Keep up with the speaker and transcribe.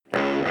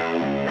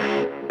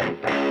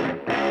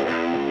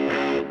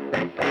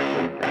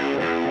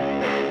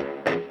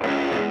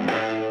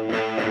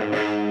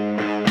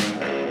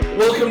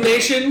Welcome,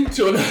 Nation,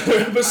 to another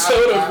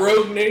episode of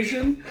Rogue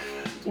Nation.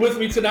 With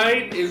me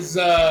tonight is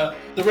the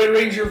Red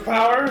Ranger of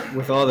Power.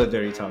 With all the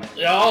dirty talk.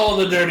 All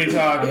the dirty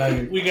talk.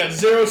 We got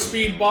Zero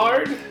Speed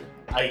Bard.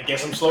 I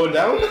guess I'm slowing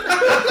down.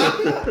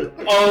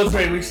 Oh, that's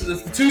right. It's the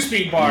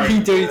 2-speed Bard. He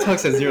dirty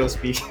talks at 0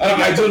 speed.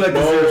 I do like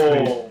the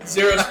zero speed.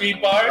 Zero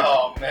Speed Bard.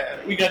 Oh man.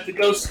 We got the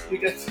Ghost. We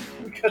got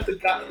the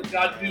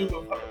God Doom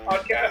of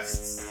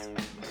podcasts.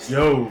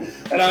 Yo.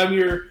 And I'm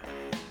your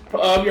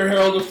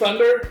Herald of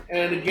Thunder.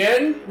 And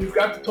again, we've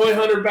got the Toy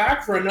Hunter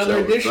back for another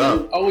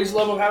edition. Always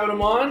love having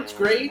him on. It's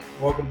great.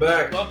 Welcome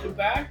back. Welcome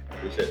back.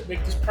 Appreciate it.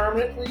 Make this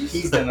permanent, please.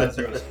 He's done that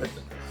 0 speed.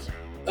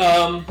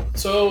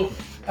 So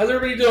how's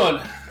everybody doing?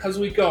 How's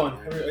the week going?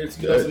 It's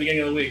the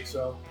beginning of the week,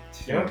 so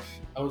Yeah.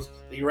 that was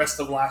the rest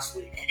of last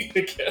week, I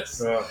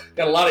guess. Yeah.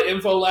 Got a lot of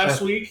info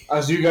last week.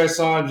 As you guys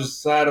saw, I'm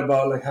just sad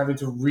about having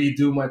to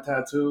redo my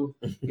tattoo.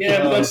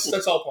 Yeah, but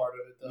that's all part of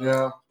it, though.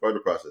 Yeah, part of the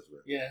process,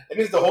 man. Yeah. It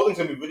means the whole thing's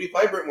gonna be really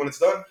vibrant when it's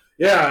done.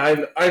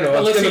 yeah, I know.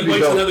 Unless it's he gonna be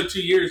waits dope. another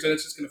 2 years, then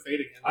it's just gonna fade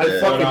again. I Yeah.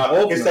 fucking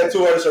hope His not.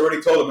 tattoo artist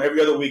already told him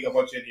every other week I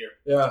want you in here.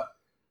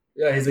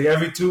 Yeah, he's like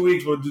every 2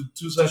 weeks we'll do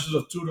 2 sessions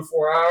of 2 to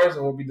 4 hours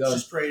and we'll be done.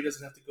 Just pray he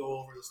doesn't have to go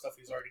over the stuff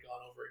he's already gone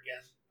over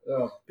again.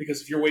 Yeah,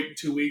 Because if you're waiting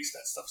 2 weeks,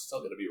 that stuff's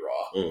still gonna be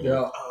raw. Mm-hmm.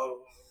 yeah. Oh.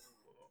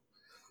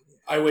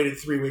 I waited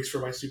 3 weeks for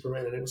my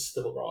Superman, and it was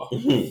still raw.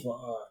 Mm-hmm.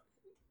 Fuck.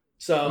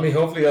 So I mean,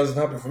 hopefully it doesn't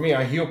happen for me.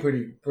 I heal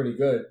pretty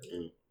good.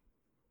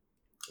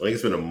 I think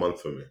it's been a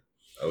month for me.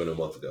 I went a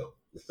month ago.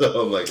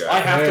 So I'm like, I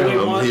have to wait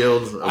I'm months.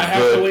 healed. I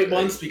have to wait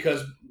months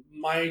because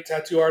my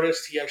tattoo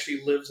artist, he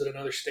actually lives in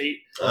another state,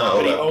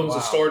 but he owns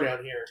a store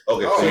down here.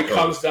 Okay, So he so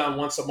comes down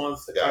once a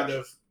month to Gotcha. kind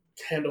of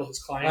handle his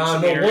clients.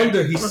 in the No area.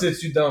 wonder he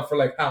sits you down for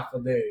half a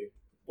day.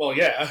 Well,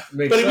 yeah,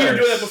 Makes but we were sense.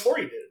 doing that before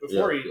he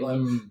did.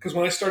 Mm. Because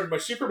when I started my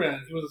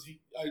Superman,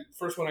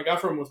 first one I got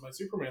from him was my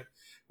Superman.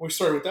 When we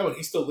started with that one,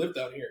 he still lived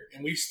down here,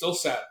 and we still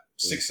sat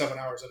 6-7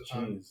 hours at a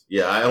time.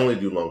 Yeah, I only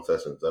do long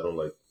sessions. I don't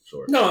like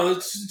short. No,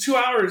 it's 2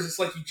 hours. It's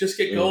like you just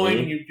get going,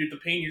 and you do the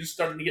pain. You're just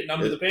starting to get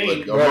numb to the pain.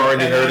 Like, I'm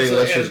already And hurting. that's-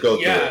 Let's just go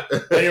yeah. through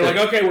it. And you're like,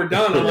 okay, we're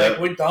done. I'm Yeah. like,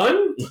 we're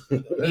done? He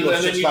And was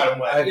then just you- got him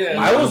wet.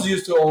 Yeah. I was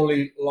used to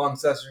only long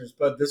sessions,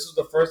 but this is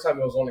the first time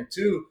it was only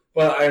 2.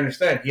 But I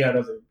understand he had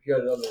other.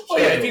 Oh,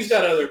 yeah, if he's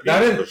got other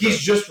people. He's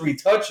just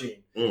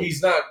retouching. Mm.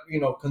 He's not,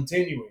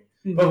 continuing.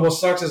 Mhm. But what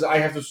sucks is I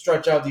have to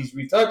stretch out these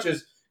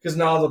retouches because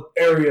now the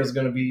area is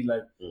going to be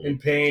in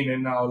pain,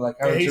 and now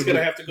Yeah, he's going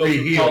to have to go through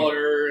re-heal.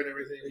 color and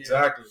everything. Yeah.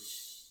 Exactly.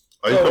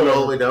 Are you coming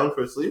all the way down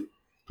for sleep?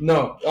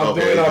 No, I'm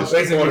Okay, doing just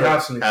basically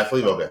half sleep. Half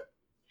sleep, okay.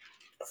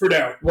 For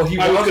now. Well, he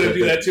I was wants going to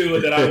do that too,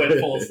 and then I went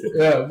full.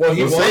 Yeah, well,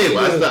 he I'm wants saying,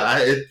 to do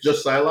it. it's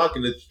just Psylocke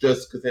and it's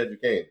just Cassandra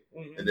Cain.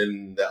 Mhm. And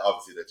then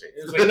obviously that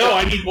changes. It's like, no,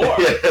 I need more.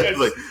 Yeah, it's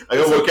like, I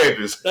got more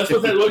characters. That's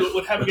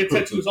what having a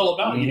tattoo is all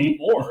about. You need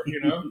more,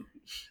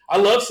 I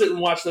love sitting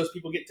and watch those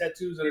people get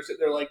tattoos that are sitting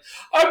there like,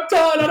 I'm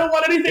done. I don't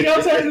want anything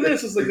else after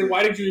this. It's like, then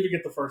why did you even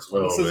get the first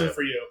one? Oh, This man. isn't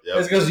for you. Yep.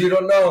 It's because you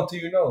don't know until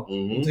you know,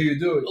 Mhm. until you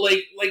do it.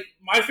 Like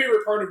my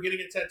favorite part of getting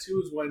a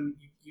tattoo is when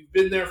you've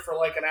been there for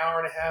like an hour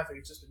and a half and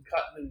you've just been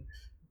cutting and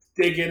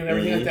digging and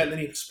everything like that, and then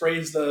he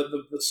sprays the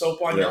soap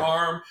on your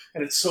arm,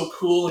 and it's so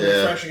cool and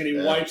refreshing, and he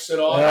wipes it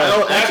off. Yeah. I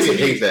don't That's actually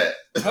amazing. hate that.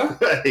 Huh?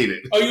 I hate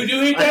it. Oh, you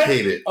do hate I that?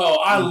 hate it. Oh,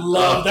 I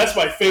love that's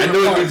my I favorite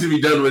know it part. needs to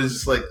be done, but it's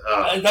just like,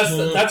 That's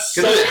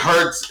so. because it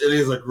hurts and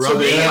he's like To rubbing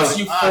me, it out.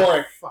 it's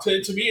euphoric.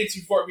 To me, it's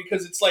euphoric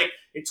because it's like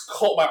it's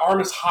cold. My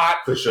arm is hot.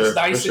 For sure, It's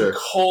nice for sure. and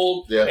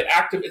cold. Yeah.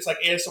 It's like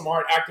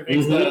ASMR. It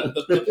activates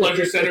Mhm. the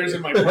pleasure centers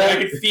in my brain. I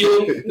can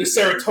feel the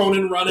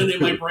serotonin running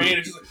in my brain.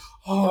 It's just like,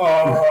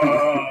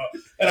 oh.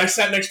 And I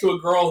sat next to a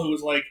girl who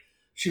was like,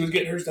 she was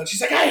getting hers done.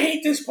 She's like, I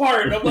hate this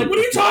part. And I'm like, what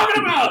are you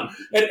talking about?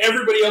 And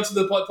everybody else in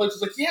the place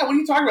was like, yeah, what are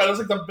you talking about? It was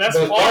like the best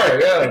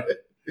part. Yeah.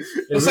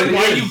 It's like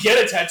why you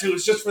get a tattoo.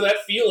 It's just for that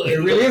feeling. It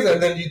really is,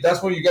 and then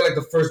that's when you get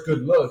the first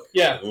good look.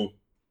 Yeah. Mm.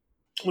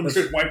 When he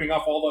starts wiping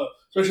off all the,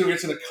 especially when he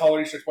gets to the color,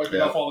 he starts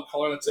wiping off all the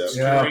color that's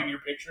obscuring your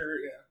picture.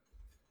 Yeah.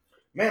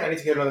 Man, I need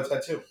to get another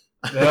tattoo.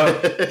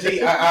 Yeah.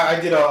 See, I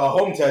did a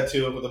home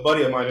tattoo with a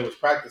buddy of mine who was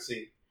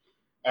practicing,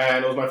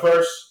 and it was my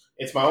first.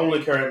 It's my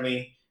only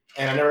currently,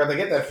 and I never got to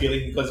get that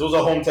feeling because it was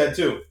a home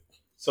tattoo.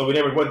 So we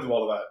never went through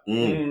all of that.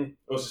 Mm. It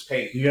was just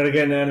pain. You gotta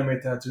get an anime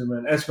tattoo,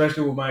 man.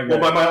 Especially with my guy.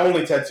 Well, my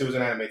only tattoo is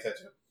an anime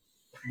tattoo.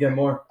 Get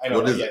more. I know.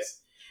 What is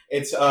Yes,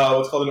 it's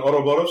what's called an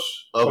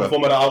Ouroboros Okay.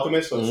 from Fullmetal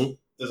Alchemist. So Mhm. it's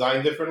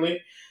designed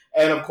differently,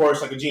 and of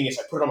course, like a genius,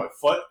 I put it on my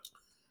foot.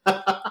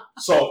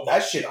 So that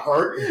shit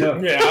hurt.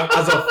 Yeah.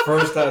 As a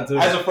first tattoo.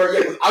 As a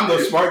first, yeah, I'm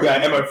the smart guy,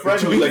 and my friend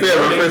To was be like, fair,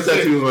 my "Hey, first shit."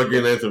 tattoo was my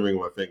Green Lantern ring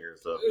on my finger.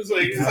 So It's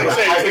like, It's like,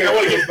 I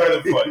want to get better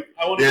than foot.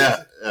 I want to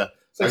yeah, yeah.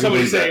 It's like I can somebody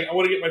believe saying, I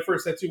want to get my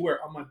first tattoo where?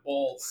 On my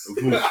balls.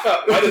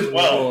 Might as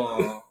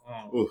well.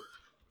 Oh.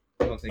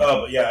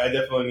 But yeah, I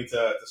definitely need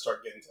to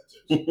start getting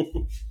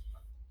tattoos.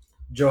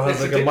 Joe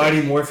has like a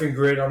mighty morphin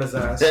grid on his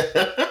ass.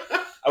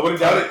 I wouldn't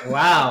doubt it.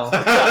 Wow.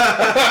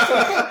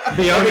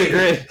 Beyond the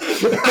grid.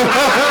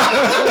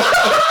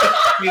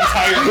 The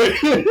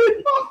entire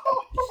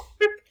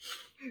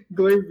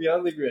Going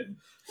beyond the grid.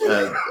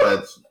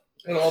 That's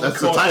And all That's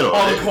the the title.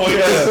 All the right? coins,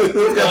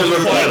 It's got all the the little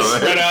coins title,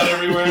 right? spread out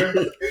everywhere.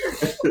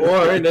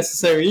 Or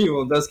necessary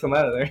evil does come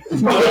out of there.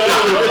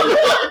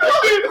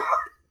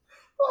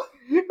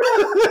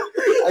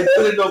 I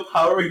didn't know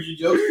Power Ranger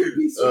jokes could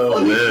be so Oh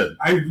funny. man.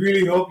 I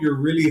really hope you're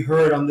really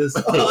heard on this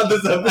episode.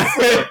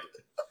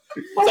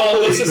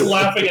 It's just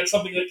laughing at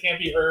something that can't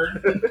be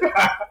heard.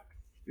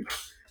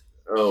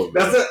 Oh man.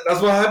 That's it.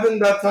 That's what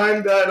happened that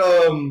time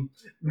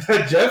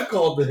that Jeff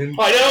called him.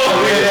 I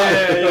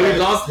know. He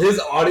lost his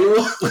audio.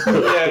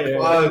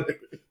 Yeah.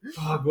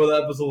 Fuck, well,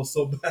 that episode was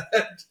so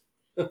bad.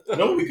 You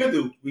know what we could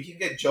do? We can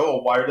get Joe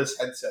a wireless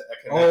headset that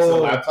connects to the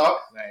Oh. laptop.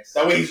 Nice.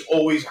 That way he's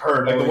always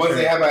heard. Like the Always ones heard.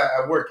 they have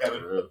at work,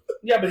 Kevin.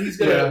 Yeah, but he's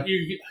gonna.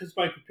 Yeah. His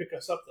mic would pick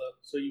us up though,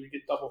 so you would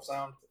get double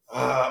sound.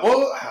 Damn,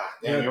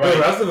 you're The right.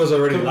 rest of us are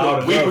already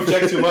loud We enough.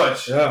 project too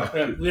much. Yeah.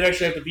 Yeah, we'd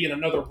actually have to be in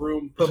another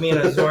room. Put me in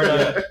a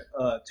Zorna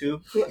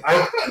 2. I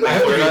have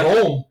to be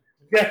home.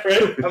 Yeah,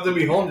 right. I have to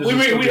be home. We'd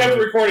have to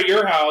record at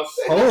your house,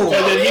 Oh. and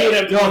then he would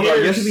have to. No, bro, hear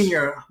you have to us. be in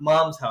your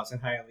mom's house in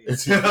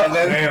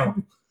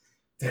Hialeah.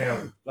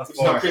 Damn. That's It's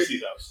not far.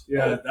 Chrissy's house.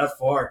 Yeah, that's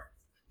far.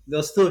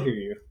 They'll still hear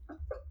you.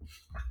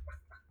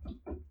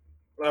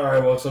 All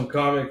right, well, some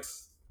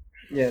comics.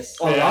 Yes.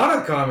 A lot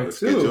of comics,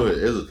 Let's get to too.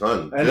 it. It's a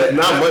ton. And There's then-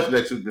 not much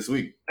this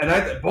week. And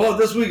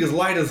this week is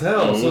light as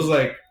hell. So it's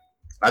like,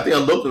 I think I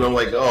looked and I'm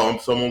like, oh,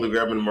 I'm only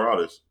grabbing the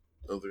Marauders.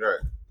 I was like, all right.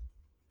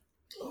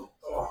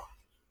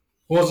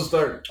 who wants to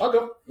start? I'll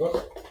go.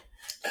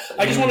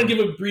 I just want to give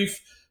a brief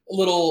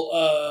little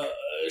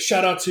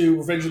shout out to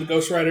Revenge of the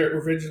Ghost Rider,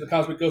 Revenge of the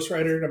Cosmic Ghost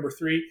Rider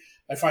 #3.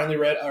 I finally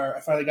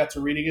got to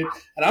reading it,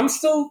 and I'm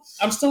still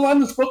on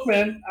this book,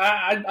 man.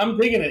 I'm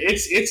digging it.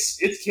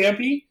 It's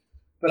campy,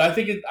 but I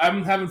think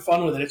I'm having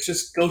fun with it. It's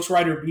just Ghost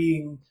Rider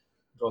being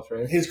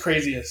his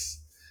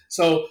craziest.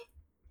 So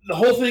the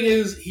whole thing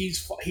is he's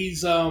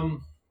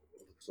fighting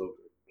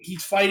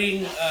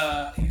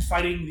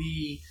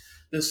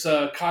this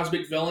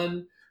cosmic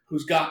villain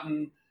who's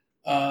gotten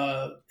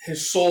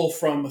his soul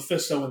from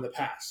Mephisto in the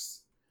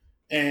past,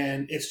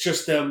 and it's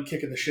just them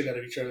kicking the shit out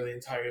of each other the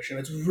entire issue. And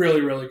it's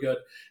really, really good.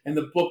 And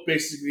the book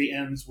basically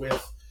ends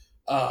with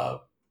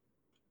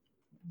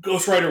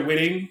Ghost Rider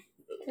winning,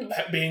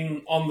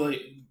 being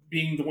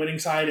the winning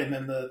side, and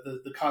then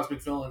the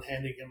cosmic villain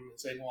handing him and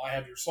saying, "Well, I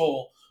have your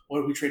soul. Why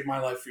don't we trade my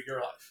life for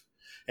your life?"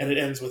 And it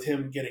ends with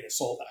him getting his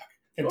soul back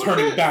and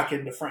turning back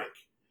into Frank.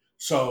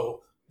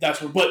 So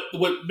that's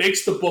what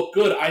makes the book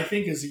good, I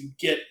think, is you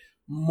get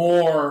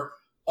more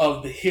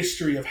of the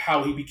history of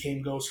how he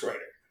became Ghost Rider.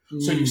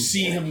 So you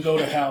see him go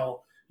to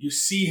hell. You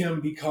see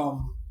him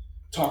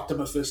talk to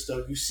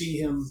Mephisto. You see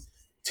him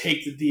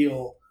take the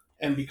deal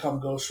and become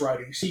Ghost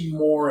Rider. You see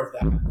more of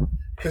that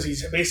because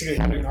he's basically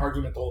having an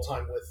argument the whole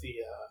time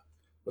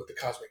with the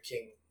Cosmic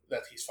King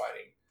that he's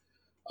fighting.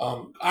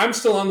 I'm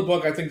still on the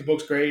book. I think the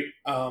book's great.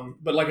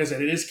 But like I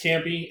said, it is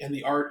campy and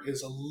the art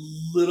is a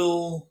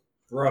little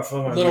rough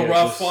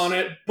on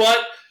it. But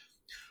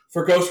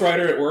for Ghost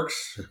Rider, it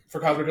works. For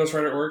Cosmic Ghost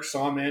Rider, it works.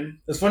 So I'm in.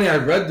 It's funny. I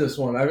read this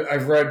one.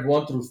 I've read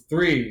 1 through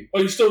 3. Oh,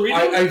 you still reading?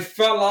 I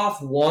fell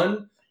off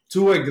 1.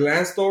 2, I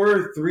glanced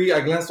over. 3, I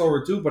glanced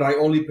over 2, but I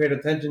only paid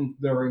attention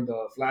during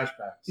the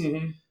flashbacks.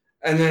 Mm-hmm.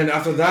 And then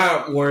after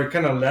that, where it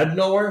kind of led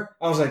nowhere,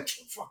 I was like,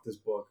 fuck this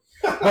book.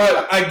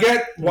 But I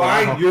get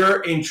why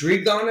you're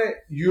intrigued on it.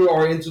 You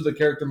are into the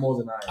character more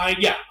than I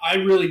am. I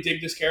really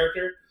dig this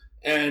character,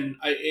 and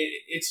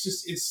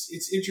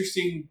it's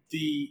interesting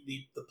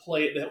the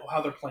play,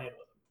 how they're playing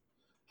with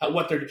him,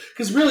 what they're doing,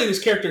 because really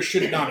this character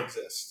should not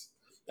exist.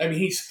 I mean,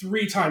 he's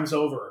 3 times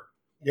over.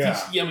 Yeah.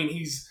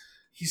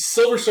 He's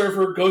Silver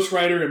Surfer, Ghost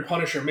Rider, and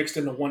Punisher mixed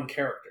into one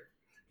character.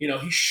 You know,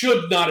 he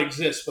should not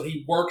exist, but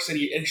he works, and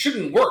he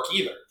shouldn't work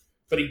either,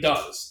 but he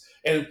does.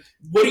 And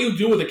what do you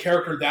do with a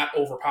character that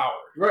overpowered?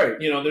 Right.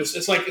 You know,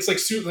 it's like the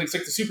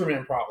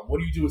Superman problem. What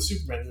do you do with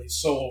Superman when he's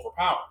so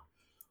overpowered?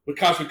 With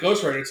Cosmic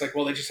Ghost Rider, it's like,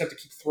 well, they just have to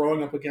keep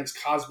throwing up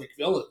against cosmic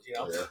villains. You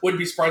know, wouldn't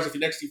be surprised if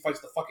he fights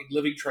the fucking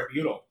Living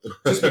Tribunal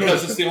just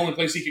because it's the only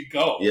place he could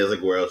go. Yeah, it's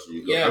like where else do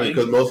you go? Yeah, I mean,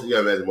 because most of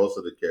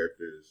the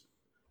characters,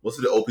 most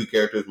of the OP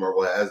characters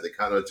Marvel has, they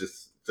kind of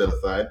just set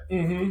aside.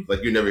 Mm-hmm.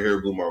 Like you never hear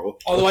of Blue Marvel.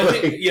 Although I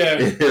think, yeah,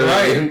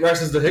 Right. And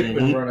versus the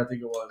Hickman Mhm. run, I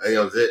think it was. And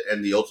that was it.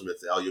 And the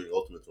Ultimates, the Al Ewing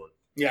Ultimates one.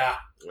 yeah.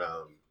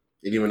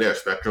 And even there,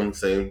 Spectrum,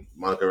 same,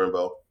 Monica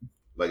Rambeau.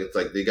 Like, it's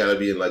like they gotta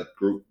be in like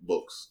group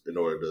books in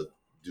order to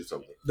do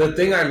something. The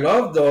thing I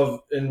loved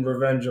in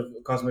Revenge of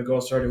Cosmic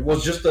Ghost Rider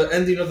was just the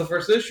ending of the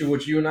first issue,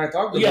 which you and I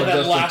talked about. Yeah, that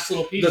Justin. last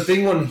little piece. The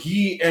thing when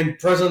he and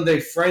present day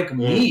Frank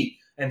meet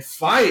and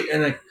fight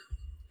and like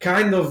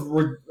kind of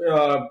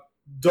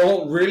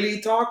don't really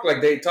talk,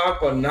 like they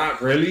talk but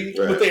not really.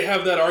 Right. But they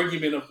have that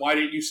argument of why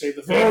didn't you save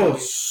the Bro, family?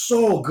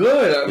 so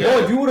good. Yeah.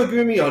 Bro, if you would have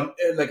given me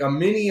a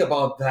mini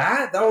about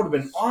that would have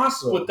been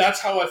awesome. But that's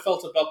how I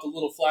felt about the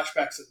little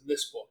flashbacks in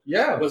this book.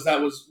 Yeah.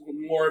 That was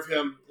more of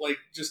him, like,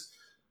 just...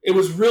 It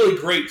was really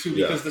great, too,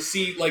 because the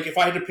scene... Like, if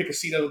I had to pick a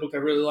scene out of the book that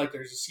I really liked,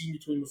 there's a scene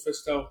between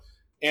Mephisto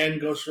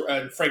and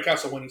Frank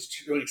Castle when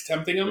he's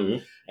tempting him,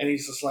 Mhm. and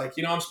he's just like,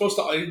 I'm supposed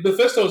to.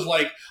 Mephisto's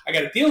like, I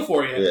got a deal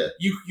for you. Yeah.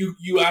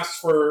 You asked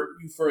for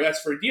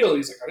a deal.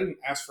 He's like, I didn't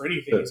ask for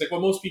anything. He's like,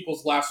 well, most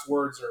people's last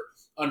words are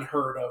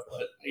unheard of,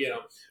 but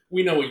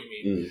we know what you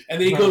mean. Mm.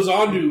 And then he goes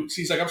on to,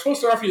 he's like, I'm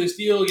supposed to offer you this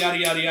deal, yada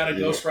yada yada, Yeah.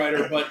 Ghost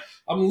Rider, but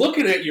I'm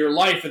looking at your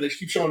life, and they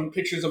keep showing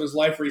pictures of his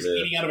life where he's Yeah.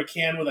 eating out of a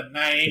can with a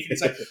knife. And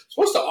he's like, I'm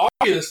supposed to offer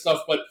you this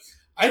stuff, but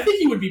I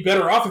think you would be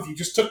better off if you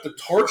just took the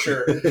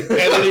torture. And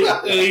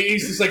then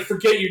he's just like,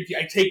 forget you,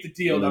 I take the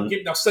deal.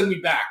 Now send me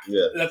back.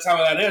 Yeah. That's how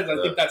that ends. I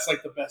Yeah. think that's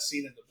like the best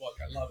scene in the book.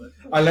 I love it.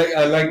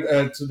 I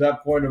like to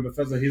that point of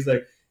Bethesda. He's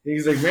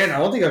like, man, I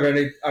don't think I've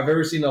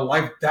ever seen a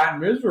life that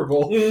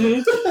miserable.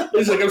 Mm-hmm.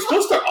 He's like, I'm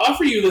supposed to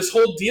offer you this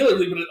whole deal,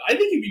 but I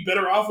think you'd be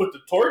better off with the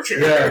torture.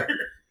 Yeah.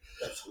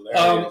 That's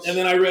hilarious. And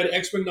then I read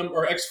X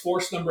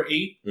Force number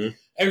 8. Mm.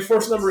 X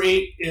Force number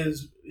 8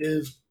 is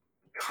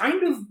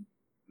kind of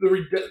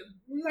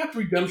not the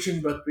redemption,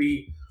 but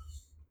the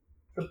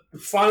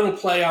final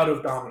play out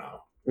of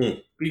Domino,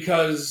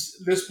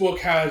 because this book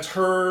has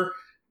her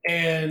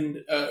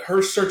and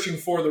her searching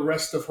for the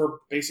rest of her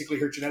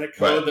genetic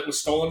code Right. that was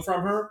stolen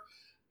from her,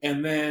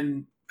 and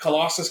then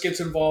Colossus gets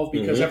involved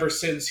because ever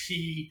since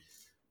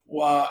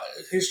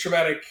his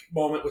traumatic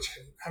moment, which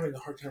I'm having a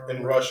hard time in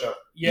remembering. Russia.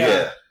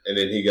 Yeah. And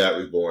then he got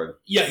reborn.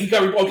 Yeah, he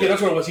got okay.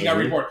 That's what it was. He got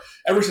Mhm. reborn.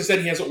 Ever since then,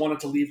 he hasn't wanted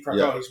to leave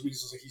Krakow.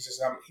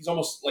 Yeah. He's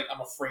almost like,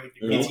 I'm afraid to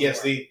go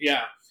PTSD. anywhere.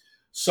 Yeah.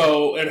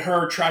 So, and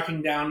her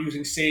tracking down,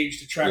 using Sage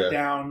to track Yeah.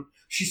 down,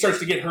 she starts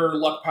to get her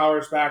luck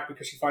powers back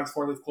because she finds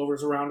 4-leaf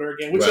clovers around her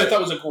again, which I Right.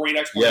 thought was a great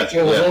explanation.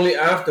 It was Yeah. only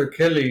after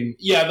killing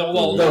Yeah, the the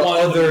one,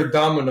 other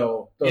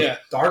domino, the Yeah.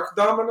 dark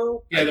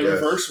domino. yeah, the I guess.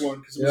 reverse one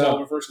because it was Yeah. all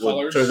reverse Well,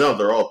 colors. turns out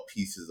they're all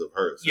pieces of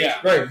her. Yeah.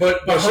 Right,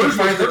 but But she hers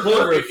finds the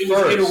clover it was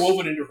first.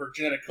 interwoven into her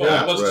genetic code.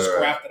 Yeah, It wasn't just right.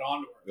 grafted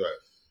onto her. Right.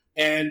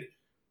 And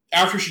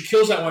after she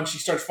kills that one, she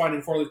starts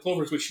finding 4-leaf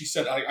clovers, which she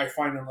said, I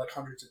find them like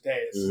hundreds a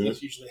day.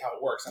 That's usually how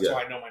it works. That's Yeah.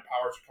 why I know my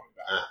powers are coming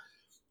back. Ah.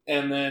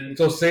 And then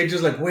So Sage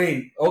is like,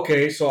 wait,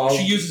 okay, so I'll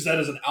she uses that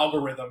as an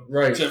algorithm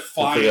right. to To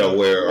find figure out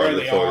where are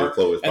the they are.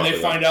 clovers And they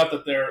popping find out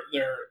that their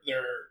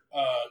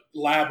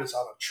lab is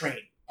on a train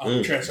on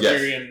the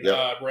Trans-Siberian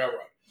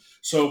Railroad.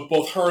 So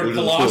both her and Which is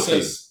a cool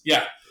Colossus,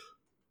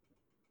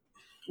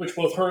 which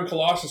both her and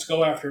Colossus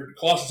go after.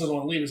 Colossus doesn't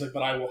want to leave. He's like,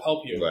 but I will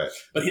help you. Right.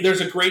 But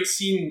there's a great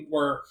scene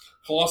where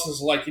Colossus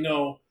is like,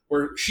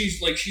 where she's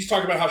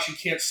talking about how she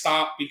can't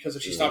stop because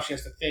if she stops, she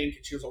has to think,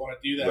 and she doesn't want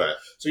to do that. Right.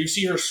 So you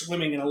see her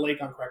swimming in a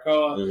lake on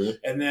Krakoa, Mhm.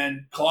 and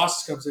then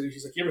Colossus comes in and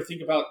she's like, you ever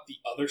think about the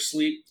other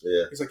sleep?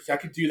 Yeah. He's like, I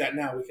could do that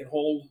now. We can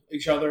hold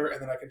each other,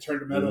 and then I can turn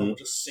to metal and we'll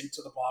just sink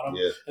to the bottom.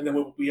 Yeah. And then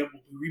we'll be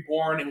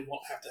reborn, and we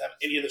won't have to have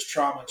any of this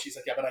trauma. And she's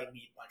like, yeah, but I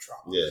need my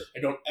trauma. Yeah. I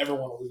don't ever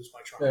want to lose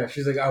my trauma. Yeah,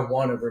 she's like, I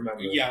want to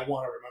remember. Yeah, I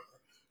want to remember.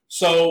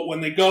 So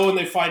when they go and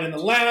they fight in the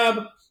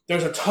lab,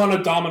 there's a ton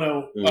of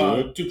Domino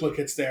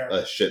duplicates there.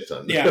 A shit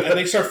ton. Yeah, and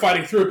they start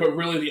fighting through it, but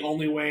really the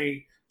only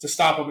way to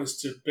stop them is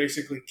to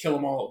basically kill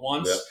them all at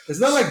once. Yeah. It's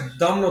not like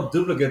domino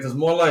duplicates, it's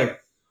more like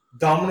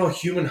domino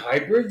human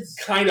hybrids.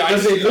 Kind of.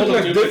 Because they look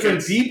like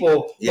different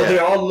people, Yeah. but they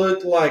all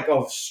look like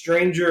of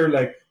stranger,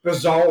 like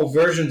bizarre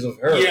versions of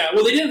her. Yeah,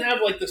 well, they didn't have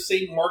like the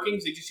same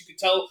markings. You could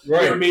tell they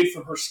Right. were made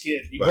from her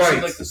skin. You could Right.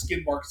 see like the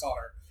skin marks on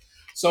her.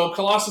 So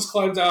Colossus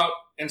climbs out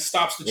and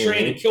stops the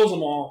train and kills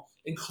them all,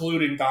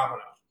 including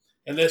Domino.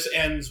 And this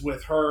ends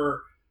with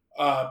her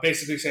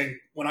basically saying,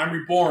 "When I'm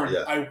reborn,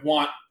 Yeah. I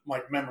want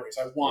my memories.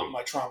 I want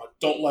my trauma.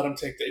 Don't let them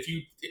take that.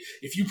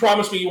 If you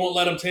promise me you won't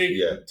let them take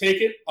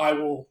it, I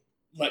will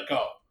let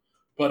go.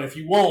 But if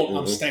you won't,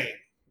 I'm staying."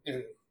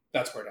 And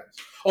that's where it ends.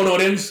 Oh no,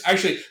 it ends.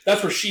 Actually,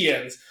 that's where she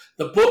ends.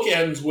 The book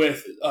ends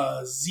with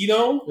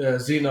Zeno. Yeah,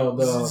 Zeno.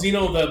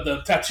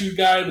 The tattooed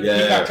guy with the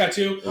Yeah. peacock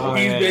tattoo. Oh,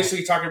 He's yeah.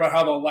 basically talking about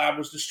how the lab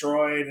was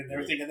destroyed and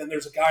everything. And then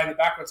there's a guy in the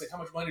background saying, "How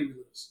much money did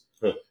we lose?"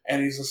 Huh.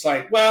 And he's just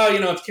like, "Well,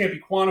 it can't be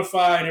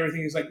quantified and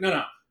everything." He's like,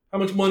 no. How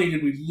much money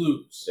did we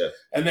lose? Yeah.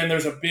 And then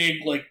there's a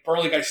big,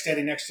 burly guy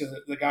standing next to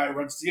the guy who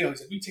runs Zeno.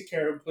 He's like, "Will you take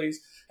care of him, please?"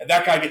 And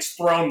that guy gets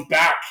thrown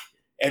back,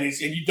 and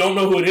you don't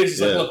know who it is.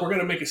 He's like, Yeah. "Look, we're going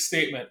to make a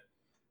statement,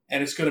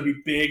 and it's going to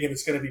be big, and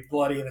it's going to be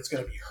bloody, and it's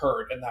going to be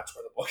heard." And that's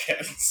where the book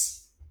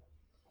ends.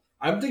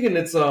 I'm thinking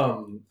it's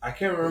I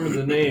can't remember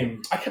the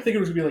name. I kept thinking it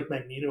was going to be like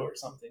Magneto or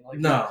something. Like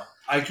No,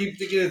 I keep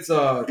thinking it's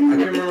I can't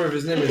remember if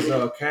his name is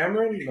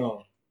Cameron.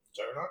 No,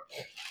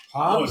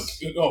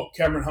 Hobbs.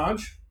 Cameron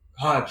Hodge.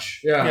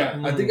 Hodge. Yeah.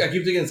 Yeah. I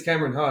keep thinking it's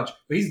Cameron Hodge,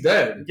 but he's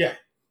dead. Yeah.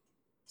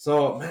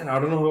 So man, I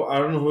don't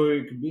know who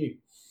it could be.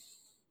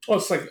 Well,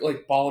 it's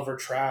like Bolivar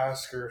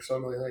Trask or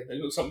something like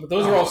that. But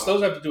those are all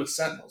those have to do with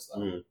Sentinels,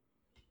 though. Mm.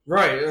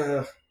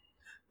 Right.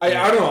 I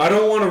don't know. I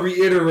don't want to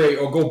reiterate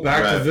or go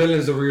back to Right.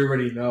 villains that we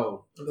already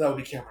know. That would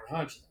be Cameron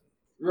Hodge.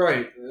 Then.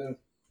 Right.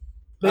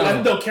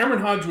 No,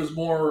 Cameron Hodge was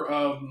more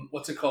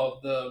what's it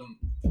called?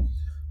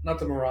 Not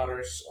the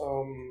Marauders.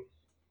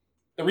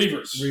 The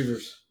Reavers.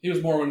 Reavers. He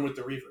was more in with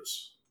the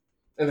Reavers.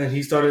 And then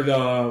he started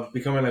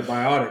becoming like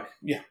biotic.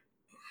 Yeah.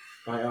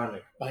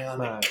 Bionic.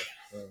 Bionic.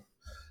 Right.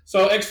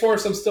 So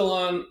X-Force, I'm still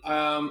on.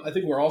 I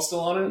think we're all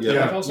still on it.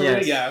 Yeah. Also Yes.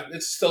 reading? Yeah.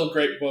 It's still a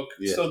great book.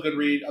 Yeah. Still a good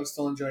read. I'm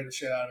still enjoying the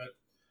shit out of it.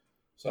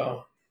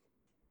 So,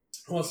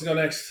 who wants to go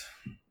next?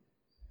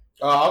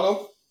 I'll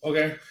go.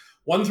 Okay.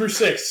 1 through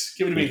 6.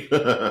 Give it to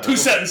me. 2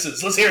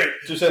 sentences. Let's hear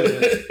 2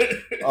 sentences.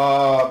 it.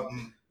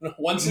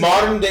 1 sentence.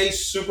 Modern day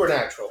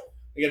supernatural.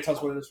 You gotta tell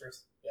us what it is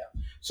first.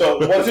 So,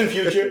 Once in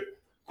Future.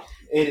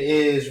 It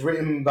is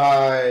written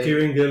by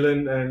Kieran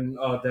Gillen and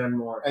Dan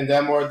Moore. and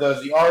Dan Moore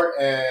does the art,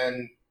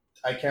 and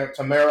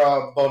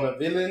Tamara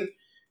Bonavillin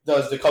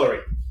does the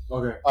coloring.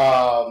 Okay.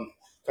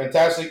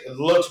 Fantastic. It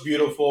looks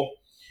beautiful.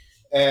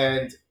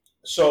 And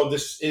so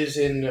this is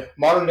in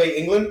modern day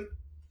England,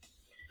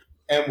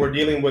 and we're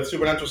dealing with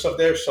supernatural stuff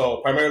there. So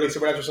primarily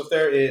supernatural stuff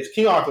there is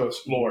King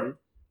Arthur's lore.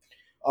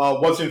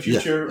 Once in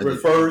Future Yeah, I did.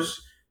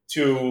 refers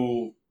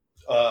to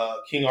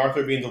King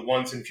Arthur being the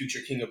once in future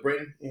king of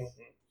Britain.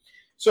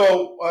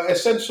 So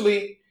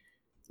essentially,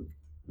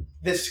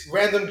 this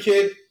random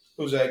kid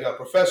who's like a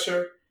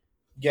professor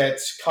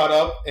gets caught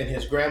up in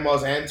his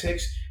grandma's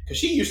antics because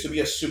she used to be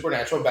a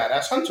supernatural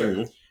badass hunter.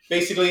 Mhm.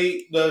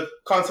 Basically, the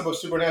concept of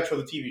Supernatural,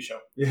 the TV show.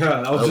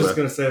 Yeah, I was Okay. just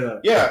gonna say that.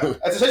 Yeah,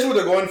 that's essentially what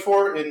they're going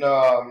for in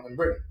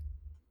Britain.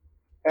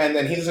 And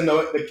then he doesn't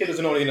know it. The kid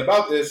doesn't know anything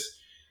about this,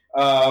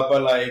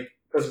 but like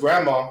because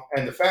grandma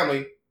and the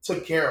family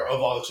took care of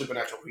all the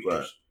supernatural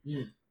creatures.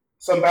 Right.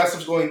 Some bad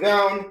stuff's going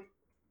down,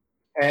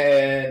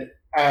 and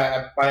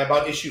by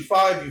about issue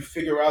 5, you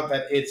figure out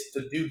that it's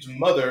the dude's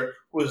mother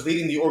who is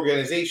leading the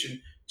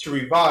organization to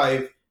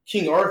revive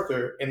King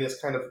Arthur in this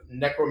kind of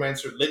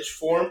necromancer lich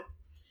form,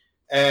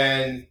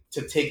 and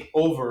to take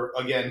over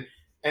again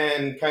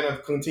and kind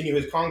of continue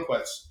his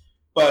conquest.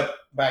 But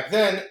back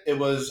then, it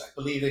was, I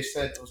believe they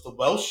said it was the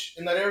Welsh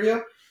in that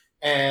area,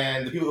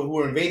 and the people who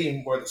were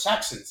invading were the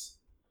Saxons.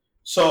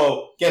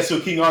 So guess who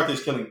King Arthur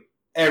is killing?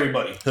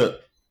 Everybody.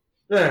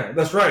 Yeah,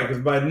 that's right.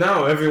 Because by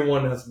now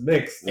everyone has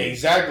mixed.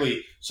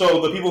 Exactly.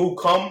 So the people who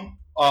come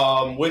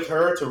with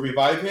her to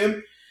revive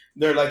him,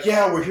 they're like,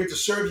 yeah, we're here to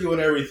serve you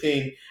and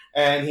everything.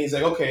 And he's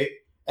like, okay.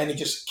 And he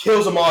just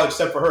kills them all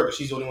except for her because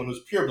she's the only one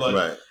who's pure blood.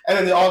 Right. And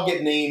then they all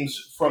get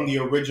names from the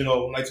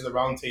original Knights of the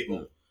Round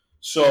Table.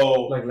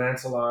 So Like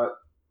Lancelot.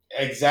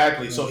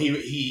 exactly. So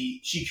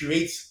she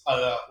creates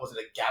was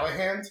it a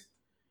Galahad?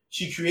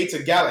 She creates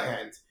a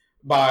Galahad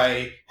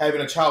by having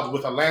a child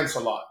with a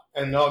Lancelot,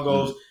 and it all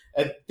goes.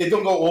 And they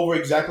don't go over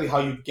exactly how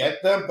you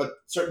get them, but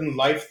certain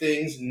life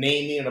things,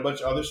 naming, and a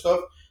bunch of other stuff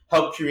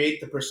help create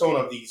the persona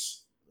of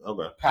these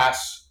Okay.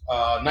 past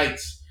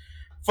knights.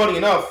 Funny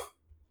enough,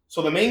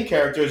 so the main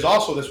character is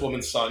also this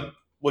woman's son,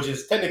 which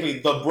is technically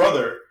the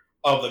brother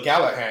of the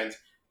Galahad,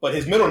 but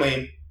his middle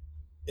name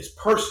is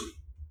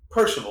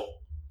Percival.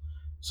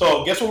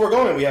 So guess where we're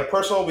going? We have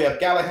Percival, we have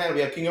Galahad,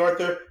 we have King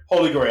Arthur,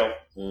 Holy Grail.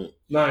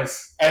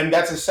 Nice. And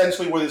that's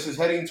essentially where this is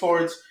heading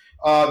towards.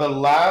 The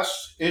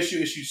last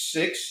issue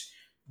 6,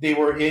 they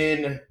were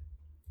in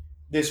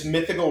this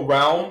mythical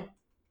realm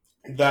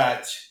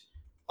that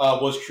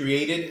was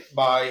created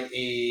by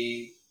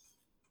the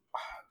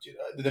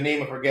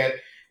name I forget.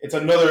 It's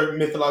another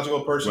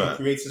mythological person Right. who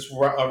creates this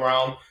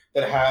realm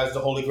that has the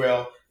Holy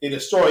Grail. They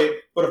destroy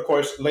it, but of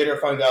course later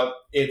find out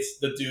it's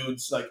the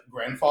dude's like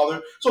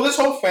grandfather. So this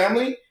whole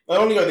family, not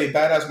only are they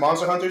badass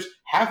monster hunters,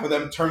 half of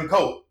them turned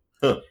coat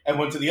and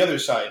went to the other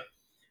side.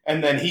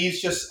 And then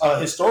he's just a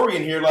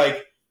historian here,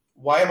 like,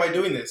 why am I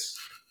doing this?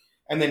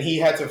 And then he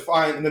had to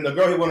find, and then the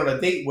girl he went on a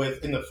date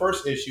with in the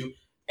first issue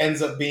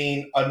ends up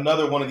being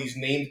another one of these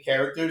named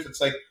characters.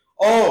 It's like,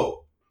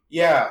 oh,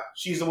 yeah,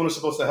 she's the one who's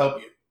supposed to help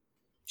you.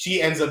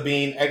 She ends up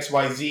being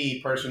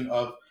XYZ person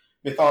of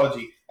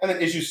mythology. And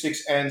then issue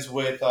 6 ends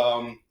with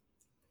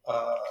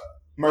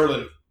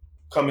Merlin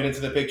coming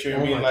into the picture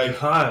and Oh being my like,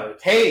 God.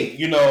 hey,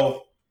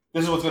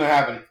 this is what's going to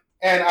happen.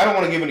 And I don't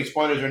want to give any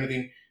spoilers or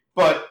anything,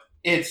 but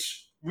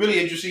it's really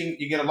interesting.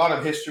 You get a lot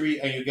of history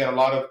and you get a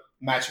lot of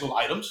magical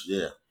items.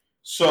 Yeah.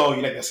 So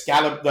you like the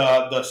scabbard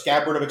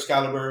of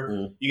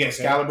Excalibur. You get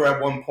Excalibur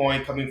at one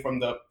point coming from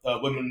the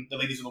women, the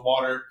ladies of the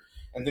water,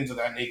 and things of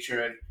that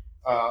nature. And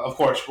of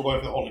course, we're going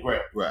for the Holy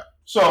Grail. Right.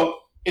 So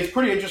it's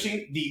pretty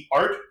interesting. The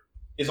art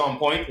is on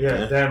point.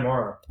 Yeah, Dan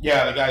Moore.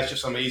 Yeah, the guy's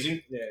just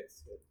amazing. Yeah,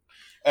 it's good.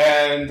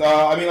 And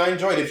I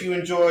enjoyed it. If you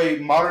enjoy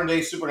modern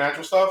day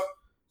supernatural stuff,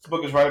 this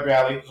book is right up your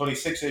alley. There's only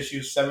 6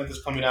 issues. 7th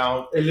is coming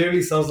out. It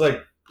literally sounds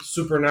like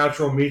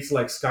Supernatural meets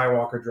like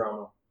Skywalker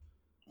drama.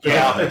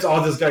 Yeah. It's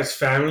all this guy's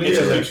family. It's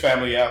and, a like, huge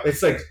family, yeah.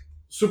 it's like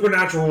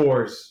Supernatural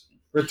Wars,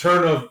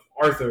 Return of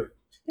Arthur.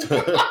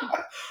 Yeah,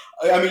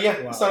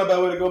 it's not a bad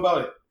way to go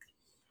about it.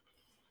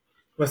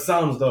 But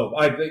sounds dope.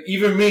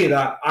 Even me,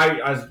 that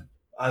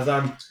as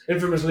I'm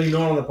infamously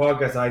known on the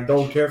podcast, I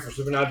don't care for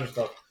supernatural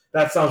stuff.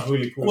 That sounds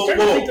really cool. Well,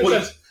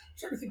 I'm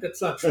starting to think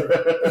that's not true.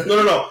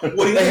 No.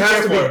 What he it doesn't has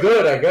care to for, be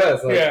good, I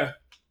guess. Like, Yeah.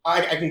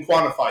 I can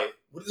quantify it.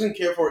 What he doesn't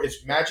care for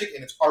is magic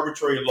and its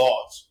arbitrary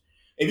laws.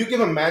 If you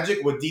give him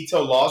magic with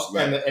detailed laws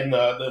Right. and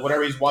the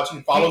whatever he's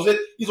watching follows it,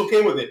 he's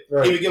okay with it.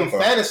 Right. If you give him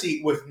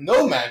fantasy with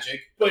no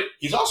magic, But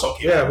he's also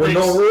okay Yeah, with with it.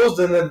 no rules,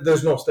 then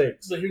there's no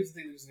stakes. so here's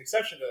the thing: there's an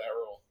exception to that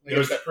rule.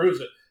 There's- That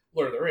proves it.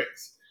 Lord of the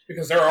Rings.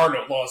 because there are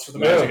no laws for the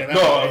magic. Yeah. In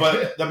that No, way.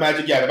 but the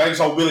magic's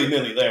all willy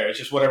nilly there. It's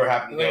just whatever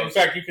happens. in goes.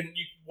 fact,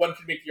 one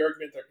can make the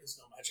argument there is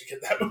no magic in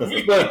that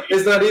movie. But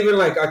it's not even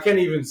like I can't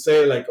even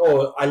say like,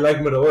 oh, I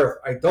like Middle Earth.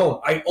 I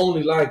don't. I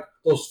only like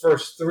those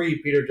first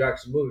 3 Peter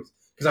Jackson movies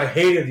because I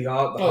hated the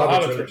Hobbit Hobbits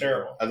were trilogy.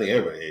 terrible. I think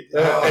everybody hates it.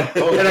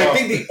 And I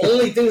think the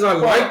only things I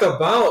liked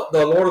about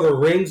the Lord of the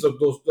Rings of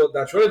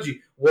that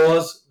trilogy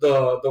was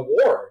the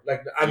war.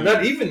 Like I'm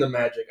not even the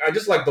magic. I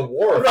just like the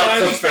war. No,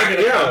 I was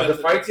making a comment. The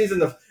fight scenes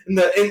and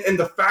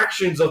the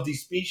factions of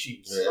these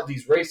species of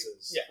these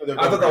races. Yeah.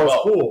 I thought that was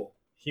cool.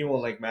 He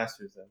won't like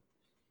Masters then.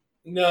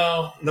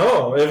 No.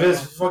 No, if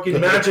it's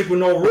fucking magic with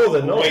no rule,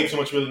 then no. Way too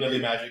much willy nilly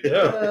magic.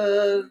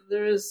 Yeah.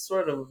 There is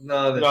sort of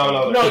No.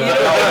 No, you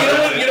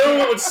know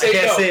what would I save?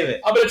 can't No, save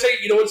it. I'm gonna tell you.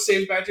 You know what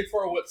saves magic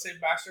for, or what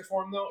saved Masters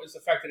for him though, is the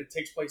fact that it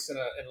takes place in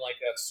like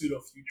a pseudo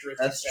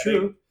futuristic. That's setting.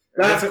 true.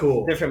 That's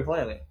cool. Different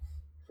planet.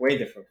 Way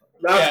different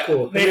planet. That's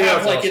cool. They Yeah, have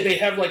that's like awesome. they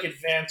have like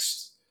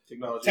advanced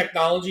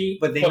technology,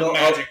 But they know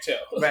magic too.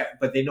 Right,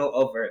 but they know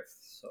of Earth,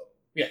 so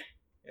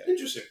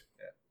Interesting.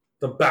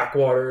 the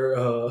backwater.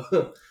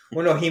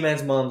 well, no,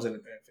 He-Man's mom's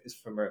is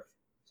from Earth.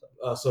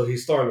 So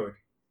he's Star Lord.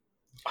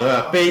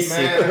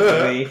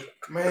 Basically,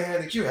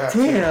 Man, did you have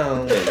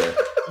damn.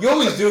 You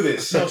always do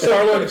this. No,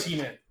 Star Lord is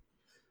He-Man.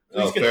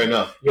 Oh, fair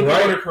enough. Get the You're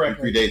right. order He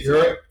correctly. predates You're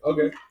it. right.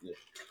 Okay.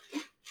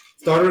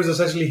 Star Lord is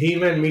essentially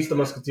He-Man meets the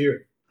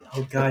Musketeer.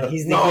 Oh God,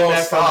 he's No, thinking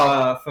that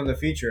stop. from the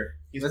future.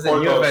 He's Was it New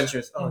Porthos.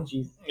 Adventures? Oh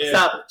jeez, Yeah.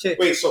 stop! Chick.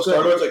 Wait, so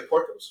Star Lord's like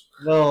Porthos?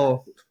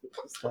 No,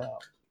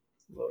 stop.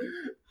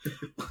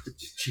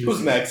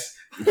 Who's next?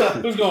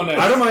 Who's going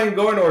next? I don't mind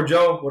going or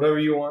Joe, whatever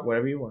you want.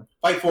 Whatever you want.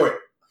 Fight for it.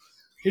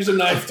 Here's a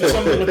knife. Do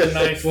something with a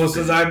knife. Well,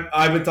 since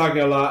I've been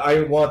talking a lot,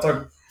 I want to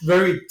talk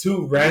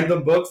two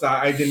random books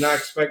that I did not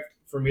expect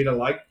for me to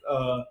like.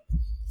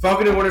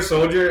 Falcon and Winter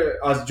Soldier,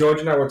 as George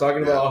and I were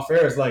talking about off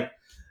air, is like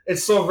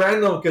it's so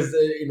random because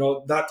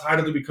that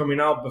title would be coming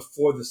out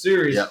before the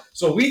series. Yeah.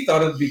 So we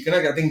thought it'd be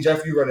connected. I think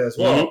Jeff, you read it as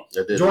well.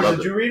 I did. George, Love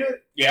did it. you read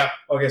it? Yeah.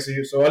 Okay,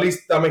 so at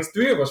least that makes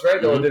 3 of us,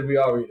 right? Or did we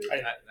all read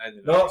it? I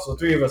did No, so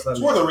 3 of us. It's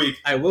worth a read.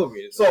 I will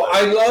read it. So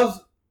I love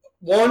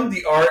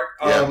the art.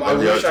 Yeah, I the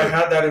wish art I too.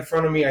 had that in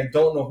front of me. I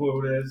don't know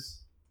who it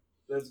is.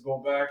 Let's go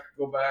back.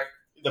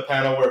 The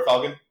panel where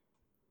Falcon.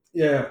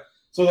 Yeah.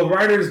 So the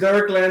writer is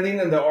Derek Landing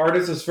and the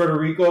artist is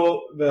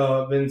Federico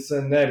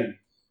Vincennetti.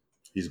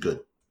 He's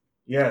good.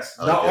 Yes,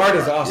 I the like art that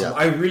is art, awesome. yeah.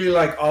 I really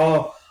like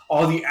all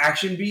the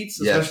action beats,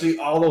 Yes. especially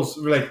all those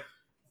like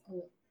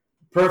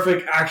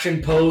perfect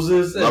action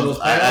poses. And those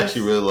I panels.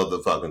 actually really love the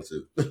Falcon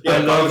suit. Yeah, I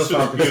love the suit's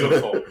Falcon suit.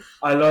 beautiful.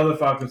 I love the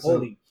Falcon suit.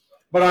 Holy.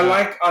 But I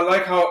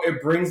like how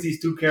it brings these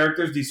 2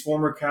 characters, these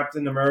former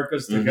Captain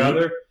Americas, Mhm.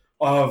 together.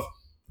 Of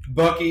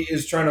Bucky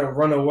is trying to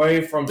run away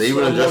from. They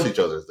even address someone- each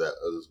other as that.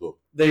 That's cool.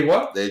 They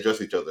what? They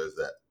address each other as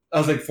that. I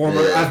was like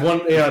former Yeah. as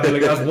one. Yeah, they're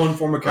like as one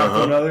former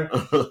Captain, Uh-huh.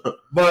 another.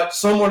 But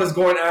someone is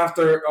going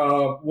after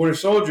Winter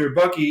Soldier.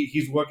 Bucky,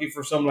 he's working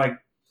for some like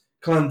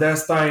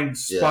clandestine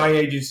spy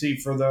agency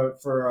for the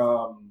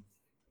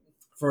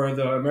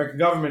American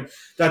government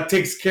that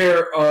takes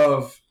care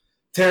of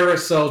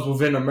terrorist cells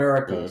within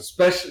America,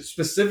 Mhm.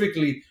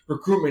 specifically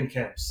recruitment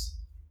camps,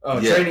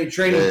 Yeah.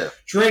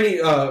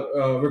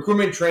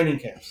 recruitment training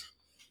camps.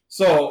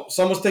 So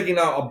someone's taking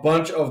out a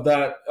bunch of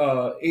that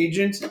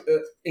agents,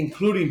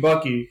 including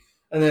Bucky,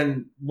 and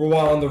then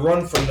while on the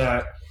run from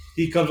that,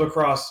 he comes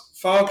across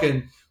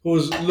Falcon,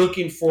 who's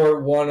looking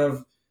for one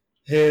of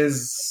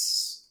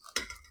his,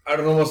 I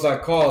don't know what's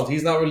that called.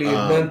 He's not really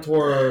a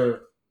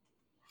mentor.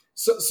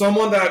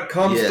 Someone that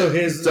comes to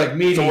his like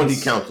meetings. Someone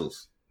he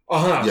counsels.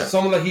 Yeah.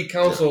 Someone that he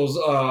counsels,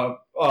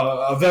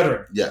 a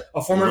veteran. Yeah.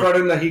 A former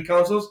veteran that he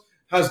counsels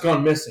has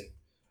gone missing.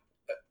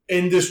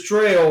 And this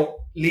trail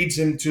leads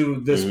him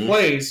to this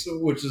place,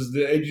 which is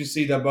the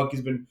agency that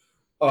Bucky's been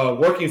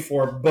working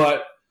for.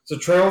 But it's a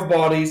trail of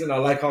bodies, and I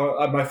like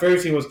how my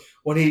favorite scene was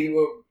when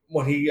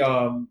he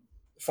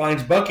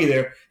finds Bucky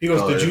there. He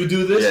goes, "Did you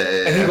do this?"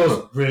 Yeah, and he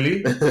goes,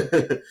 "Really?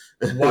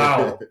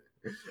 Wow."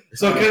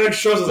 So it kind of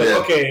shows us like,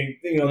 okay,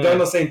 they're on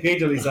the same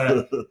page. At least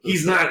that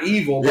he's not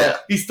evil,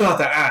 but he's still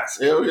to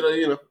ask. Yeah, you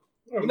know,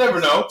 You never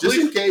know. just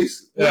in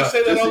case. They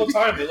say that Just all in the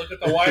time. They look at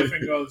the wife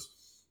and goes,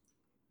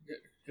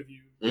 "Have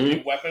you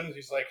any weapons?"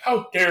 He's like,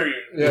 "How dare you?"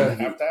 Yeah.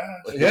 I have to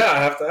ask. Yeah, I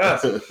have to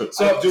ask.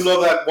 So I do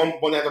know that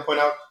one I have to point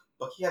out,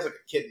 but he has like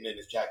a kitten in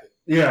his jacket.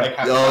 Yeah, Like,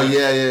 half the Oh time.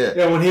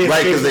 yeah. when he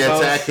Right, because escapes they his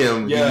house. attack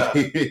him. Yeah.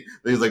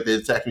 He's like, they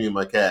attacked me and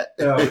my cat.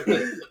 Yeah.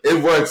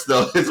 It works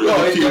though. It's No,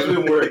 really it cute.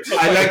 definitely works.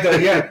 I like that.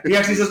 Yeah, he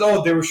actually says,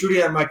 "Oh, they were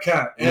shooting at my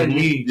cat and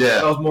me." Yeah.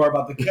 That was more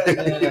about the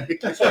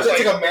cat. So it's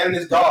like a man and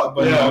his dog,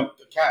 but Yeah.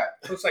 the cat.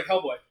 Looks like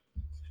Hellboy.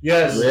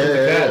 Yes, with the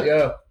Yeah. cat.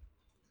 Yeah,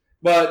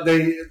 but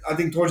I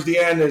think towards the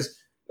end is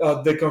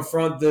they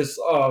confront this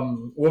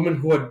woman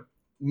who had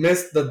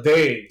missed the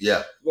day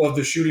Yeah, of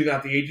the shooting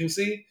at the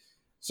agency.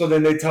 So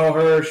then they tell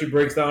her, she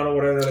breaks down or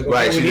whatever. They're like, okay,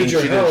 right. we She need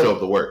didn't your help. show up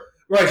to work.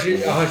 Right, she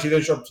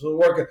didn't show up to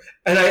work,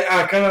 and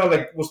I kind of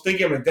like was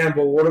thinking, I'm like, damn,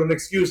 but what an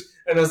excuse.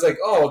 And I was like,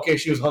 oh, okay,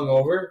 she was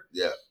hungover.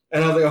 Yeah.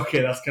 And I was like,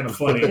 okay, that's kind of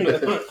funny.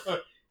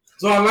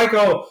 So I like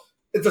how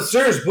it's a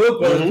serious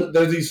book, but Mhm.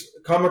 there's these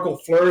comical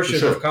flourishes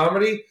For sure. of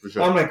comedy. For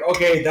sure. I'm like,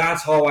 okay,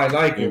 that's how I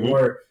like it, Mhm.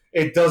 where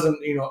it doesn't,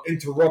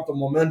 interrupt the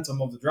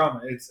momentum of the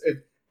drama. It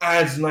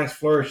adds nice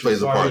flourishes. Plays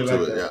a so I part really to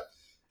like it. that.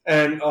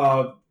 And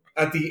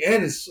at the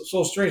end, it's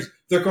so strange.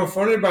 They're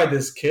confronted by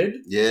this kid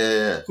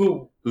Yeah.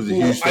 who's Who's a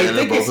huge I fan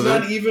think of both it's of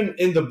not them? even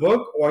in the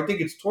book, or I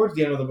think it's towards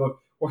the end of the book,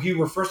 where he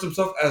refers to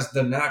himself as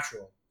the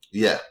Natural.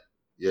 Yeah.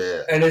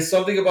 Yeah. And it's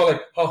something about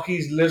like how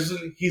he's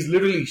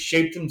literally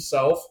shaped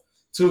himself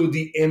to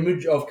the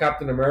image of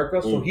Captain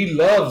America. So Mm. he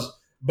loves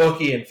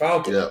Bucky and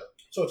Falcon. Yeah.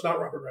 So it's not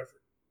Robert Redford.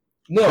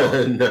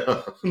 No,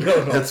 No.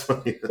 no. That's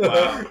funny.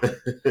 Wow.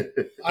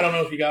 I don't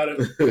know if you got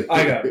it.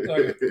 I got it.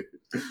 Okay.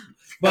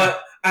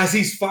 But as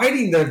he's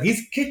fighting them,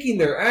 he's kicking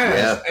their ass,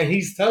 Yeah. and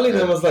he's telling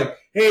them, "Was like,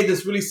 hey,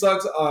 this really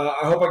sucks.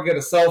 I hope I get a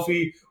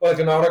selfie or like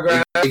an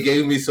autograph." It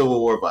gave me Civil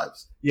War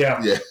vibes. Yeah,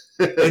 Yeah.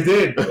 it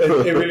did.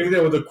 It really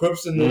did with the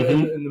quips in the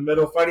Mhm. in the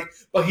middle of fighting.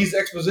 But he's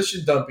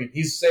exposition dumping.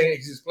 He's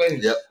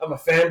explaining. Yep. I'm a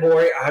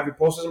fanboy. I have your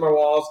posters on my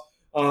walls.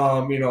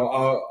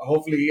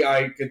 Hopefully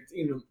I could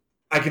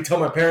I could tell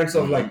my parents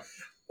of like,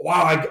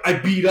 wow, I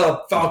beat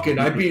up Falcon.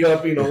 I beat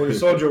up Winter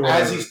Soldier.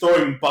 As he's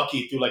throwing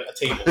Bucky through like a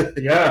table,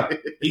 Yeah,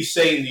 he's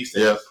saying these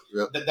things.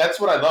 Yeah. Yeah. That's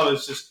what I love.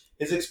 It's just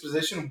his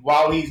exposition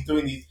while he's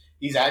doing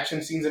these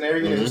action scenes and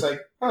everything. Mhm. It's just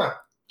like,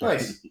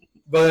 nice.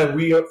 but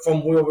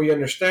from what we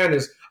understand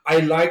is I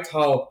liked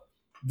how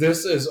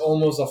this is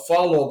almost a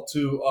follow up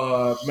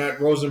to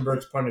Matt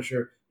Rosenberg's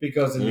Punisher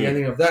because in the Mm.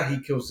 ending of that he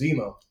kills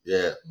Zemo.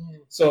 Yeah.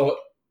 So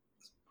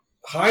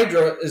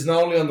Hydra is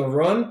not only on the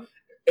run,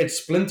 it's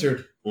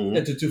splintered Mhm.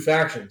 into two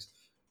factions.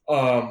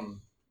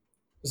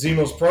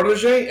 Zemo's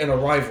protege and a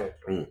rival.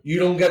 Mm. You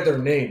don't get their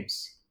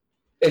names.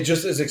 It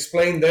just is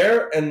explained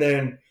there, and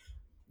then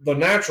the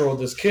Natural,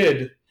 this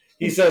kid,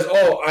 he says,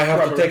 "Oh, I have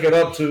Robert. to take it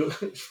up to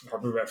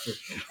Robert Redford."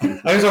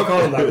 I guess I'll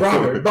call him that.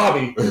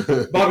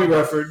 Bobby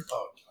Redford.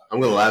 I'm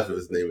gonna laugh if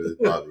his name is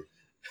Bobby.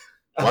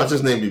 Watch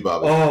his name be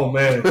Bobby. Oh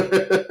man!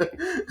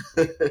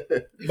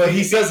 But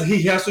he says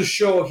he has to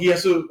show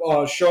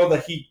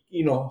that he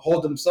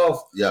hold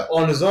himself Yeah.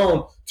 on his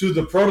own to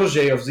the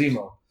protege of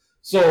Zemo.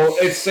 So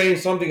it's saying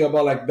something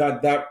about like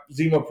that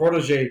Zemo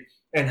protege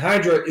and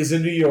Hydra is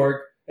in New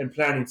York and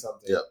planning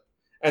something. Yep.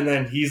 And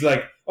then he's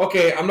like,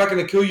 okay, I'm not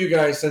going to kill you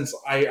guys since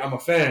I'm a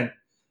fan,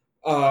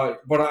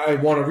 but I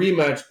want a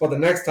rematch. But the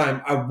next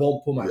time I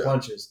won't pull my Yeah.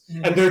 punches.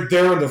 Mhm. And they're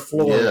there on the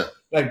floor, Yeah.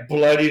 like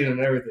bloodied and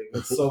everything.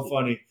 It's so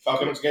funny.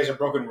 Falcon gets a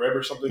broken rib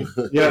or something.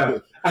 Yeah,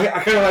 I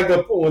kind of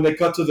like when they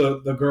cut to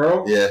the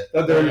girl Yeah.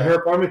 that they're in Yeah. her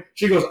apartment.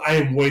 She goes, I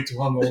am way too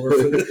hungover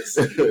for this.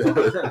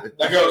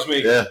 That goes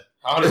me. Yeah.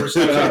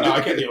 100%. No,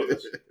 I can't deal with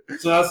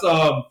this. So that's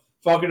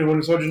Falcon and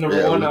Winter Soldier number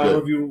Yeah, one. it I was don't know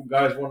good. if you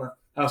guys want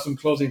to have some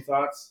closing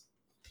thoughts.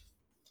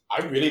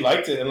 I really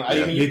liked it, and I Yeah.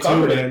 even Me you too,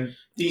 covered it. man.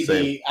 The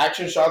Same.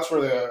 action shots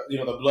for the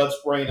the blood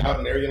spraying out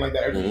and everything like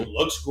that. Everything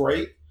looks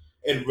great.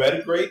 It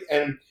read great,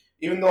 and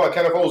even though I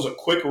kind of thought it was a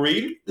quick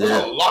read, there's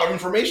Yeah. a lot of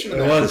information in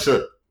It there. For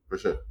sure. For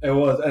sure. It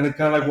was, and it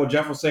kind of like what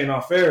Jeff was saying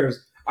off air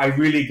is I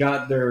really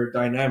got their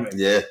dynamic.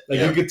 Yeah. Like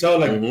yeah. you could tell,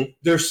 like Mhm.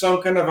 there's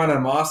some kind of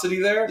animosity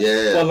there,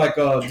 Yeah. but like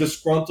a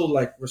disgruntled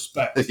like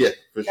respect. Yeah.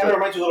 For Kind of sure.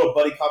 reminds you of a little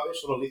buddy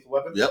cop-ish, little Lethal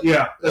Weapon. Yep.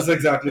 Yeah, that's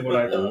exactly what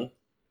I thought. Mhm.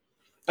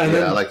 And yeah,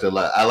 then I liked it a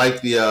lot. I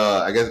like the.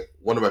 I guess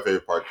one of my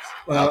favorite parts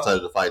Uh-huh. outside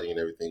of the fighting and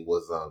everything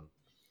was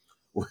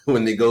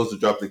when he goes to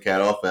drop the cat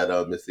off at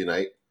Misty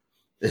Knight.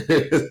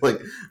 It's like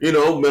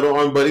middle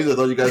arm buddies. I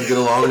thought you guys get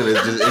along, and it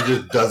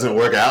just doesn't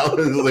work out.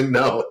 It's like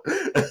no,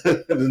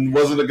 it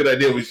wasn't a good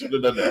idea. We should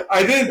have done that.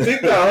 I didn't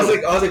think that. I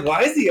was like,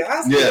 why is he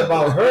asking Yeah.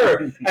 about her?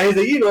 And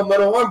he's like,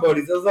 Metal One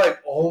buddies. I was like,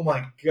 oh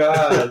my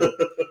god.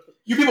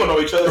 You people know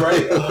each other,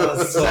 right? Oh,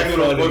 That's so exactly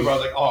what I was funny. looking for. I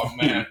was like, oh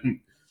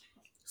man.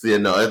 So yeah,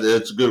 no,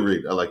 it's a good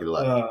read. I like it a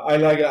lot. I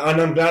like it,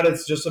 and I'm glad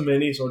it's just a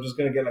mini, so we're just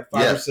gonna get like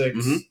 5 Yeah. or 6.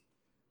 Mhm.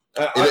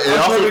 I It I'm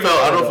also totally felt.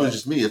 I don't know fine if it with was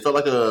just me. It felt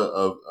like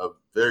a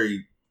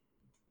very.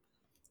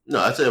 No,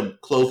 I'd say a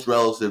close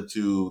relative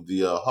to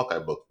the Hawkeye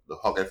book, the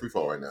Hawkeye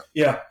Freefall right now. that.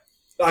 Yeah,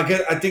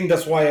 I think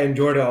that's why I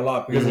enjoyed it a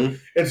lot because Mhm.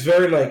 it's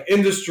very like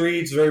in the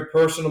streets, very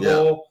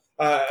personable.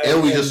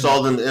 And we just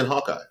saw them in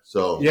Hawkeye,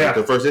 so Yeah. like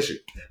the first issue.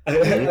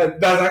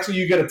 That's actually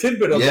you get a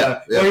tidbit of Yeah,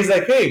 that. yeah. Where he's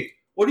like, "Hey,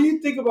 what do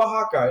you think about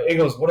Hawkeye?" He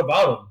goes, "What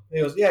about him?"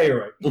 He goes, "Yeah, you're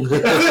right."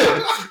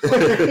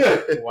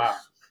 Wow.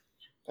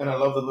 And I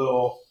love the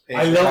little. page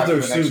I love after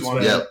their the next suits, one.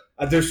 man.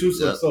 Yeah. Their suits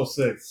Yeah. look so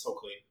sick. It's so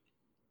clean.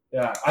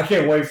 Yeah, I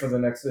can't wait for the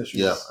next issue.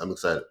 Yeah, I'm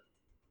excited.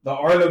 The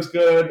art looks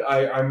good.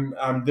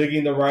 I'm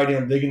digging the writing.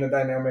 I'm digging the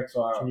dynamics.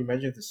 So Can you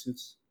imagine the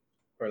suits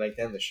or like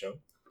that in the show?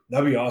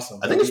 that'd be awesome.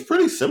 I think it's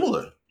pretty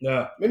similar.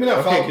 Yeah, Maybe not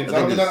Okay, Falcons. I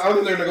I think don't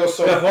think they're gonna go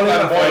so Yeah, probably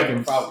not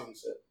flamboyant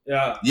Falcons. with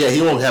yeah. Yeah,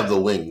 he won't have the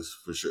wings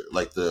for sure,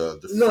 like the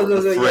No,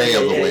 fray yeah,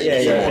 of the yeah, wings. yeah,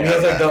 He yeah. won't And he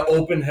has have like that. the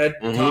open head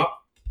Mhm. top.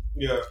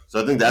 Yeah.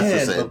 So I think that's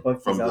Yeah, the same but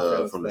Bucky's outfit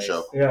looks from the nice.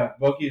 show. Yeah,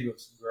 Bucky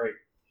looks great.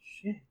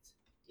 Shit.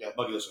 Yeah,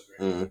 Bucky looks great.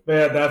 Mhm. But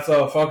yeah, that's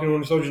Falcon and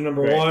Winter Soldier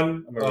number Great.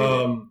 one. I'm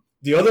gonna read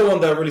The other one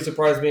that really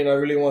surprised me, and I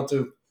really want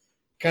to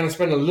kind of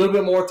spend a little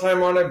bit more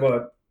time on it,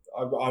 but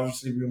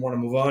obviously we want to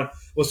move on,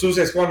 was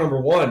Suicide Squad number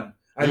one.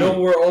 I know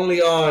we're only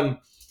on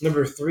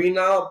number 3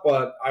 now,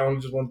 but I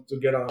only just wanted to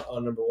get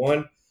on number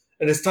 1.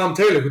 And it's Tom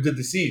Taylor who did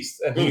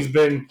Deceased, and he's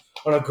been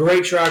on a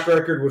great track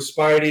record with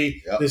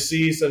Spidey,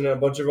 Deceased, and a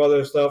bunch of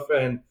other stuff.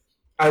 And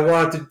I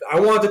wanted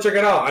to check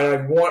it out.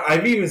 And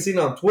I've even seen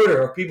on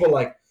Twitter of people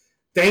like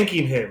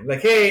thanking him,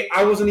 like, "Hey,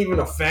 I wasn't even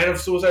a fan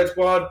of Suicide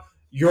Squad.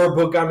 Your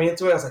book got me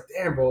into it." I was like,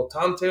 "Damn, bro,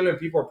 Tom Taylor," and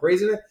people are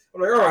praising it. I'm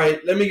like, "All right,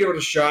 let me give it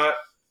a shot."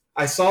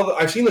 I've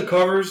seen the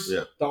covers.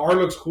 Yeah. The art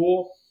looks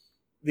cool.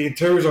 The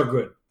interiors are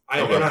good.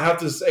 And I have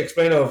to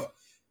explain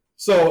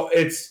so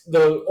it's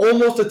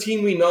almost a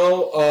team we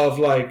know of,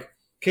 like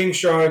King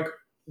Shark,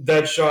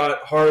 Deadshot,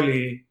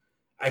 Harley.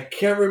 I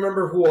can't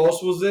remember who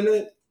else was in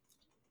it.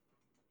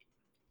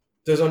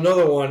 There's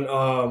another one.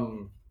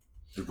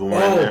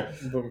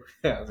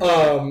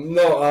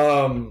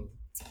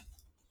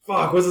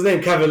 Fuck, what's his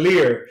name?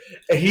 Cavalier.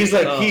 And he's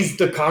like, he's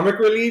the comic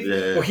relief.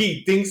 Yeah. Well,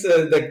 he thinks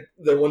that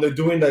when they're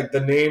doing like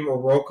the name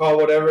or roll call,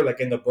 whatever, like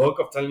in the book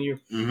of telling you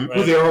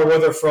who they are, where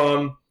they're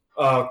from,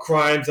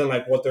 crimes, and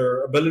like what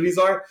their abilities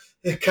are.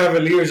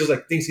 Cavalier just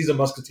like thinks he's a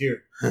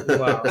musketeer.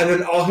 Wow. And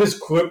then all his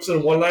quips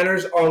and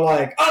one-liners are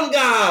like, "I'm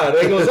God."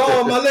 And he goes,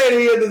 "Oh, my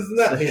lady," and this and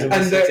that. He's a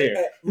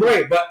musketeer.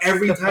 Right, but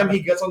every time he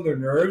gets on their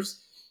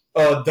nerves,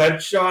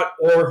 Deadshot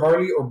or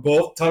Harley or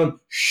both tell him,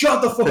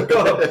 "Shut the fuck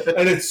up."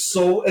 And it's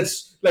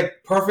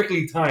like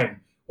perfectly timed.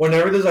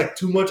 Whenever there's like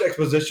too much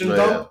exposition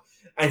dump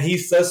and he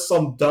says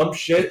some dumb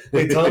shit,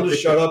 they tell him to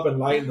shut up and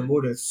lighten the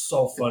mood. It's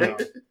so funny.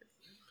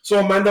 So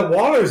Amanda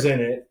Waller's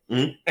in it,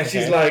 and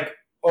she's like,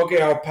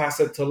 "Okay, I'll pass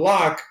it to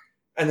Locke."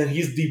 And then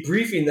he's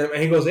debriefing them,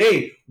 and he goes,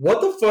 "Hey,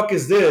 what the fuck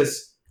is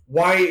this?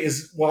 Why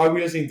are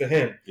we listening to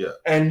him?" Yeah.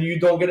 And you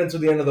don't get into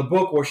the end of the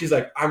book where she's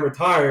like, "I'm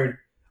retired.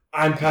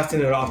 I'm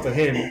passing it off to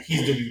him.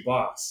 He's the new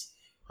boss."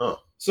 Huh.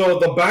 So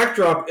the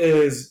backdrop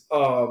is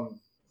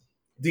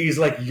these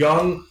like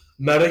young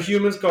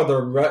metahumans called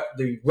the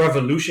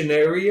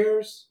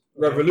Revolutionaries.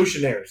 The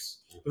Revolutionaires.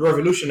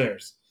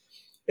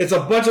 It's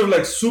a bunch of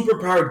like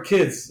superpowered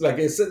kids. Like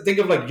think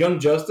of like Young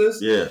Justice.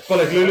 Yeah. But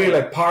like literally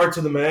like power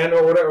to the man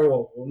or whatever.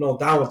 Well, no,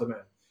 down with the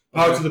man.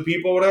 Power to the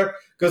people or whatever.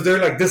 Because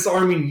they're like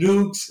disarming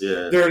nukes.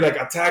 Yeah. They're like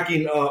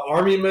attacking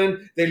army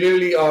men. They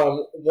literally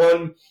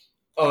one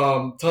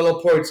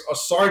teleports a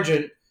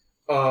sergeant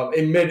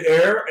in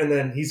midair, and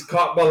then he's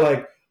caught by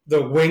like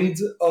the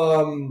winged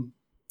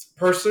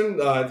person.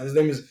 His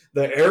name is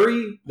the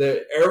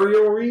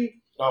Aeriori.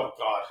 Oh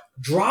God!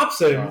 Drops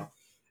him,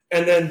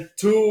 and then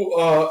 2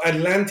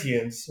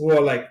 Atlanteans who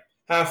are like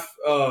half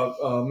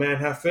man,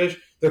 half fish.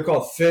 They're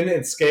called Fin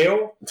and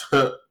Scale.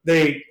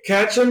 They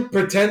catch him,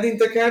 pretending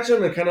to catch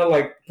him, and kind of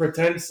like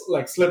pretends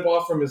like slip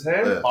off from his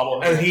hand,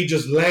 and he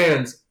just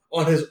lands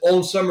on his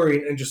own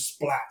submarine and just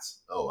splats.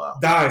 Oh wow!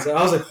 Dies, and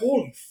I was like,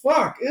 "Holy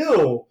fuck,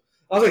 ew!"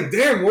 I was like,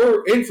 "Damn,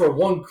 we're in for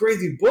one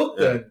crazy book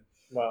then."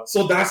 Wow.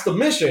 So that's the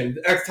mission.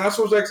 Task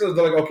Force X is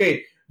like,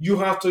 okay, you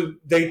have to.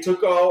 They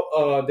took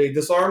out. They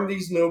disarmed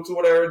these nukes or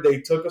whatever. They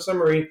took a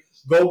submarine.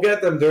 Go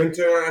get them. They're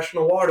into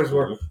international waters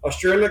where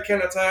Australia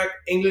can attack,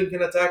 England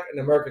can attack, and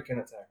America can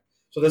attack.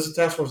 So this is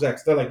Task Force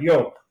X. They're like,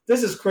 "Yo,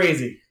 this is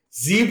crazy."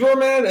 Zebra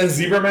Man, and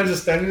Zebra Man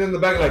just standing in the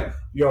back like,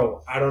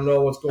 "Yo, I don't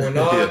know what's going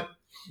on."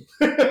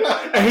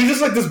 And he's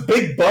just like this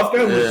big buff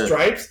guy with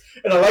stripes.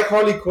 And I like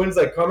Harley Quinn's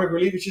like comic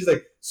relief. And she's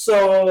like,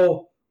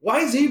 "So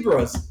why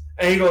zebras?"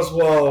 And he goes,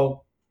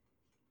 "Well,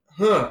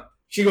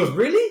 She goes,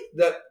 "Really?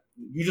 That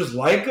you just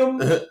like them?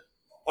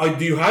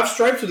 Do you have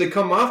stripes? Do they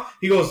come off?"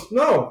 He goes,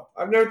 "No,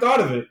 I've never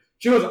thought of it."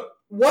 She goes,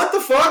 "What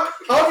the fuck?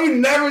 How have you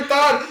never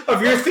thought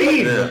of your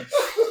theme?"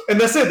 And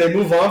that's it. They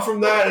move on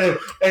from that,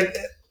 and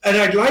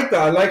I like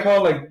that. I like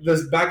how like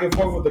this back and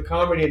forth with the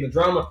comedy and the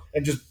drama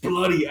and just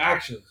bloody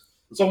action.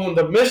 So when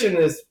the mission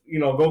is,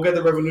 go get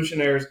the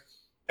Revolutionaries,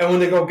 and when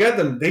they go get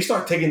them, they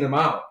start taking them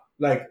out,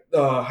 like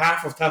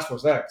half of Task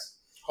Force X.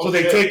 So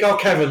they take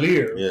out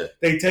Cavalier. Yeah.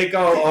 They take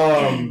out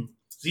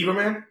Zebra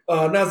Man?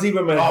 Not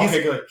Zebra Man. Oh,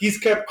 okay, good. He's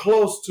kept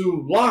close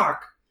to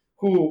Locke,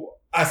 who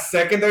a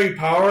secondary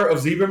power of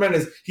Zebra Man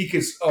is he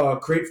can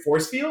create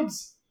force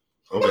fields.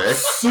 Okay.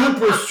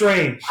 Super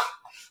strange.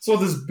 So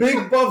this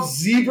big buff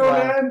Zebra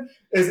Man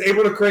is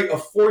able to create a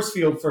force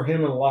field for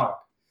him and Locke.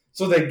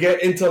 So they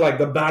get into like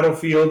the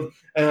battlefield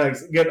and like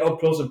get up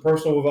close and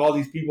personal with all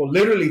these people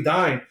literally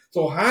dying.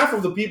 So half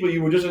of the people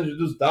you were just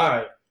introduced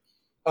die.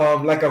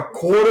 Like a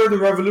quarter of the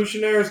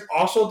Revolutionaries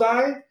also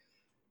die.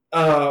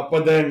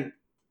 But then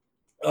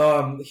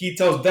he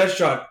tells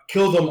Deadshot,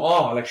 kill them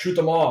all, like shoot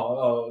them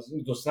all,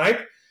 to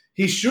snipe.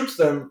 He shoots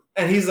them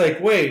and he's like,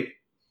 wait,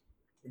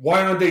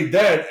 why aren't they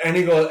dead? And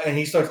he goes and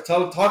he starts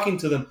talking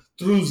to them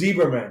through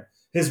Zebra Man.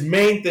 His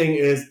main thing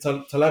is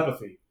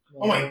telepathy.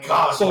 Oh my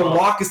God! So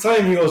Locke is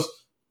telling him, he goes,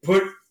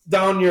 put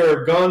down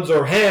your guns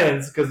or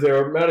hands because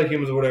they're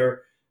metahumans or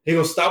whatever. He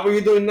goes, stop what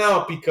you're doing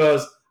now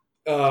because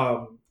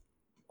on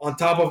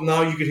top of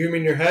now you can hear me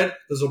in your head.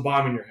 There's a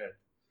bomb in your head.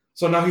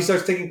 So now he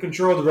starts taking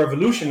control of the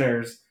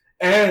Revolutionaries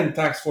and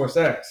Task Force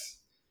X.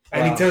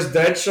 And he tells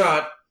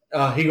Deadshot,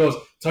 he goes,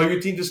 tell your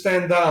team to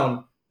stand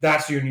down.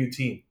 That's your new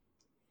team.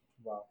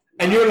 Wow.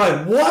 And you're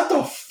like, what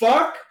the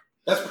fuck?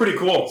 That's pretty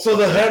cool. So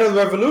the head of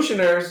the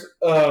Revolutionaries,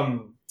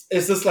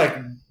 it's this like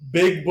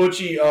big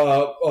butchy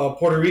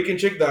Puerto Rican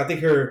chick that I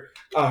think her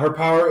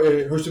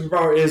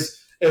superpower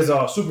is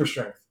super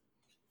strength.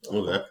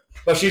 Okay.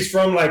 But she's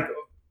from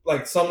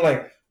like some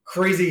like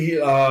crazy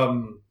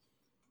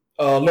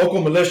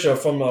local militia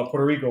from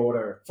Puerto Rico or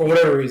whatever, for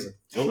whatever reason.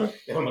 Okay.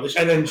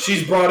 And then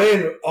she's brought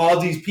in all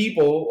these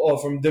people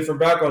from different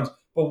backgrounds,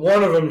 but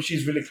one of them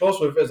she's really close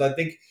with is, I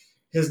think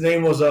his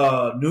name was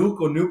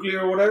Nuke or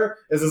Nuclear or whatever.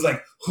 Is this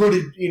like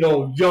hooded,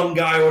 young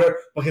guy or whatever,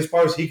 but his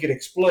power is he can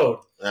explode.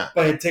 Yeah.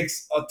 But it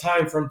takes a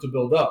time for him to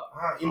build up.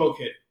 Emo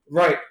kid.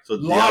 Right. So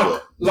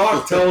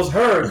Locke tells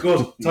her,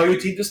 goes, tell your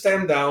team to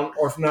stand down,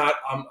 or if not,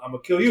 I'm gonna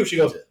kill you. She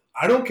goes,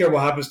 I don't care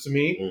what happens to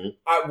me.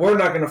 Mm-hmm. We're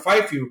not gonna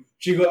fight for you.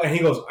 And he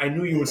goes, I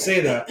knew you would say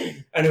that.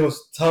 And it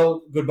was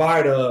tell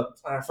goodbye to,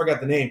 I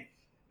forgot the name.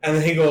 And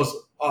then he goes,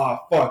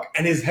 fuck.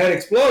 And his head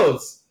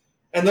explodes.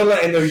 And they're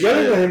like, and they're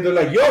yelling at him. They're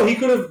like, yo, he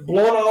could have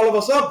blown all of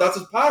us up. That's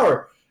his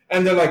power.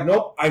 And they're like,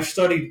 nope. I've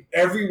studied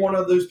every one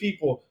of those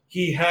people.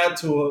 He had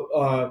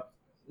to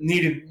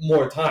needed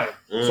more time,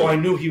 so I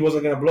knew he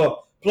wasn't gonna blow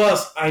up.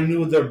 Plus, I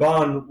knew their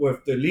bond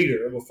with the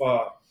leader. With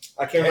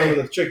I can't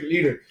remember the chick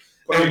leader.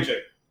 Protege.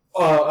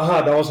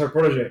 That was her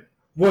protege.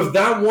 With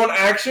that one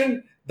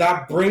action,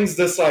 that brings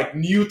this like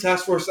new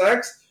Task Force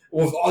X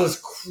with all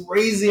this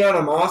crazy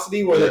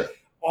animosity where they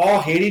all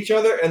hate each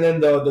other, and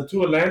then the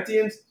two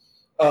Atlanteans.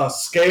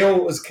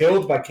 Scale is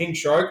killed by King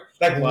Shark,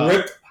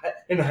 ripped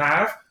in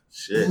half.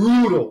 Shit.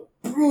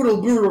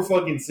 Brutal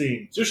fucking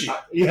scene. Sushi.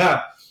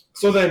 Yeah.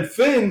 So then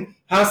Finn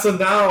has to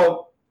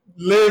now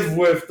live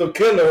with the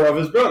killer of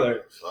his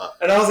brother. Fuck.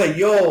 And I was like,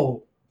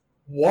 yo,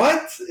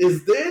 what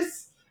is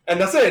this? And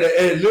that's it.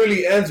 It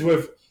literally ends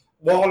with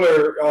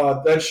Waller,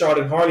 Deadshot,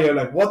 and Harley are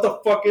like, what the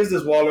fuck is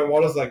this, Waller? And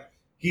Waller's like,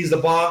 he's the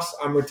boss.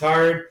 I'm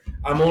retired.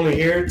 I'm only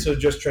here to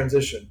just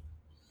transition.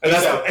 And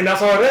that's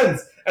how it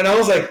ends. And I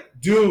was like,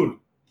 dude,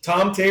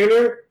 Tom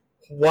Taylor,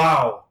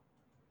 wow.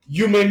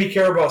 You made me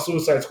care about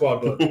Suicide Squad,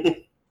 bro.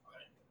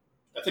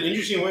 That's an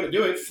interesting way to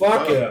do it.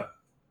 Fuck yeah.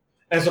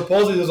 And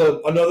supposedly there's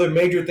another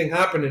major thing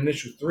happened in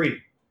issue 3,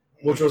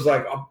 which was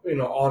like,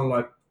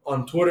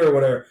 on Twitter or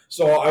whatever.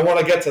 So I want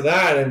to get to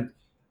that, and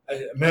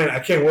man, I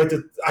can't wait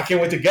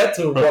to get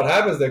to what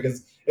happens there,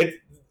 because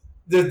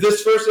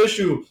this first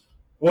issue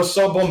was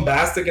so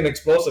bombastic and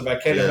explosive. I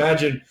can't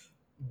imagine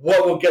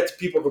what will get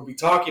people to be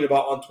talking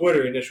about on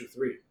Twitter in issue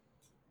 3.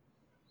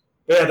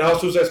 But yeah, that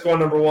was Suicide Squad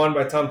 #1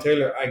 by Tom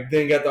Taylor. I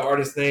didn't get the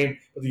artist's name,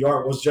 but the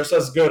art was just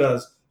as good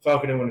as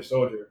Falcon and Winter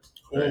Soldier.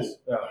 Nice.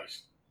 Yeah.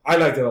 I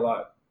liked it a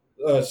lot.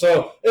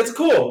 So it's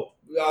cool.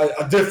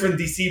 A different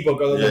DC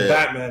book other than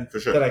Batman for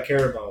sure. that I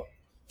care about.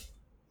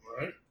 All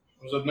right.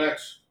 What's up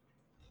next?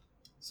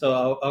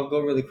 So I'll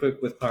go really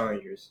quick with Power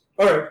Rangers.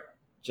 All right.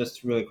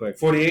 Just really quick.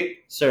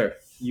 48? Sir,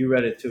 you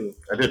read it too.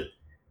 I did.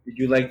 Did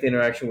you like the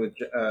interaction with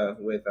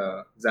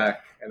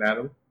Zach and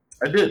Adam?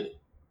 I did.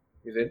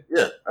 You did?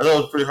 Yeah. I thought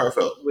it was pretty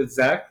heartfelt. With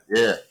Zach?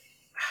 Yeah.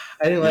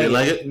 I didn't like You it. didn't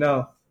like it?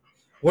 No.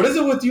 What is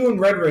it with you and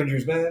Red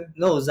Rangers, man?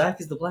 No,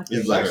 Zach is the Black He's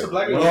Ranger. Black Zach's the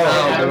Black Oh, Ranger.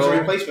 Adam's bro. a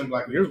replacement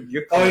Black Ranger.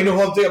 You're Oh, you know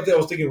close. who I'm thinking? I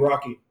was thinking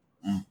Rocky.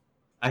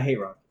 I hate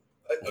Rocky.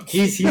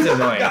 He's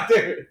annoying. God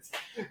damn it.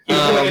 You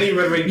don't like any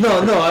Red Ranger.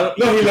 No, I don't.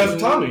 No, he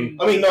loves Tommy.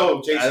 I mean,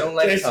 no, Jason. I don't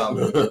like Jason. Tom.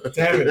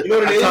 Damn it. You know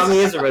what it is? Tommy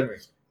is a Red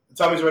Ranger.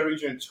 Tommy's a Red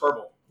Ranger and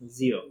Turbo.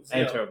 Zeo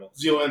and Turbo.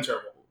 Zeo and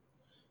Turbo.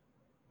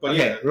 But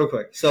Okay, yeah. real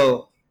quick.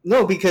 So,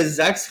 no, because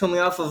Zach's coming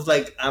off of,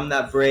 like, I'm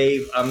not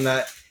brave, I'm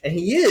not... And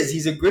he is.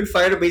 He's a good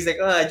fighter, but he's like,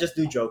 I just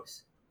do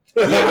jokes.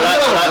 Yeah, but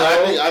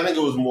I think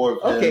it was more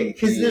of him Okay,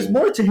 because there's being-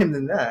 more to him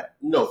than that.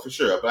 No, for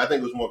sure. But I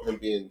think it was more of him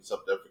being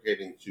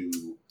self-deprecating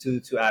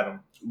To Adam.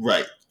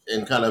 right,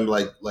 and kind of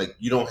like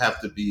you don't have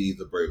to be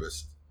the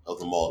bravest of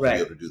them all to Right. be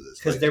able to do this.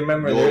 Because Like, they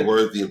remember you're that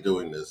worthy of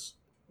doing this.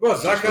 Bro,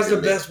 Zach has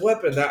the best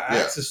weapon. That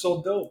axe is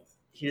so dope.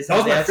 he just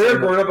That was has my the favorite answer.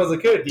 growing up as a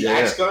kid. The Yeah.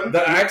 axe gun?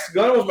 The axe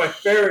gun was my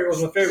favorite.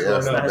 Yeah, growing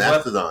it's up. not his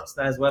Mastodon. It's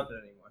not his weapon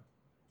anymore.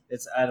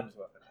 It's Adam's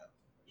weapon now.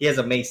 He has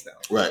a mace now.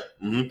 Right.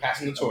 Mm-hmm.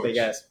 Passing the A torch. big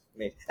ass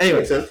mace. Anyway,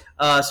 Makes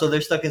sense. so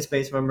they're stuck in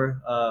space,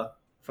 remember?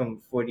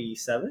 From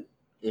 47?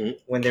 Mhm.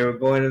 When they were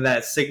going to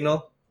that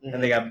signal,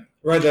 and they got...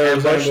 Right there, it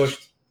was Ambushed.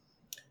 ambushed.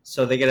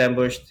 So they get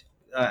ambushed.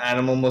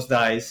 Adam almost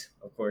dies,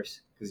 of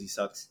course, because he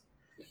sucks.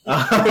 No,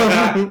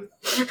 I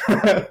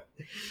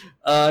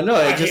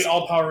it just hate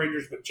all Power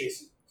Rangers but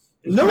Jason.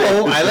 no.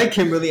 I like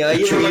Kimberly. I like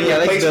You don't Trini. like I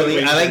like replacement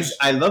Billy. Rangers.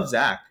 I love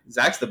Zach.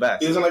 Zach's the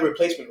best. He doesn't like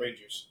replacement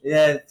Rangers.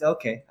 Yeah,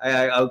 okay.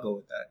 I'll go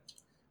with that.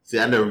 See,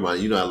 I never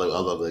mind. You know, I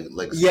love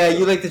like. Yeah,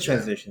 you like the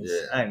transitions.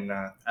 Yeah. I'm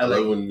not. I I love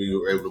like. when we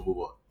were able to move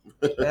on.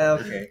 Yeah,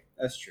 okay,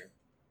 that's true.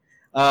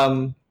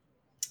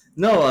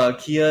 No,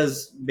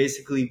 Kia's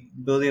basically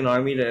building an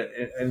army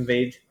to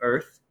invade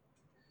Earth.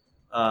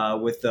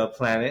 With the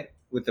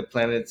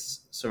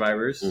planet's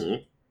survivors.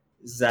 Mhm.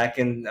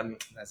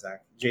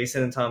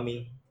 Jason and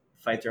Tommy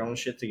fight their own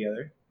shit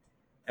together,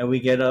 and we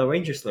get a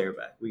Ranger Slayer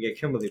back. We get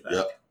Kimberly back,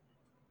 Yep.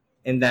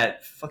 and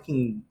that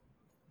fucking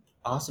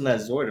awesome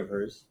ass Zord of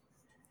hers.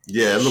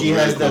 Yeah, it looked She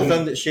has really the cool.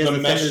 thunder. She has The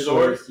the mesh Thunder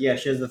Zord? Zords. Yeah,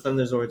 she has the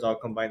Thunder Zords all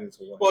combined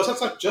into one. Well,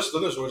 it's not just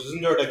Thunder Swords.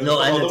 Isn't there like No,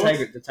 and other the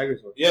ones? Tiger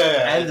Zord,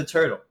 Yeah. and the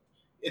turtle.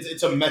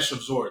 It's a mesh of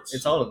Zords.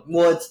 It's all of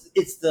well,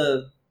 it's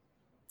the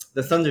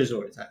Thunder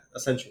Zords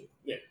essentially.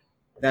 Yeah.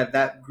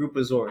 That group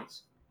of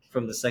Zords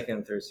from the second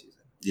and third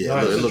season. Yeah,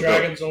 Nice. it The looked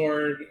Dragon dope.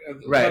 Zord,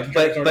 Right, not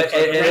but- Dragon Zord, but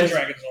sorry, the it Red is-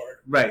 Dragon Zord,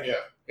 Right. Yeah.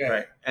 Yeah.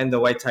 Right. And the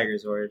White Tiger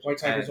Zord. White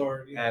Tiger and,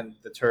 Zord, yeah. and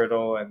the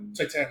turtle and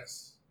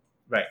Titanus.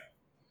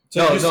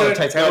 So no, you said,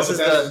 Titanus is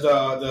that's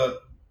the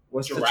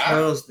what's the giraffe?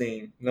 turtle's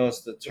name? No,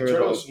 it's the turtle.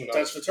 turtles. You know.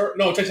 That's the turtle.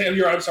 No, Titanus.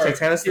 You're right. I'm sorry.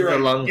 Titanus is You're the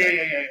right. long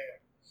Yeah.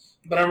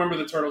 But I remember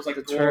the turtles like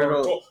The Tor.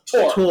 turtle-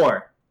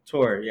 Tor.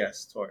 Tor,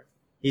 yes, Tor.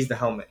 He's the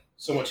helmet.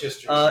 So much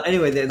history.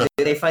 Anyway,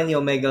 they find the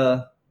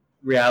Omega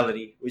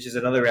reality, which is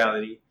another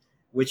reality,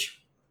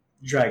 which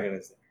Dragon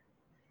is there.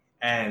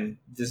 And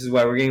this is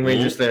why we're getting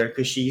Ranger Slayer,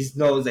 because she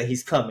knows that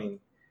he's coming.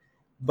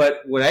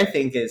 But what I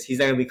think is he's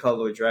not going to be called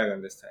Lord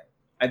Dragon this time.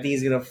 I think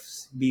he's going to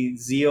be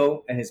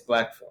Zeo and his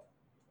black form.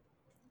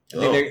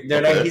 I think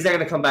they're not, he's not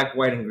going to come back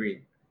white and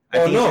green.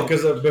 Oh no,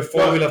 because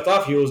before we left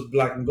off, he was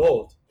black and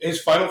gold.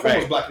 His final form Right.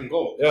 was black and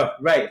gold. Yeah,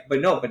 Right, but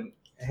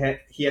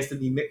he has to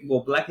be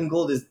well. Black and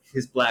gold is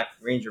his black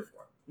Ranger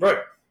form. right.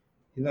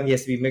 He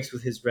has to be mixed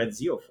with his red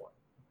Zeo form.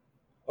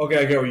 Okay,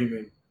 I get what you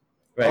mean.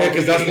 Right, Yeah,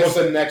 'cause that's what's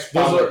what- the next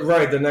Those power. are,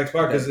 right, the next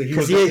part because he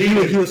was he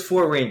depleted. was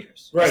 4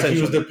 Rangers. Right, he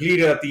was essentially.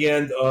 depleted at the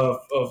end of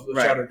the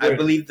Right. Shattered I Grid.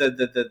 believe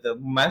the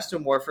Master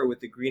Morpher with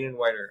the green and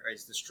white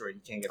is destroyed.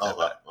 You can't get that Okay,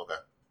 back. okay,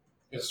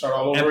 You start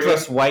all over And again.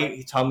 plus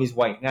white, Tommy's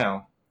white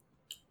now.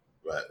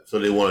 right. So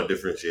they want to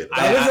differentiate. That.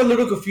 That is a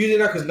little confusing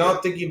now because now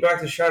thinking back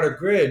to Shattered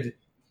Grid,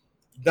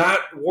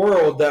 that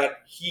world that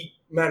he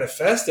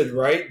manifested,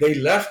 right? They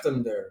left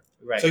him there.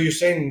 Right. So you're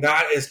saying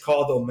that is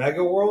called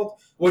Omega World,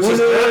 which Well, is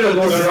no, not the no,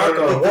 Lord no, no, Drakkar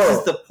no, this is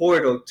world. the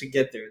portal to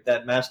get there.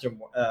 That Master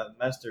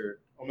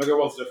Omega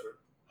World's different.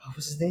 what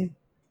was his name?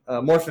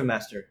 Morphin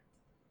Master.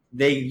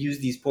 They use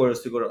these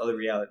portals to go to other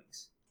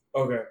realities.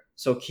 Okay.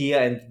 So Kia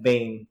and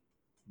Bane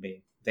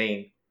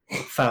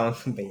found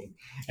Bane.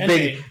 And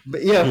Big,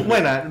 but yeah, why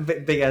not?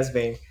 Big ass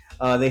Bane.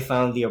 They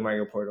found the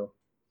Omega portal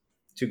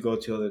to go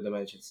to other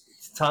dimensions.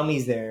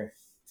 Tommy's there.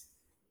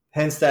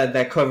 Hence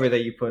that cover that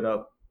you put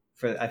up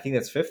for I think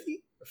that's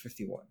 50 or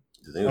 51.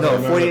 You think I No, don't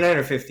remember. 49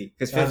 or 50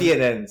 because 50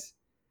 it ends.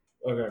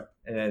 Okay.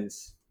 It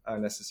ends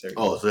unnecessary.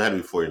 Oh, so it had to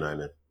be 49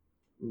 then.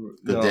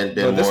 no, then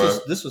no, this more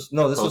was this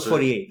was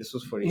 48. This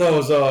was 48. No,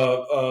 it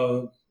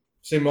was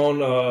Simone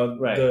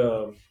Right.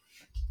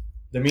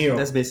 the Mio.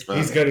 That's basically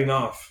He's getting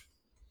off.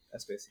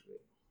 That's basically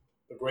it.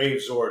 The Grave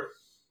Zord.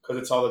 Because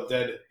it's all the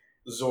dead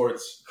Zords.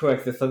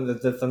 Correct. The Thunder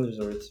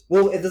Zords.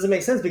 Well, it doesn't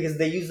make sense because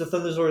they use the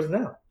Thunder Zords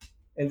now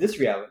in this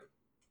reality.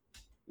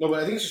 No,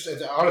 but I think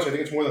honestly, I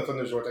think it's more than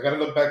Thunder Zords. I gotta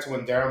look back to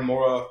when Darren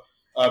Mora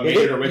It made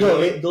is- it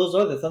originally. no, those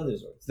are the Thunder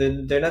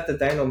Zords. They're not the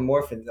Dino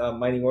Morphin,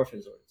 Mighty Morphin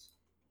Zords.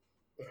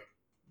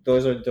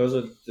 Those are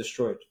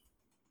destroyed.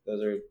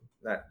 Those are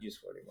not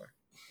useful anymore.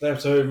 Damn,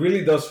 so it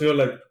really does feel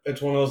like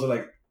it's one of those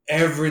like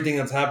everything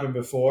that's happened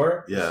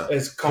before Yeah.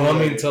 is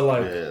coming to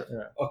like Yeah.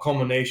 a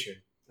culmination,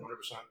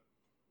 100%.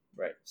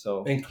 Right.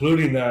 So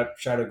including that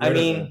Shattered Grid. I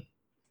mean, event.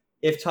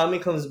 if Tommy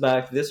comes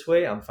back this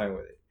way, I'm fine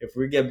with it. If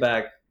we get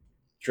back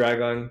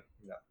Dragon,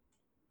 no,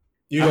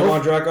 you I don't hope-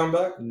 want Dragon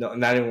back? no,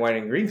 not in white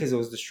and green because it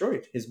was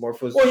destroyed. His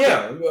morph was Well,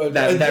 yeah, That- in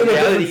that a different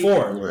reality-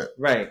 form. Right.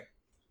 right.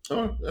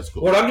 Oh, that's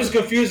cool. What I'm just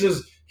confused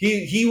is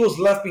he was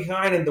left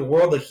behind in the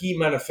world that he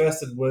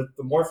manifested with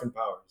the morphin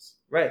powers.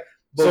 Right.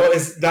 So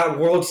is that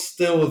world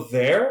still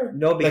there?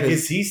 No, Like, because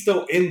is he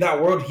still in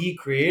that world he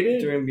created?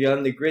 during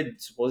Beyond the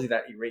Grid, supposedly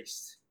that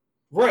erased.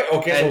 Right.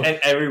 Okay. And, So and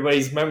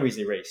everybody's memories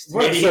erased.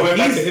 Right, Maybe so he went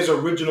back he's- to his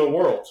original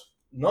world.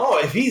 no,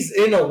 if he's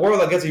in a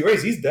world that gets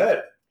erased, he's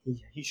dead.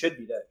 He should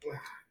be dead.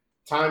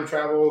 Time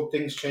travel,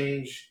 things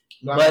change.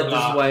 Blah, But blah, this is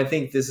blah. why I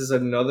think this is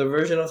another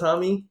version of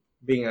Tommy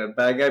being a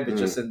bad guy, but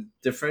just in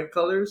different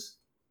colors.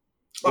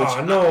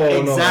 Oh no,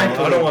 exactly.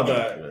 no, I don't want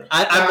that. Yeah.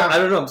 I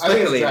don't know. I'm I think it's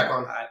speculating.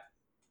 Dragon.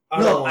 I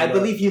don't No, want I that.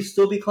 believe he'll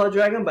still be called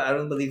Dragon, but I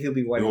don't believe he'll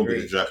be white It and won't be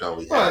green. the Drakkar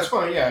we Well, have. that's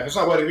fine, yeah. If it's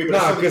not what it be, but Nah,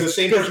 it's still the 'cause-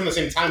 same person, the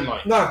same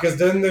timeline. No, because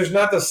then there's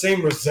not the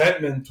same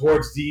resentment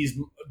towards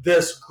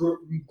this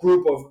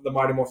group of the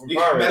Mighty Morphin These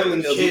Power.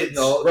 meddling It'll be- kids.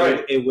 no,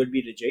 right. it would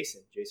be to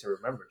Jason. Jason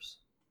remembers.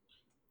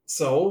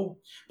 So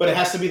But it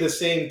has to be the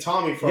same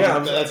Tommy from Yeah,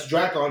 that's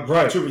Drakon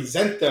right. to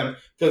resent them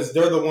because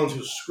they're the ones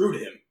who screwed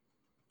him.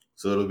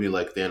 So it'll be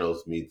like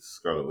Thanos meets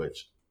Scarlet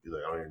Witch. He's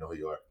like, I don't even know who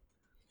you are.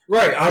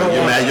 right, I don't You're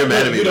want mad, that. you're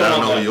mad at me, You but I don't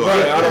don't know want who you that.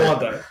 are. Right, I don't want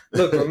that.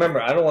 Look,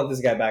 remember, I don't want this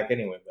guy back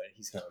anyway, but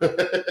he's coming.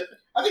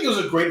 I think it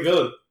was a great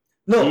villain.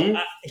 No, Hmm?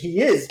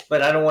 he is,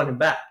 but I don't want him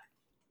back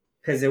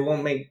because it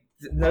won't make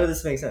none of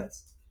this makes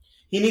sense.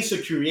 He needs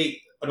to create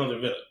another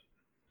villain.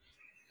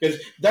 Because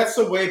that's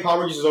the way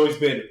Power Rangers has always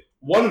been.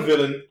 One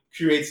villain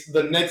creates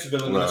the next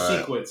villain in a Right.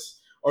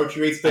 sequence, or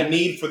creates the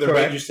need for the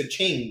Correct. Rangers to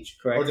change,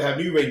 Correct. or to have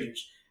new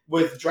Rangers.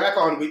 With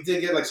Drakon, we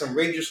did get like some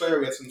Ranger Slayer,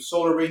 we had some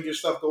Solar Ranger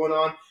stuff going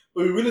on,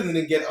 but we really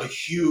didn't get a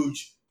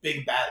huge,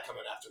 big bad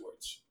coming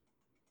afterwards.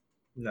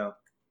 No,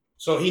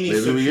 So he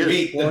needs Maybe we to get it.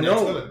 create the well, next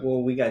no, villain.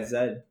 well, we got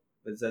Zed,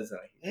 but Zed's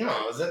not here.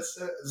 No, that's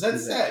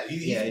sad.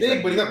 He's Yeah, he's big,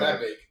 like- but he's not that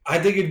big. I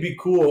think it'd be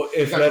cool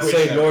if, Got let's great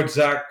say, shadow.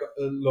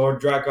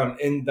 Lord Drakon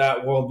in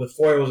that world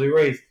before it was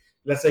erased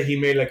let's say he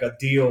made like a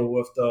deal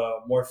with the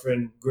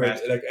Morphin Grid,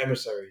 Master. like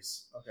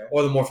emissaries, Okay.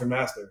 or the Morphin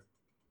Master.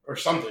 or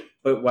something.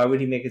 But why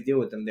would he make a deal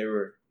with them?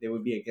 They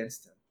would be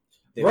against him.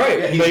 They Right.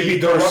 Yeah, Maybe he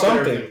there was corrupted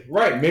something. everything.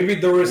 Right. Maybe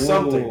there was Ooh.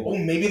 something. Oh,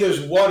 maybe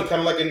there's one, kind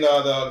of like in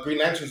the Green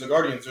Lanterns, the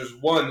Guardians, there's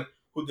one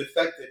who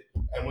defected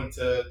and went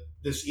to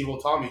this evil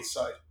Tommy's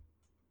side.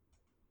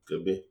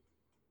 Could be.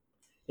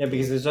 Yeah,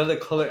 because there's other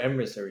color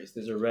emissaries.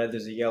 There's a red,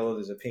 there's a yellow,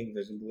 there's a pink,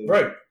 there's a blue.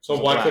 Right. So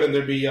It's why black. couldn't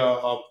there be a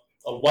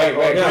white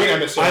or Yeah. green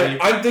emissary?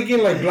 I'm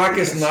thinking like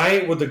Blackest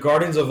Night with the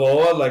Guardians of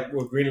Oa, like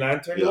with Green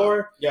Lantern Yeah.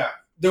 lore. Yeah.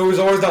 There was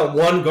always that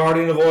one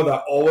Guardian of Oa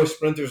that always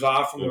splinters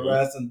off from Mhm. the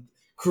rest and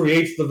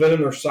creates the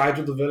villain or sides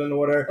with the villain or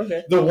whatever.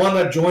 Okay. The one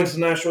that joins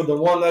Sinestro, the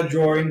one that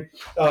joined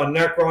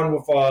Necron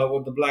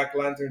with the Black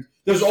Lanterns.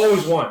 There's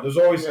always one. There's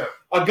always Yeah.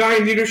 a guy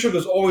in leadership.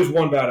 There's always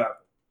one bad apple.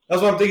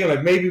 That's what I'm thinking.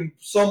 Like maybe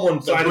someone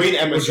The sided green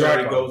with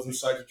emissary Dracon. goes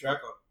inside the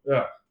Dracon.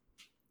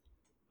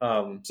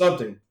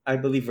 Something. I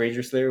believe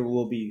Ranger Slayer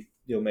will be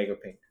the Omega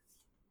Pink.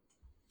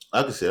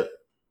 I could see it.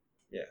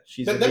 Yeah,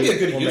 she's That'd be a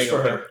good Omega use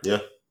for Pink. her. Yeah.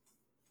 Good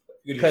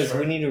use Because for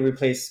we her. need to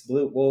replace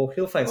Blue. Well,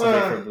 he'll find somebody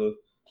Well. for Blue.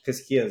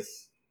 Because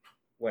Kia's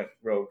went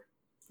rogue.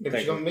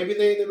 Maybe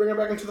they bring her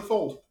back into the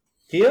fold.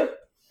 Kia?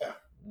 Yeah.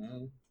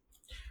 Mm,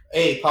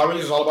 Hey, Power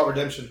Rangers is all about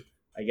redemption.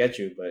 I get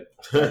you, but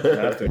not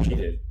after what she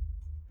did.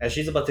 And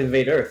she's about to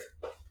invade Earth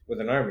with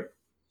an army.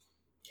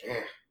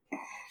 Yeah.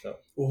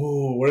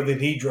 Ooh, what do they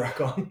need,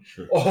 Dracon?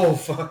 Oh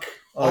fuck.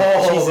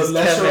 Oh, Jesus, the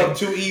lesser Kevin. of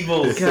two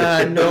evils.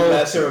 God, The no.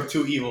 lesser of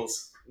two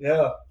evils.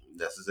 Yeah.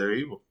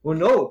 Necessary evil. Well,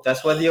 no,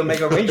 that's why the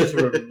Omega Rangers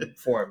were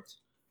formed.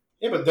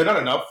 Yeah, but they're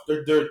not enough.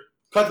 They're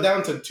cut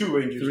down to two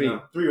Rangers Three.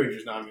 now. Three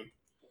Rangers now, I mean.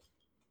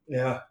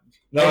 Yeah.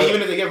 No, And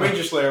even if they get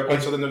Ranger Slayer, okay,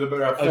 so then they're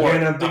better at four.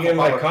 again, I'm thinking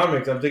Not like for power.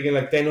 comics. I'm thinking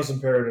like Thanos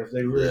Imperative. They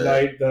Yeah.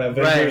 reunite the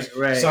Avengers,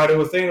 Right. sided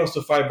with Thanos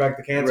to fight back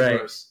the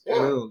Cancerverse.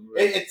 Yeah. Ooh,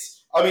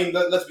 It's, I mean,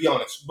 let's be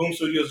honest. Boom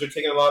Studios, they're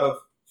taking a lot of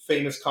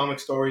famous comic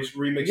stories,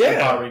 remixing Yeah.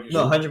 Power Rangers.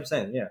 No,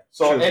 100%, yeah.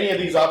 So true. any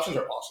of these options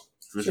are awesome.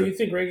 For So sure. you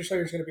think Ranger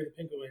Slayer is going to be the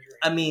pink Ranger?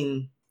 I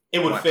mean, It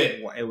would why-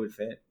 fit. why- It would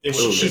fit. It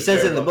She, would she fit says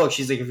very in the well. book,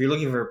 she's like, if you're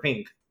looking for a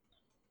pink,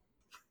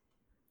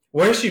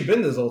 Where has she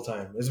been this whole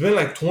time? It's been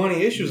like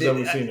 20 issues that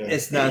we've seen her.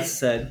 it's not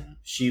said.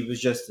 She was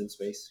just in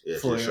space, Yeah, she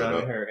floating showed around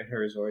up. in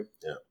her Zord.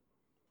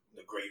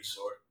 The Grave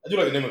Sword. I do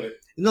like the name of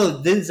it.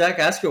 No, didn't Zach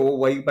ask her, well,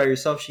 why are you by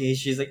yourself?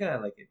 She's like, I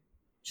like it.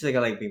 She's like, I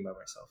like being by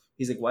myself.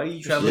 He's like, why are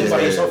you traveling Yeah, by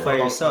yeah, yourself? yeah. By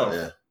yourself?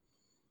 Yeah.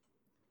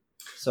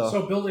 So,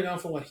 So building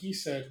off of what he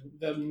said,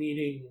 them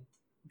needing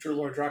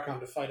Lord Drakon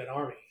to fight an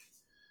army,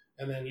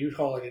 and then you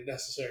calling it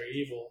necessary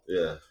evil,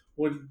 Yeah.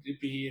 would it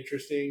be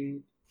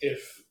interesting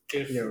if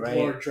You're right.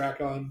 Lord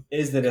Drakon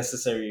is the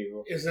necessary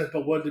evil. is it?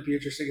 But would it be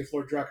interesting if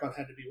Lord Drakon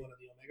had to be one of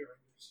the Omega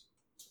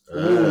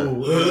Uh,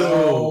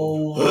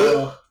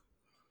 Rangers?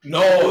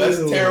 No, that's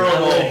Ew,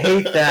 terrible. I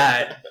hate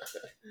that.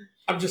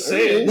 I'm just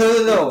saying.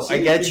 No. I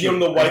get Give you. him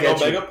the white I get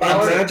you. Omega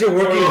power. Imagine Or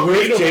working green with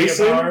Omega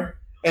Jason, power.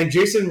 and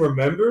Jason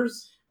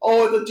remembers.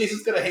 Oh, the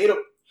Jason's gonna hate him.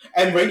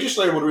 And Ranger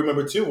Slayer would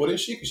remember too, wouldn't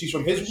she? Because she's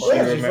from his world.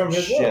 Yeah, she's from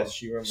his world. Yes,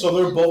 she remembers. So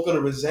they're both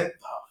gonna resent.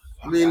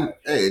 I mean,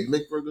 hey, it'd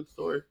make for a good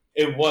story.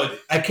 It would.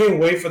 I can't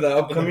wait for the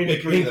upcoming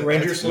big Pink ring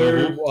Ranger that's-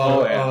 Slayer Mhm.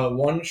 Oh, yeah.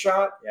 one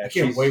shot. Yeah, I can't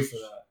she's- wait for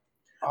that.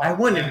 I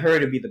wanted her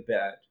to be the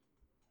bad.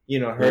 You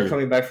know, her Mm.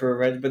 coming back for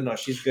revenge, but no,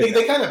 she's good.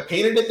 They kind of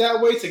painted it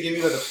that way to give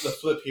you the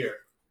flip here.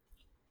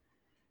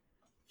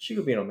 She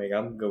could be an Omega.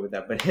 I'm good with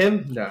that. But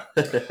him, no.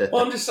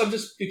 Well, I'm just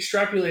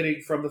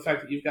extrapolating from the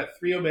fact that you've got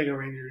three Omega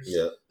Rangers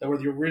Yeah. that were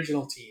the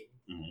original team,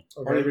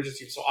 or the original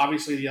team. So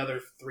obviously the other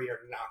three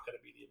are not going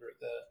to be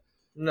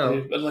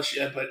No. unless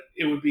but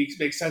it would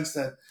make sense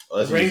that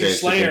Unless you Ranger say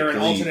Slayer, an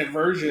complete- alternate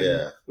version,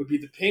 Yeah. would be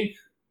the pink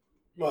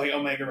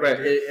Omega Right.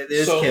 Ranger. It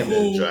is So Kim. who-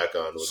 And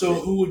Dracon would So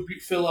be- who would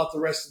fill out the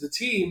rest of the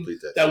team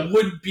complete that that team.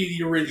 would be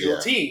the original Yeah.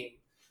 team?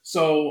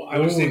 So I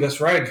was Ooh, thinking, that's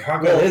right.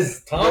 Dracon Well,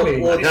 is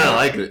Tommy. well, I kind of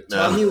like it.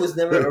 now. Tommy was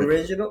never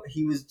original.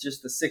 He was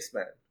just the sixth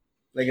man.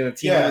 Like in the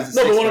team, Yeah. he was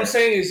the no, but sixth what I'm man.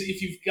 saying is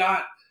if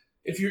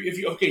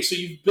you okay, so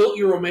you've built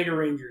your Omega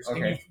Rangers, and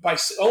Okay. by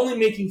only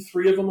making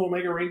three of them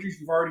Omega Rangers,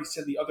 you've already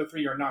said the other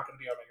three are not going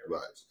to be Omega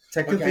Right. Rangers.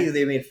 Technically, Okay.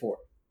 they made four.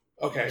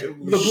 Okay, the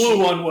blue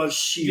one was But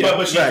she's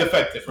Right.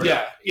 defective.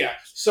 Right? Yeah.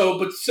 So,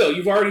 but still,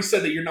 you've already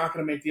said that you're not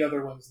going to make the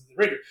other ones the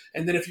Ranger.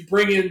 And then if you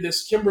bring in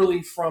this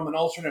Kimberly from an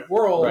alternate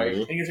world, Right.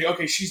 and you're saying,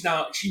 okay, she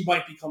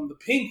might become the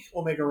pink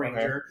Omega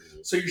Ranger.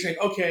 So you're saying,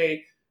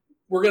 okay,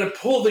 we're going to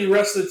pull the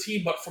rest of the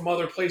team, but from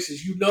other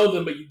places. You know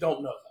them, but you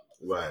don't know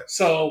them. Right.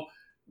 So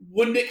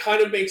wouldn't it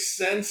kind of make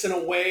sense in a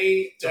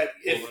way that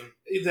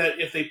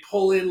if they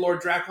pull in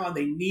Lord Drakon,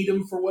 they need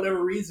him for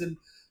whatever reason,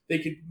 they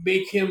could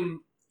make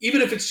him,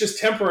 even if it's just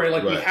temporary,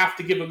 like we Right. have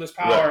to give him this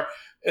power,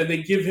 and they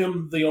give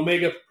him the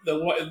Omega,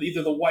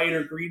 either the white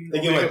or green They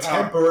give him Omega a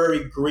power.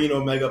 temporary green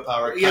Omega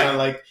power, kind of Yeah.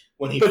 like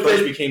when he But first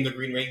then- became the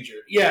Green Ranger.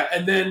 Yeah,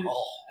 and then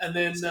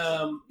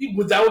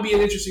that would be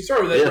an interesting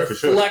story that Yeah, for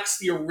sure. reflects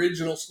the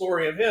original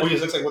story of him. Which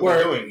looks like what where,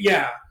 they're doing.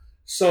 Yeah.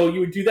 So you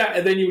would do that,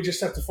 and then you would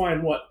just have to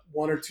find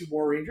one or two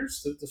more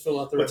Rangers to fill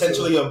out the rest.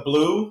 Potentially a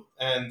blue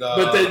and.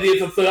 But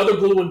the other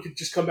blue one could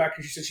just come back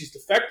because she said she's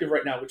defective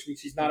right now, which means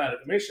she's not out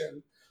of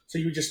commission. So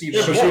you just need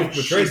Yeah, but more.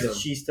 she betrayed them.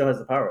 She still has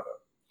the power though.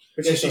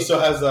 But Yeah, she still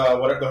has her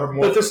But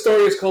more. the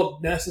story is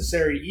called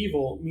Necessary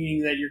Evil,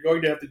 meaning that you're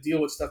going to have to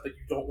deal with stuff that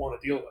you don't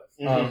want to deal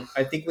with.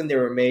 I think when they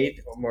were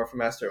made, Morphin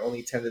Master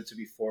only tended to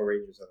be 4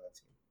 Rangers on that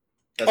team.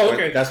 That's Oh, why,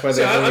 okay. That's why So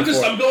there's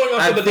only I'm 4. going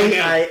off of the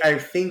dynamic. I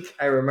think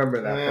I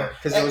remember that Yeah. part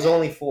because there was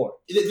only 4.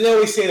 They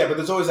always say that, but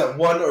there's always that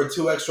 1 or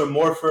 2 extra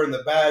morpher in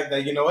the bag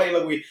that hey,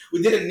 look, we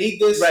didn't need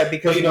this, Right,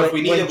 because but, if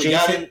we need it, we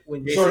got it.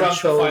 when Sort Jason out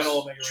the final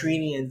chose Omega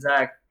Trini and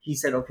Zach, he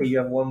said, "Okay, you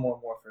have 1 more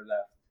morpher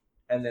left,"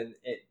 and then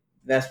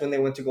that's when they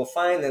went to go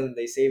find, and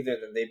they saved her,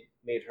 and then they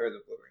made her the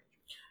Blue Ranger.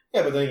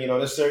 Yeah, but then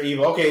necessary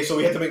evil. Okay, so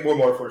we have to make more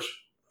morphers.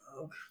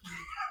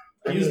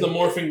 He's the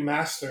morphing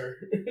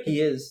master.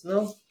 He is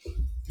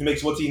He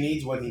makes what he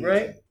needs when he needs.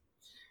 right. It.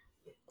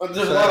 But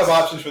there's So a lot of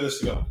that's- options for this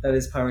to go. That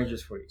is Power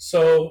Rangers for you.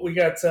 So we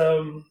got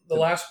the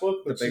last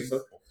book, The which big is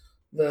book.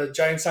 the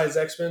Giant Size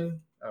X-Men,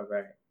 All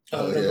right.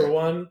 number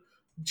 1.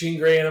 Jean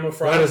Grey and Emma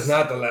Frost. That is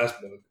not the last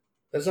book.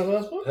 That's not the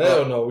last book?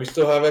 Hell no. We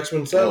still have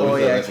X-Men 7. Oh,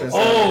 we yeah, got X-Men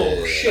X-Men Oh,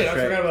 seven. shit, I That's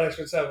right. forgot about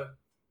X-Men 7.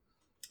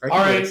 All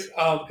right,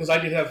 because I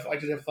did have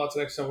thoughts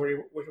on X-Men. Where do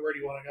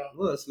you want to go?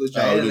 Well, let's go Oh,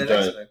 Giant do and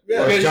Giant. X-Men.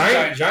 Yeah,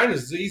 Okay, Giant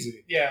is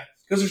easy. Yeah,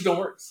 because there's no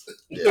words.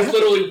 Yeah. There's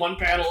literally one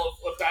panel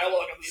of dialogue.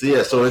 On the So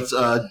yeah, so it's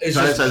It's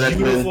Giant just Size X-Men.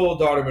 beautiful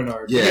Daughter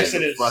Menard. Yeah, Yes,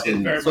 it is.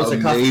 Fucking It very much- So it's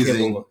a coffee table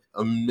amazing, book.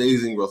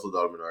 amazing Russell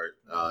Daughter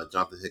art.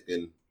 Jonathan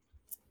Hickman,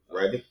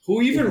 right?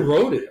 Who even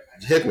wrote it?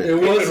 Hickman. It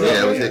was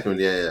Yeah, it was yeah. Hickman.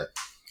 Yeah,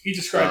 He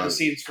described Um, the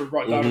scenes for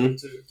Donovan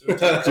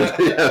mhm.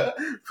 to yeah,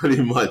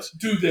 pretty much.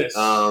 do this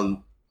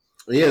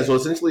Yeah, so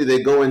essentially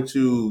they go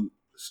into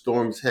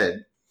Storm's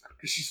head.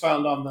 because she's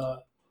found on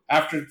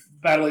after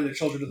battling the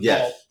children of the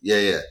vault.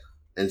 Yes, yeah.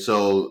 And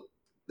so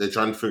they're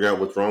trying to figure out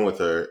what's wrong with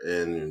her,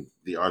 and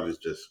the art is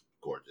just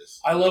gorgeous.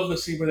 I love the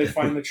scene where they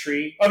find the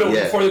tree. Oh no,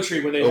 Yeah. before the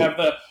tree, where they Oh. have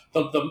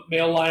the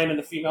male lion and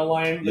the female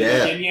lion, the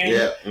Yeah, yin yang,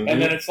 yeah. Mhm.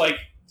 and then it's like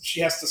she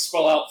has to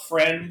spell out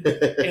friend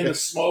in the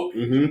smoke,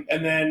 Mhm.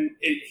 and then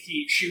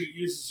Jean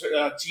uses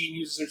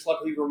her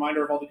telepathy to remind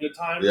her of all the good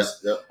times. Yeah,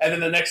 yeah. And then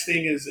the next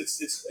thing is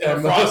it's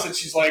Emma Frost, and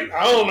she's like,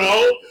 I don't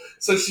know.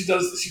 So she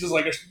does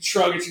like a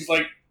shrug, and she's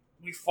like,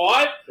 we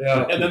fought,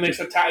 Yeah. and then they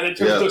attack. Then turns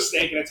Yeah. into a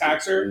snake and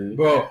attacks her. Mhm.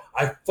 Bro,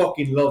 I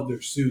fucking love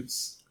their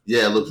suits.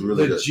 Yeah, it looks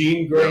really The good.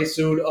 Jean Grey Yeah.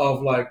 suit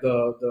of like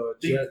the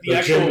The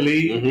actual- Jim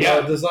Lee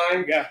Mhm.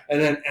 design, Yeah.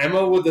 and then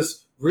Emma with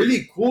this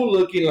really cool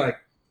looking like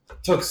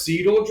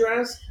tuxedo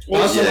dress.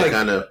 Well, Also, Yeah, like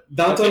kind of.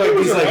 down to I think like it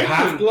was these her like right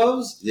half hand.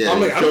 gloves. Yeah, I'm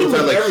like, I don't shoulder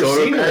think I've pads, ever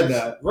shoulder seen her in pads.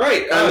 that.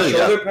 Right, Yeah.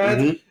 shoulder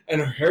pads Mhm.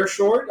 and her hair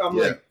short. I'm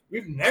Yeah. like,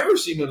 we've never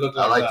seen her look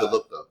I like like that. the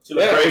look though. She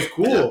looked Yeah, it was great.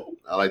 cool.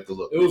 Yeah, I like the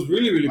look. It was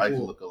really, really I like the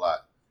cool. look a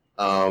lot.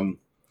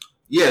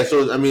 Yeah,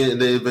 so I mean,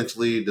 they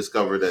eventually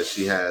discover that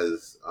she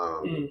has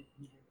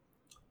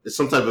it's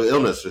some type of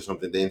illness or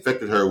something. They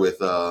infected her with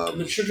And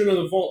the children of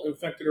the vault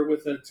infected her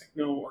with a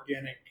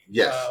techno-organic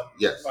yes.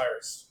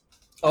 virus.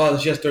 Oh,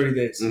 she has 30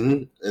 days.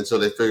 hmm And so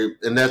they figured,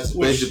 and that's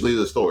Which- basically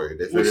the story.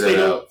 They Which figured they it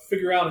don't out.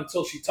 figure out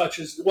until she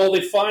touches. Well,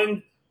 they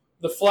find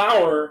the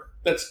flower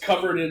that's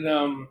covered in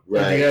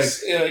Right.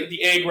 Yeah.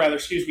 the egg rather,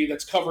 excuse me,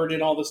 that's covered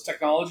in all this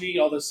technology,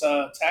 all this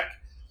tech.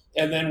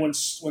 And then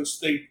once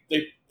they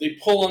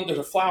pull on, there's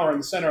a flower in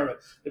the center of it.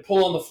 They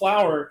pull on the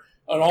flower,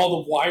 and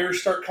all the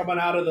wires start coming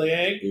out of the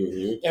egg.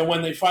 hmm And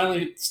when they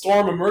finally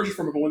Storm emerges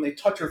from it, but when they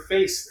touch her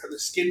face, the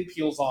skin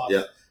peels off,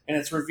 Yeah. and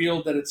it's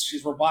revealed that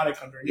she's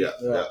robotic underneath. Yeah,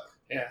 yeah,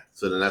 Yeah.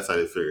 So then that's how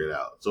they figured it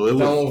out. So it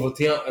Down was,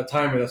 with a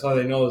timer. That's how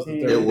they know it's the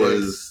Mm. 30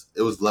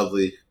 it was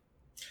lovely.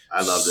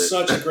 I loved it.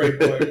 Such a great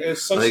book.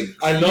 It's such Like,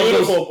 a I love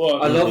beautiful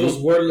book. I love Mhm. those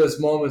wordless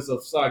moments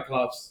of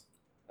Cyclops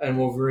and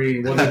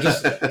Wolverine when they're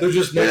just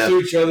next Yeah. to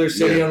each other,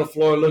 sitting Yeah. on the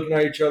floor, looking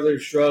at each other,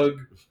 shrug.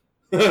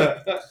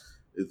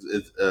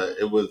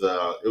 it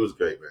was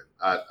great, man.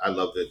 I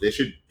loved it. They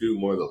should do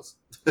more of those.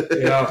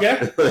 Yeah.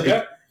 Yeah, Like,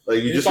 yeah.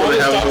 like you As just long want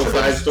to as have a little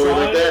Dr. side story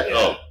like that? Yeah.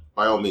 Oh,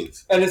 by all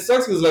means. And it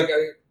sucks because like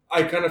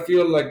I kind of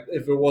feel like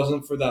if it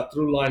wasn't for that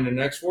through line in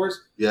X Force,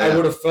 Yeah. I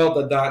would have felt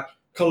that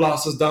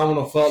Colossus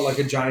Domino felt like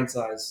a giant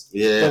size.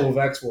 Yeah. Double of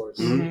X Force.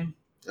 Mhm. Mhm.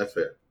 That's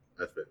fair.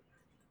 That's fair.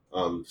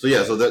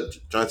 So that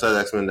Giant Size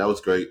X-Men, that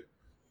was great.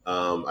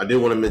 I did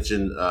want to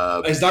mention.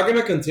 Is that going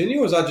to continue?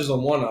 Or is that just a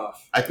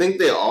one-off? I think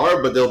they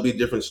are, but there'll be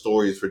different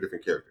stories for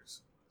different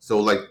characters. So,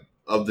 like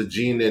of the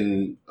Jean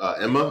and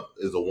Emma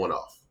is a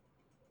one-off.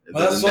 And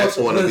then the next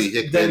one will be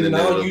Hickman, then and then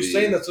now it'll you be.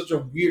 saying that's such a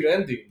weird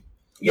ending.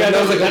 Yeah, And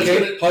I was no, like, that's okay,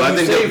 gonna- But how I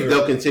do you think save her?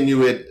 they'll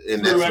continue it in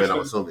Through X-Men. I'm X-Men.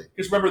 assuming.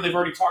 Because remember, they've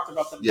already talked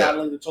about them Yeah.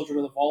 battling the Children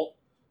of the Vault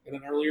in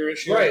an earlier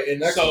issue. Right,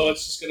 in X-Men. So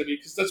it's just going to be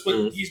because that's what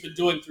Mhm. he's been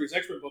doing through his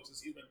X-Men books.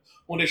 Is he's been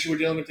one issue we're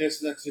dealing with this,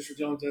 the next issue we're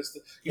dealing with this.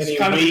 He's And he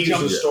kind of weaves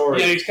jumping- the story.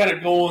 Yeah, he's kind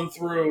of going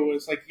through.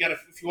 It's like you got to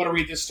if you want to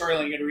read this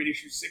storyline, you got to read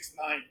issue 6,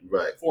 9,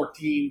 Right.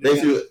 14.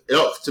 Basically,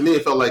 to me,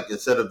 it felt like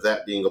instead of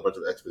that being a bunch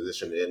of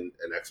exposition in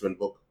an X-Men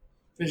book,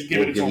 They just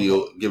give it its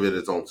own. give it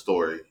its own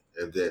story,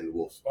 and then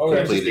we'll Okay.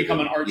 It's complete just it. become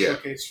an art Yeah.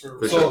 showcase for.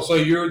 For So, sure. so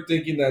you're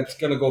thinking that's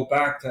going to go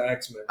back to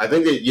X-Men? I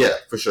think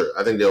for sure.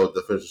 I think they'll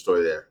finish the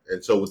story there.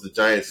 And so with the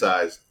giant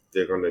size,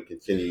 they're going to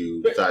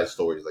continue But- side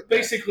stories like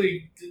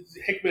Basically,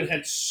 Hickman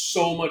had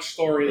so much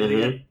story that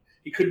Mhm.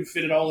 he couldn't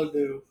fit it all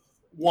into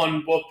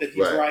one book that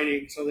he's Right.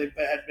 writing. So they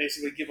had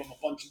basically give him a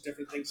bunch of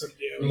different things to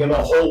You do. get a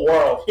whole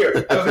world. Here,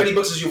 have as many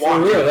books as you For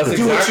want. real, that's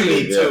Do what exactly-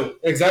 you need to.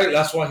 Exactly.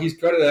 That's why he's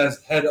credited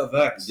as head of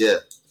X. Yeah.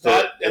 So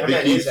That- I And think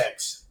then his he's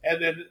ex.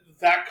 And then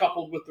that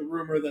coupled with the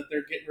rumor that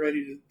they're getting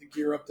ready to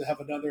gear up to have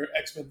another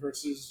X-Men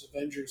versus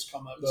Avengers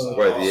come up. The So,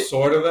 Right, the-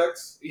 Sword of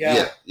X.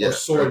 yeah. yeah. Or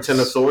Swords. Ten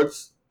of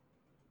Swords.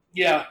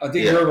 Yeah. I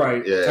think Yeah. you're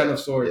right. Yeah. 10 of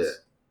Swords. Yeah.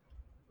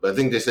 But I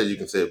think they said you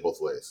can say it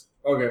both ways.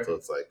 Okay. So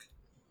it's like,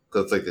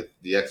 because it's like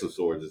the X of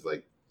Swords is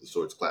like the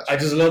Swords clash. I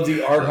just love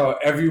the art how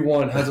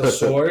everyone has a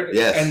sword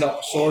Yes. and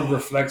the sword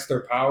reflects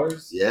their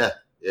powers. Yeah.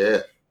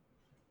 Yeah.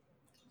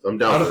 So I'm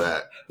down for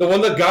that. The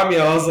one that got me,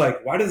 I was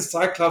like, why does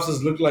Cyclops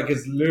look like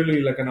it's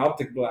literally like an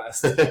optic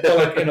blast? But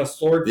like in a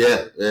sword. Yeah.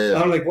 form.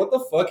 Yeah. I'm like, what the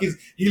fuck?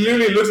 He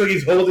literally looks like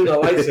he's holding a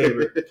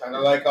lightsaber. Kind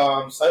of like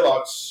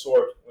Psylocke's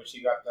sword when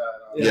she got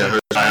that. Yeah. Her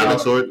bionic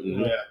sword. Yeah.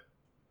 Mhm.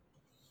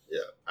 Yeah.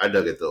 I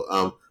dug it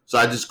though. So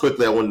I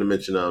wanted to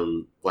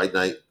mention White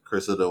Knight,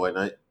 Curse of the White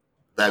Knight.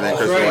 Batman, Oh,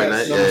 Curse of the White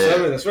Knight. Number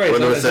 7, that's right. Well,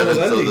 number It's almost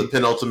 7, so ending. the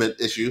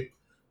penultimate issue.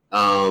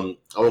 I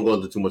won't go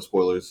into too much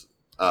spoilers,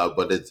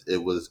 but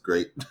it was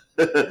great.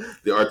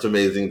 The art's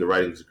amazing, the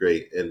writing's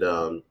great,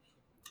 and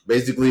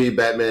basically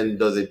Batman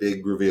does a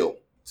big reveal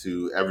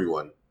to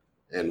everyone,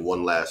 and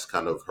one last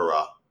kind of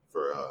hurrah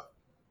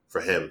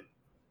for him,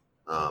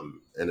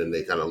 and then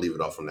they kind of leave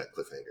it off on that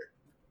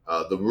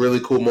cliffhanger. The really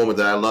cool moment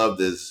that I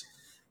loved is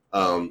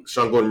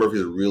Sean Gordon Murphy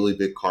is a really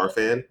big car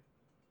fan,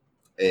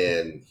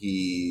 and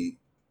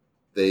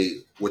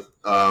with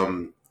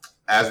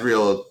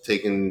Azrael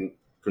taking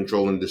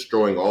control and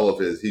destroying all of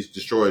he's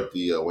destroyed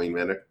the Wayne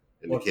Manor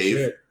in the What cave.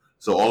 shit?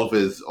 So all of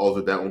his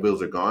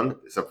Batmobiles are gone,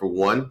 except for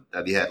one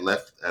that he had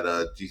left at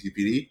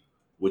GCPD,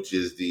 which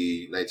is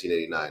the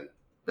 1989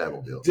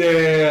 Batmobile.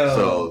 Damn.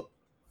 So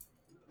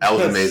that was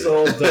That's amazing.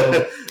 so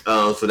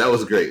dope. So that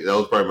was great. That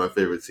was probably my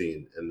favorite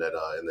scene in that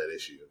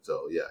issue.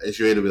 So yeah,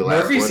 issue 8 will be the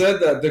last Murphy one. said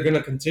that they're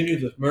gonna continue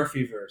the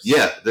Murphyverse.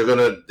 Yeah,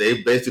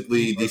 they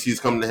basically DC's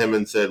come to him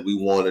and said we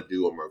want to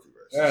do a Murphyverse.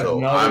 Yeah, so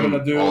now they're I'm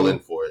gonna do- all in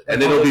for it.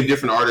 And then it'll be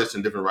different artists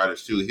and different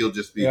writers too. He'll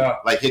just be Yeah.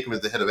 like Hickman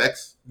is the head of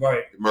X.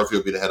 Right. Murphy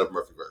will be the head of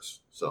Murphyverse.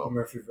 So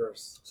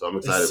Murphyverse. I'm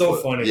excited. so for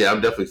it. funny. Yeah,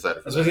 I'm definitely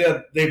excited for Especially that.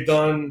 that they've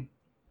done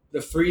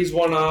the Freeze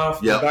one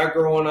off, Yep. the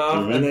Batgirl one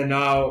off, Mhm. and then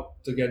now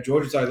to get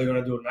George's side, they're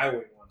gonna do a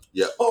Nightwing one.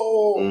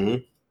 Oh, hmm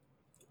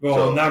Bro,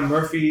 So- and that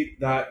Murphy,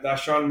 that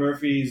Sean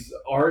Murphy's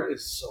art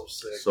is so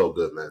sick. So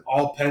good, man.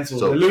 All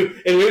pencils. So-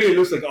 it literally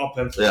looks like all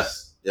pencils.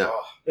 Yeah. Yeah.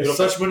 Oh, It's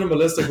such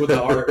minimalistic with the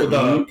art, with the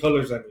Mhm.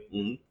 colors. I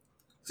mean,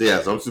 So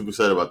yeah, so I'm super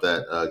excited about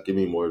that. Give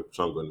me more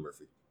Sean Gordon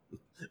Murphy.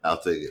 I'll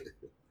take it.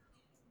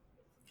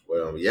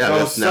 Well, yeah, That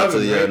that's was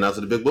 7, right? now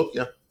to the big book.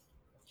 Yeah.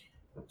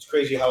 it's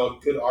crazy how a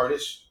good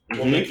artist will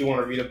Mhm. make you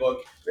want to read a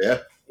book. Yeah.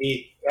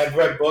 I've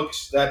read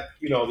books that,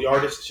 the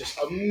artist is just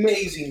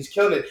amazing, he's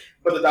killing it,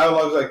 but the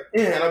dialogue is like,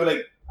 and I'll be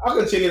like, I'll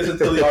continue this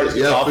until the artist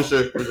gets Yeah, off. for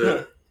sure. For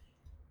sure.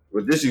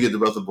 With this, you get the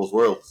best of both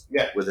worlds.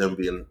 Yeah. With him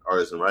being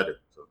artist and writer.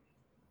 So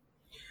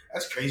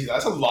That's crazy.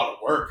 That's a lot of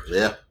work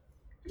yeah.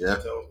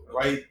 to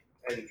write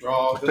and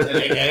draw. And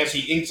I guess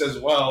he inks as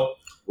well,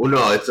 Well,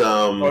 no, it's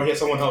or he has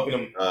someone helping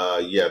him.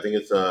 yeah, I think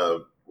it's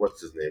what's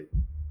his name,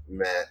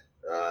 Matt.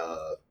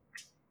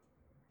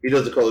 He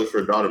does the colors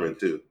for Daughterman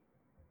too.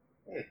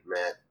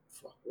 Matt,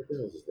 fuck, what the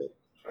hell is his name?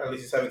 At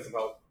least he's having some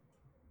help.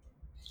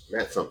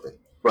 Matt something.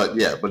 But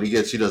yeah, but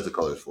she does the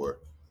colors for it.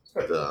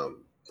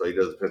 So he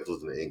does the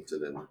pencils and the inks,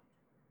 and then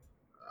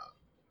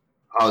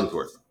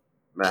Hollingsworth,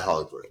 Matt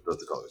Hollingsworth does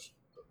the colors.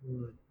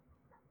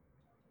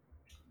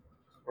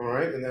 All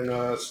right, and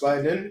then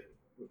sliding in,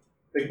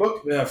 big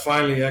book. yeah,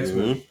 finally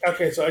X-Men. Mhm.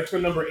 Okay, so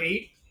X-Men number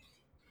 8.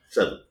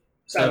 7.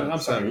 Seven. I'm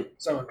sorry.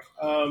 7.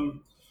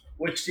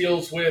 Which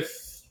deals with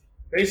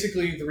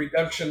basically the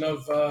reduction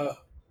of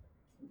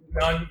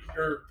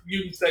your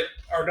mutants that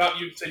are not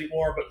mutants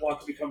anymore but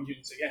want to become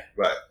mutants again.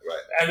 Right.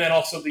 And then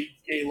also the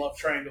gay love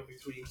triangle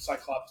between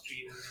Cyclops,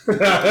 Jean,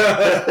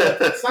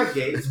 It's not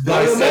gay. It's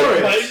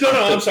Bisexual.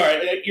 No, I'm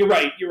sorry. You're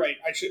right.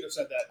 I shouldn't have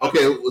said that.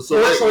 Okay,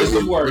 so Poor choice of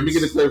let me words.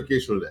 get a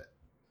clarification of that.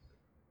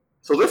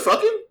 So they're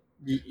fucking?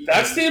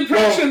 That's the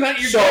impression that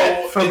you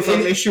get. From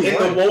issue in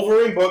 1. the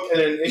Wolverine book, and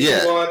then issue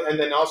Yeah. 1, and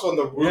then also in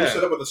the room Yeah.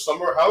 set up with the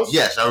summer house.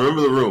 Yes, I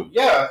remember the room.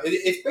 Yeah,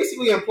 it's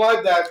basically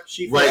implied that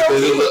she Right, Yeah,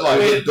 there's she was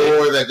like- a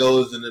door that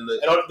goes and then the.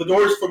 and the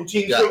doors from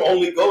Jean's Yeah. room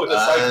only go into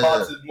Ah.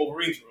 Cyclops and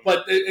Wolverine's room.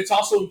 But it's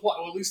also implied,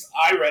 well, at least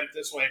I read it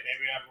this way,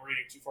 maybe I'm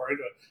reading too far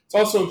into it. It's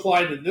also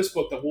implied in this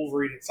book that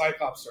Wolverine and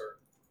Cyclops are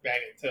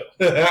banging too.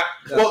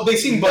 Well, they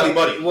seem buddy.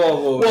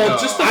 Whoa, Well, no.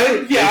 just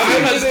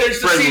because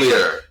there's the scene.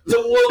 Friendlier.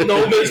 Well,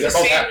 no, there's the They're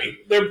both scene. happy.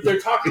 They're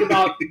talking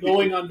about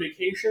going on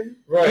vacation,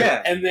 Right.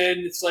 Yeah. and then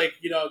it's like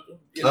Oh,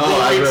 I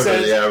Wolverine remember.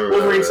 says, Yeah, I remember.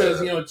 Wolverine says,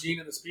 Jean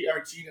in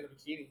a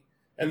bikini,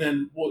 and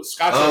then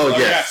Scott says, Oh, oh,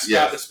 yes,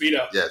 yeah, Scott yes. the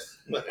speedo. Yes.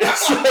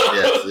 So-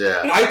 Yes.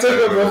 Yeah. I took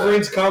remember up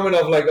Wolverine's comment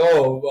of like,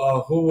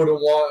 who wouldn't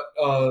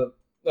want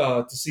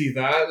to see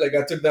that? Like,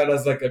 I took that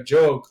as like a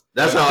joke.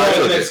 That's how I And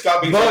took then it.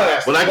 Scott being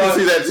But- sarcastic. But I can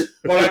see that.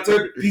 But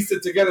I pieced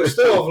it together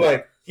still of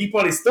like, he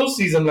probably still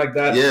sees them like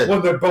that Yeah.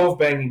 when they're both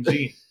banging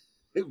Jean.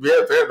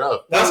 Yeah, fair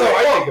enough. That's how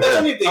I think. That's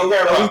only if they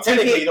pair up.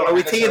 Technically, you don't Are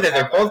we necessarily thinking that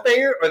they're have both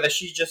banging, or that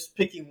she's just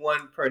picking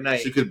one per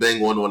night? She could bang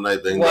one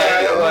night, bang Well,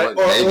 the other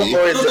one. Maybe.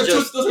 or is Those it are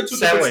just two different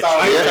sandwich?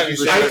 styles. Yeah, I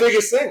she's I think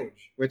it's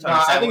sandwich. We're talking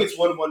Nah, I sandwich. think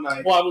it's one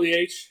night. Wobbly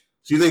H.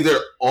 So you think they're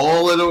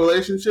all in a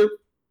relationship,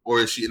 or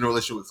is she in a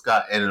relationship with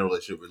Scott and in a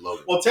relationship with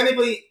Logan? Well,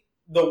 technically,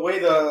 the way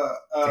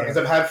because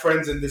I've had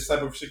friends in this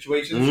type of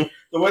situations, Mhm.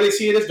 the way they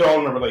see it is they're all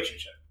in a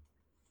relationship.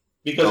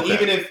 Because Okay.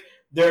 even if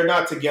they're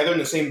not together in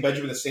the same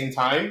bedroom at the same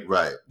time,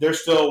 Right. they're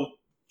still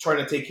trying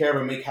to take care of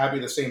and make happy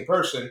the same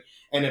person.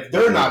 And if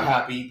they're not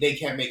happy, they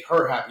can't make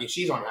her happy, and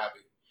she's unhappy.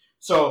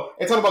 So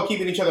it's all about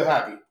keeping each other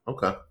happy.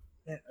 Okay.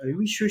 Yeah, are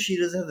we sure she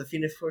doesn't have the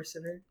Phoenix Force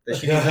in her? That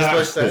she can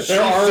just watch that?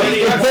 There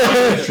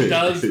are, She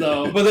does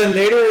though. but then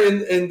later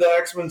in the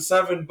X-Men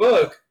 7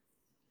 book,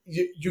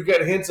 you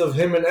get hints of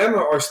him and Emma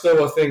are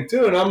still a thing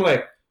too, and I'm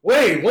like,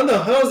 wait, when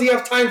the hell does he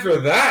have time for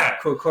that?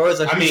 Cora's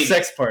like I mean,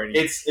 sex party.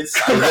 It's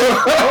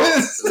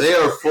They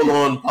are full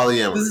on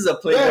polyamorous. This is a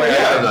Playboy.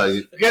 Yeah, album. No,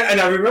 you- Yeah, and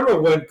I remember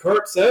when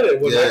Kurt said it,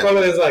 when Yeah.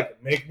 Nightcrawler is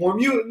like, make more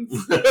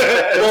mutants.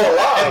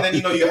 well, and then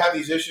you have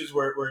these issues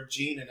where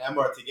Jean and Emma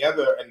are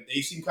together, and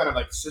they seem kind of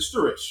like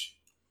sisterish.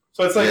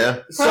 So it's like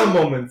Yeah. Some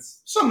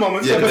moments. some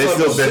moments, Yeah, but they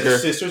still bicker.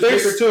 Sisters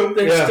There's- bicker too.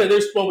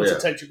 There's moments Yeah.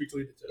 of tension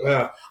between the two.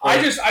 Yeah.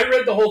 I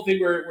read the whole thing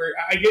where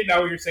I get now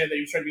where you're saying that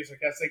he was trying to be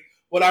sarcastic.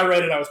 When I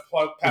read it, I was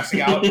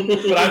passing out,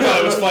 but I thought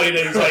it was funny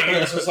that he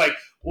was just like,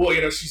 well,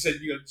 she said,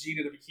 Jean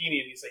in a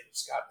bikini, and he's like,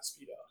 Scott in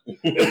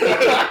a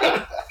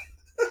Speedo.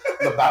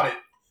 About it.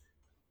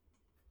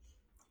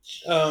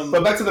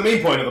 But back to the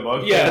main point of the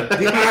book. Yeah.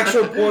 The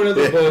actual point of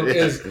the book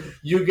is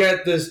you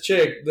get this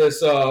chick,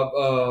 this my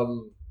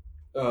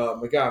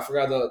God, I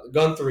forgot the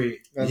Guthrie.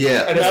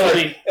 Yeah. And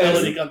it's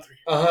Melody Guthrie.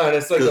 and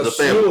it's like Because a the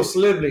family.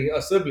 slew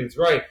of siblings,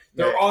 right?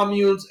 They're Right. all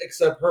mutants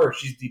except her.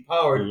 She's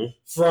depowered Mhm.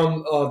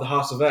 from the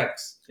House of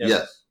X. Yeah.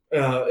 Yes.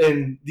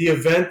 In the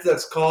event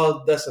that's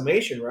called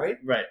Decimation, right?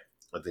 Right.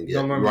 I think,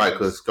 No yeah. more Right, mutants.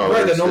 because Scarlet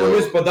Right, is the no still-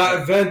 more but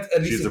that event, at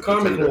least she's in a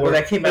comic pretender. lore, Well,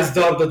 that came is after.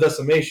 dubbed the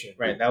Decimation.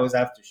 Right. That was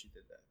after she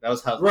did that. That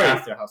was Right.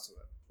 after House of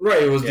X.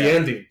 Right, it was the Yeah.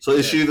 ending. So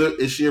is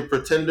she a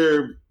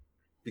pretender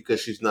because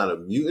she's not a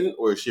mutant,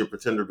 or is she a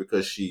pretender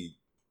because she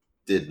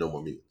did No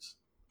More Mutants?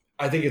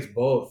 I think it's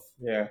both.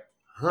 Yeah.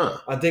 Huh.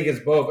 I think it's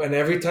both. And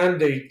every time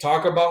they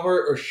talk about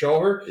her or show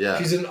her, Yeah.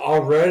 she's in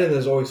all red and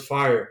there's always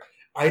fire.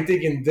 I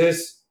think in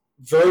this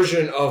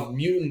version of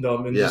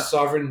mutantdom, in Yeah. this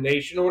sovereign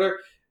nation or whatever,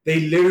 they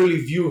literally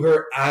view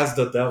her as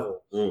the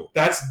devil. Mm.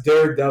 That's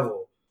their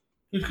devil.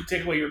 Who could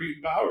take away your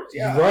mutant powers?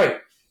 Yeah. Right.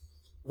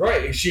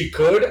 Right. She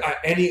could at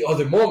any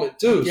other moment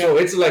too. So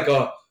it's like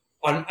an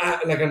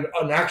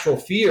actual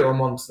fear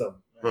amongst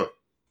them. Huh.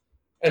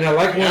 And I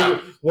like Yeah.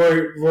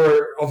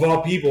 where of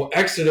all people,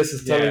 Exodus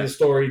is telling Yeah. the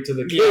story to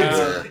the kids.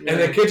 Yeah. And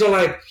the kids are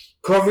like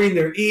covering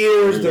their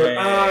ears, their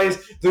Yeah. eyes.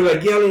 They're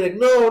like yelling, like,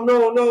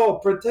 no,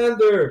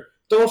 pretender.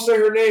 Don't say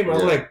her name. I'm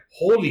Yeah. like,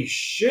 holy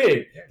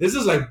shit. This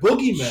is like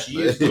Boogeyman.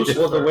 She is Well, Well,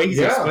 Lucifer. the way he's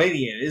Yeah.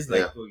 explaining it is like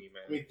Yeah. I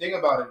Boogeyman. mean, think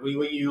about it.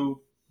 When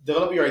you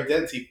develop your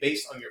identity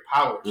based on your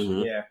powers,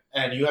 Mhm. Yeah.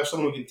 and you have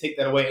someone who can take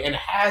that away and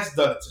has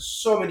done it to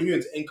so many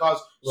humans and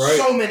caused Right.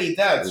 so many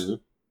deaths, Mhm.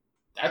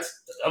 that's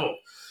the devil.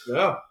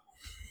 Yeah.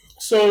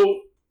 So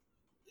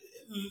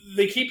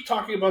they keep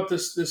talking about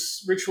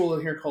this ritual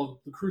in here called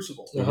the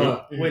Crucible,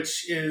 Uh-huh.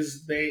 which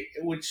is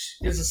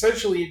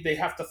essentially they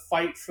have to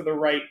fight for the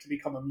right to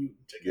become a mutant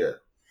again. Yeah.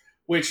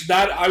 Which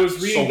I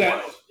was reading So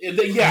that. wild.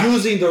 Yeah.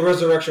 Using the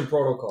resurrection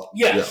protocol.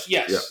 Yes.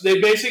 Yeah, Yes.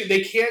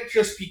 They can't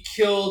just be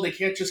killed. They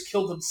can't just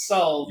kill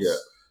themselves. Yeah.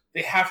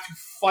 They have to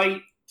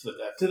fight To the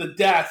death. to the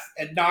death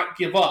and not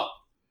give up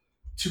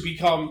to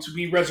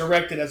be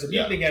resurrected as a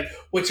mutant again.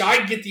 Which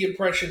I get the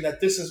impression that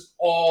this is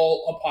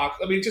all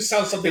apocalypse. I mean, it just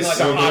sounds something It like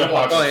sounds like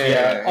apocalypse. Oh,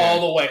 yeah.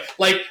 All the way.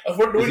 Like if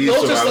we're He's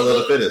don't just survival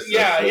of the fittest. yeah,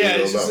 That's what yeah.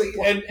 it's It's all just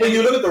about. like, and When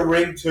you look at the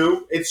ring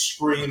too, it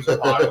screams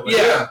apocalypse.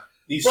 Yeah.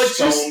 These But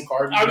stone just-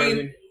 carvings. I and mean,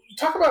 everything. you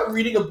talk about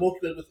reading a book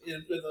with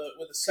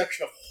a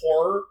section of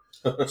horror.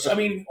 So, I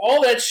mean,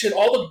 all that shit,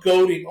 all the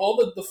goading, all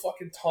the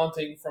fucking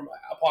taunting from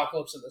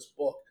Apocalypse in this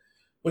book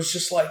was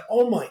just like,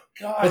 oh my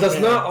god. But that's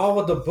man. not all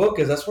what the book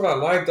is. That's what I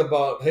liked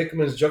about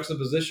Hickman's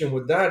juxtaposition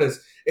with that is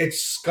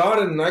it's Scott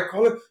and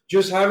Nightcrawler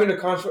just having a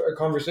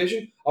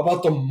conversation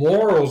about the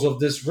morals of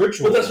this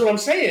ritual. But that's what I'm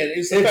saying.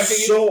 Is the fact that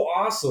It's so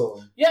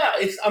awesome. yeah,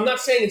 I'm not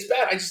saying it's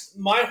bad.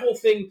 My whole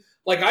thing,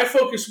 like I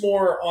focus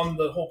more on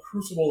the whole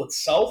Crucible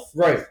itself,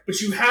 Right.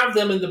 but you have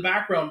them in the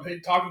background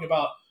talking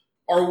about,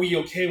 are we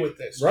okay with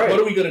this? Right.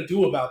 What are we going to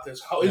do about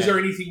this? Is there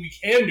anything we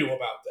can do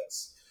about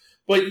this?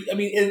 But I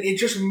mean, and it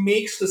just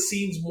makes the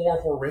scenes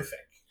more horrific.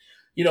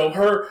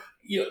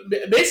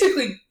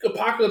 Basically,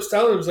 Apocalypse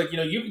telling him was like,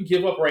 you can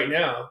give up right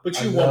now,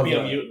 but you I won't love be a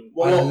that. mutant.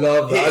 I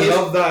love that. it- I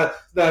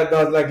love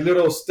that like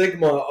little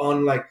stigma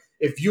on like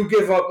if you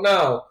give up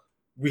now,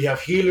 we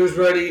have healers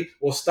ready.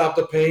 We'll stop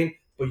the pain,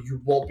 but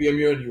you won't be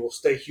immune. You will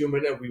stay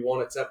human, and we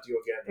won't accept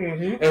you again.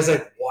 Mm-hmm. And it's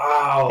like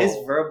wow. His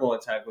verbal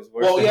attack was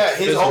worse. Well, than yeah,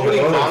 his physical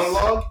opening bonus.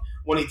 monologue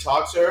when he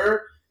talks to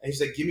her and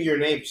he's like, "Give me your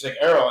name." She's like,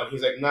 "Arrow," and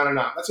he's like, "No,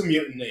 that's a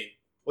mutant name.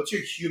 What's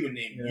your human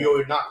name? Yeah.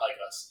 You're not like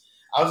us."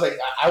 I was like,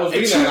 I was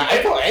reading that, and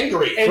I felt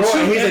angry. And Bro, two-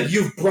 and he's and- like,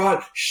 you've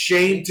brought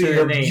shame to To your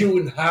your name.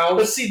 mutant house.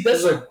 But see,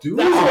 that's like, dude.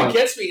 that's what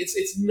gets me.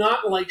 It's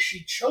not like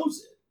she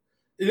chose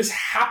it. This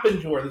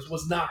happened to her. This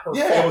was not her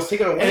Yeah, fault. it was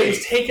taken and it away.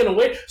 was taken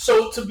away.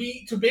 So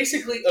to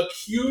basically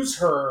accuse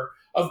her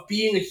of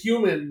being a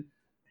human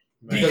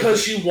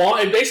because she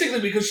wanted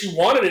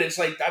it, it's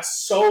like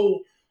that's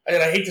so.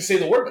 And I hate to say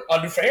the word, but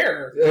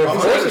unfair. Yeah,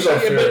 of course it's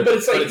unfair. But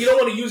it's like But you don't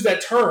want to use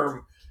that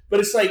term. But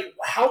it's like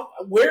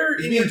where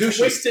It's in your being douchey.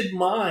 twisted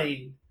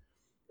mind,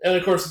 and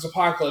of course it's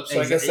Apocalypse.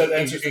 So I guess that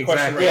answers the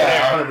question Exactly. right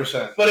Yeah, there.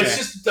 100%. But it's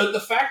just the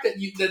fact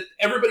that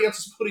everybody else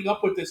is putting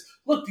up with this.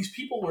 Look, these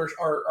people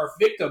are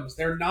victims.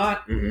 They're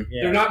not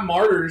they're not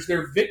martyrs.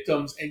 They're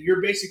victims, and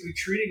you're basically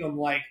treating them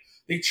like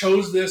they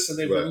chose this and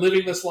they've Right. been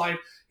living this life.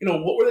 You know,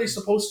 what were they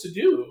supposed to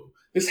do?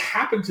 This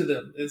happened to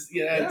them.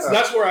 Yeah.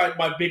 That's where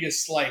my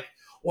biggest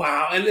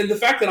wow. And then the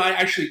fact that I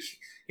actually,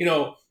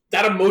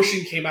 that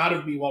emotion came out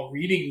of me while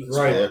reading this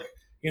Right. book.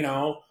 You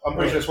know, I'm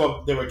pretty sure that's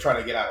what they were trying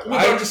to get out of it.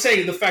 I'm just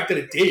saying the fact that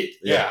it did.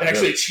 Yeah. It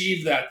actually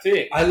achieved that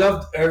thing. I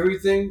loved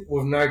everything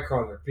with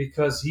Nightcrawler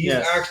because he's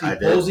Yes, actually I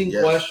did. posing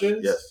Yes.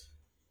 questions. Yes.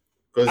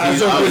 Because As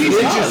he's a obviously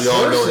religious us. We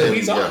all know person, him.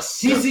 he's Yeah. us.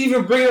 He's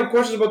even bringing up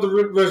questions about the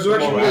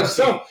resurrection Morality.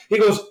 itself. He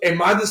goes,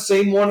 "Am I the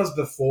same one as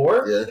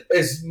before? Yeah.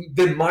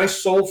 Did my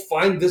soul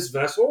find this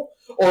vessel,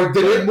 or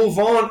did it move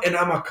on and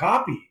I'm a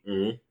copy?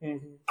 Mhm. Mhm.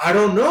 I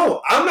don't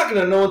know. I'm not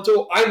gonna know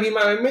until I meet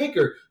my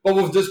maker. But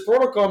with this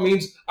protocol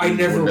means I You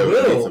never never meet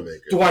will. the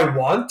maker. Do I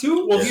want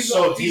to? Well, Yeah. he's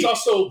So he's deep.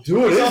 also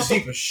Dude, he's it's also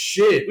deep as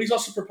shit. he's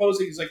also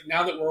proposing. He's like,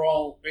 now that we're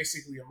all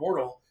basically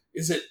immortal,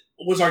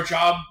 was our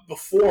job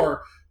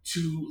before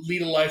to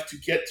lead a life to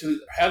get to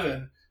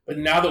heaven? But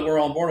now that we're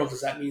all immortal, does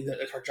that mean that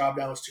our job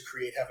now is to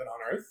create heaven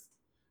on earth?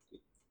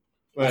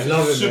 I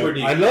love it. Super Man.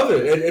 deep. I love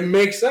it. It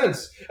makes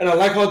sense, and I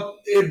like how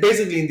it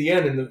basically in the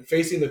end,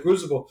 facing the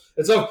crucible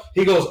itself,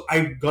 he goes,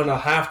 "I'm gonna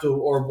have to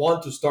or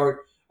want to start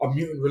a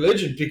mutant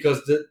religion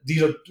because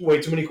these are way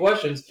too many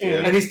questions."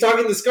 Yeah. And he's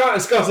talking to Scott,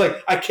 and Scott's like,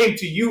 "I came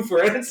to you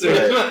for answers,"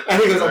 Right.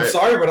 and he goes, "I'm Right.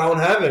 sorry, but I don't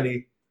have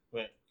any."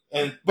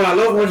 And But I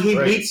love when he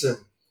Right. meets him.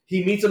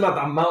 He meets him at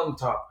the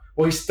mountaintop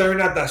where he's staring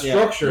at that Yeah.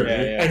 structure,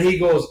 Yeah. and he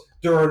goes,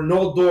 "There are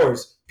no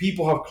doors.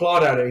 People have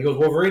clawed at it." He goes,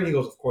 "Wolverine." He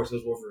goes, "Of course,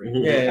 it's Wolverine."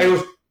 Mhm. Yeah. And he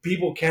goes,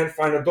 "People can't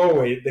find a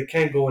doorway. They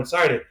can't go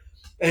inside it."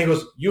 And he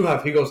goes, "You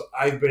have." He goes,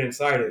 "I've been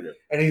inside it." Yeah.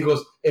 And he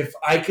goes, "If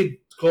I could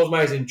close my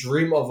eyes and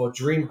dream of a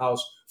dream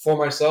house for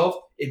myself,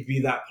 it'd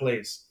be that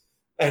place."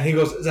 And he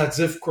goes, "It's as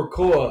if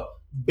Krakoa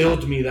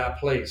built me that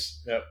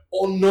place." Yep.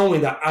 All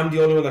knowing that I'm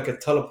the only one that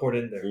could teleport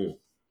in there. Mm.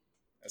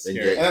 That's And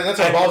scary. that's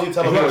a ballsy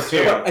teleport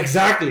too. But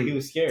exactly. He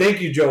was scared. Thank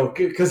you, Joe.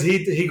 Because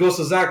he goes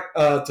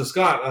to to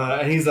Scott,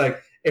 and he's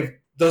like, "If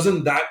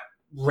doesn't that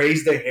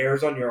raise the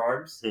hairs on your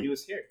arms?" He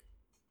was scared.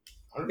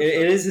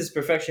 It is his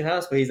perfection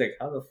house, but he's like,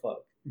 how the fuck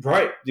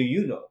Right. do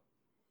you know?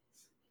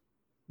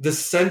 The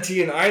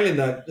sentient island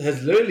that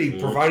has literally Mhm.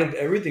 provided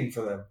everything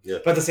for them. Yeah.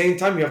 But at the same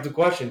time, you have to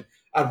question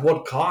at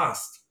what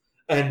cost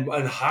and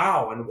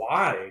how and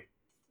why.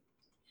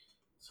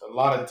 So a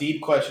lot of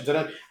deep questions.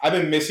 And I've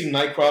been missing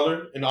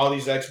Nightcrawler in all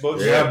these X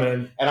books. Yeah,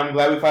 man. And I'm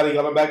glad we finally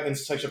got him back in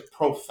such a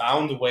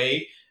profound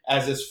way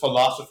as this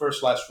philosopher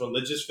 /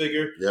 religious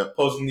figure Yep.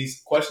 posing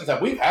these questions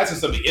that we've had since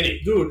the beginning.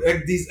 Dude,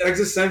 these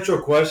existential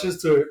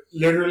questions to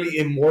literally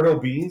immortal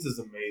beings is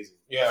amazing.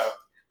 Yeah.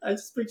 I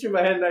just picture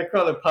my head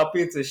Nightcrawler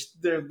popping into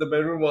the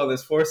bedroom while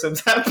this foursomes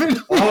happen.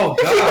 Oh,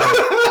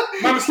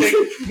 God. My mistake.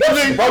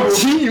 I'm like,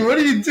 gee, what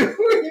are you doing?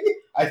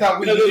 I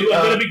thought we And then, did,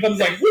 and then it becomes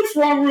like, which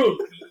wrong room?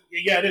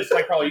 Yeah, it is.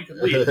 Nightcrawler, you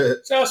can leave.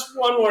 Just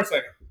one more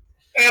second.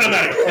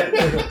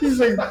 Animatic. He's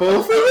like,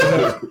 both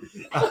of them?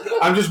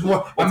 I'm just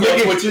more. I'm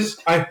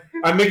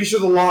making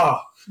sure the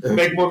law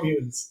make more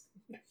mutants.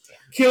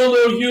 Kill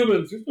no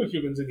humans. There's no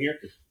humans in here.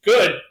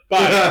 Good.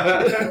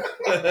 Bye.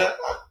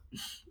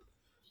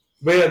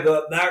 But yeah,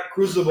 that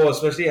Crucible,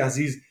 especially as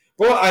he's...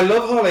 Bro, I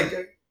love how, like,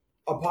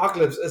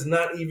 Apocalypse is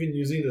not even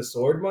using the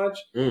sword much.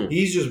 Mm.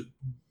 He's just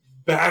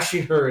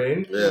bashing her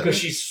in Yeah. because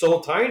she's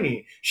so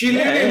tiny. She Yeah,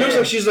 literally yeah, looks yeah.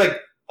 like she's like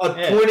a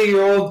Yeah.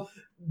 20-year-old,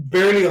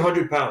 barely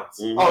 100 pounds.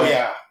 Mhm. Oh,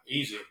 yeah.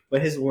 Easy.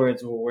 But his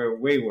words were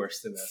way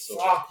worse than that. So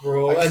Fuck,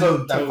 bro. Like, And- so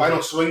that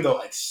final swing, though,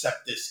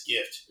 accept this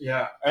gift.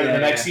 yeah. And Yeah, the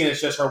next yeah. scene is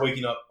just her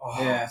waking up.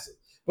 Oh, Yeah.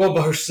 Well,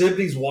 but her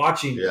siblings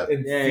watching Yeah.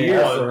 in Yeah, fear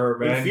yeah. for her,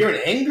 man. In fear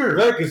and anger.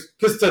 Right,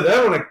 because to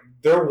them, like,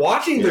 they're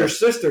watching Yeah. their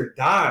sister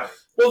die.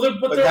 Well, but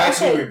But they're that's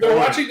who also you're they're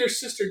born. watching their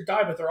sister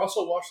die, but they're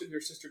also watching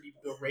their sister be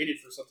berated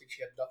for something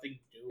she had nothing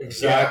to do with.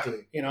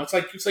 Exactly. You know, it's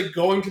like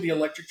going to the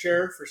electric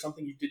chair for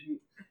something you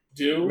didn't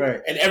do,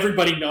 Right. and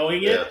everybody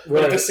knowing it, Yeah.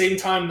 but at the Right. same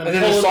time, them And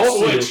then pulling the assault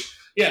you. switch.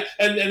 Yeah,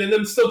 and then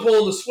them still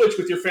pulling the switch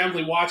with your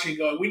family watching,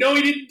 going, "We know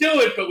he didn't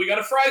do it, but we got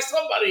to fry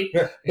somebody."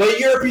 Yeah. But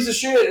you're a piece of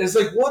shit. It's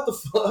like, what the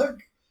fuck?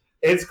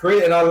 It's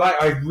great, and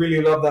I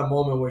really love that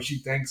moment where she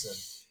thanks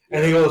him,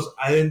 and he goes,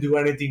 "I didn't do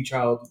anything,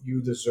 child.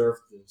 You deserve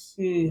this."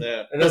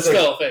 yeah. And But it's like,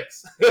 still,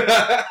 thanks.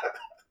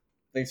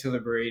 Thanks for the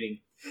berating.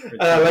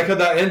 and I like how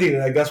that ending.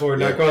 Like that's where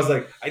Yeah. Nightcrawler's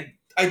like,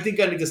 I think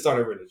I need to start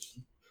a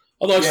religion.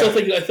 Although I still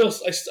Yeah.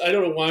 think I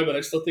don't know why, but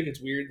I still think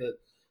it's weird that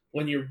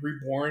when you're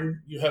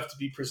reborn, you have to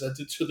be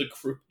presented to the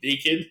group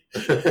naked.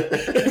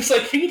 It's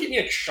like, can you give me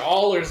a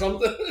shawl or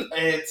something?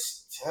 It's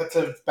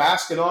to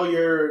bask in all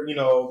your,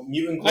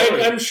 mutant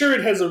glory. I'm sure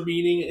it has a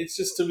meaning. It's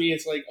just, to me,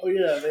 it's like, oh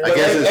yeah. Man. I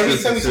guess every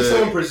time you see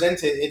someone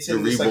present it, it's you're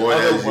in this reborn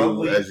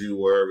otherworldly. as you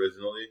were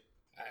originally.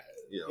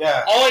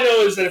 Yeah. All I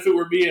know is that if it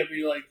were me, I'd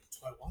be like,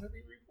 do I want to be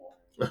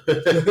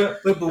reborn?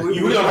 But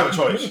You don't have a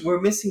choice.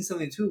 We're missing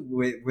something too,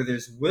 where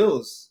there's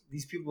wills.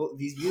 These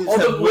mutants Oh,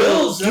 have the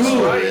wills, that's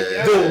Dude, right.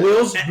 Yeah. The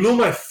wills blew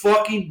my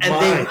fucking and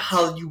mind. then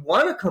how you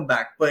want to come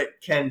back, but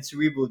can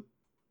Cerebral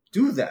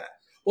do that?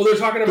 Well, they're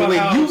talking The about way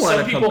how you wanna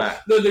some come people.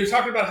 back. No, they're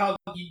talking about how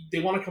they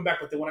want to come back,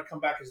 but they want to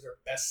come back as their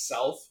best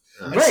self.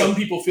 And Right. some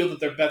people feel that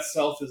their best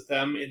self is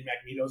them in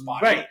Magneto's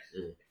body. Right.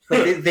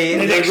 But they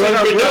And run actually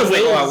out bring wills up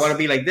like, oh, I wills. want to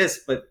be like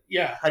this, but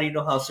Yeah. how do you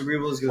know how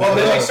Cerebral is going Well,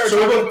 to then they they start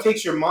start talking about-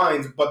 takes your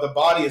mind, but the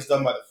body is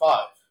done by the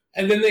five.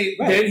 And then they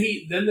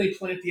Right. then they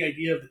plant the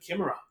idea of the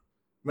Chimera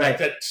Right.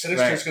 that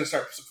Sinister Right. is going to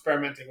start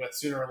experimenting with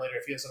sooner or later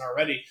if he hasn't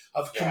already,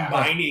 of Yeah.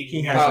 combining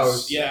He has powers.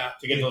 this- Yeah.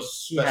 To get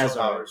those He special has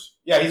powers.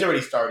 Yeah, he's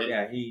already started.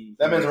 Yeah, he.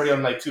 That man's already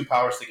on like 2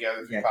 powers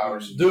together, 3 Yeah,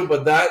 powers. Dude,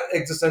 but that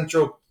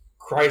existential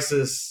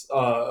crisis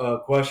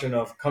question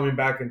of coming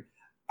back and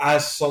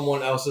as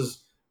someone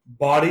else's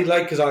body,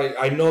 like, because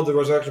I know the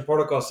Resurrection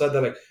Protocol said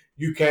that, like,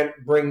 you can't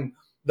bring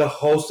the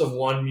host of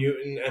one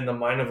mutant and the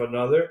mind of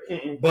another,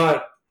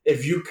 but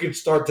if you could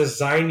start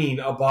designing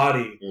a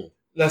body,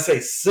 let's say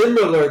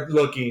similar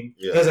looking,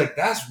 it's like,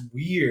 that's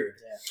weird.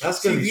 Yeah.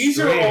 That's See, gonna be these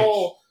strange. are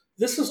all.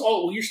 This is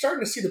all. Well, you're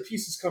starting to see the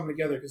pieces come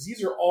together because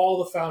these are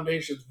all the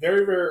foundations,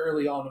 very, very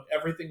early on, of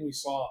everything we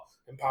saw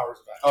in Powers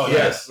of X. Oh,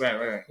 Yes.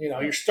 Right.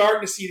 You're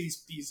starting to see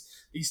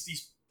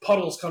these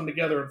puddles come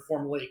together and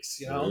form lakes.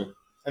 And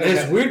And then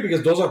it's weird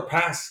because those are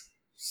past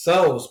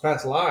selves,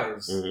 past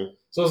lives. Mhm.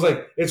 So it's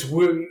like it's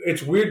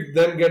weird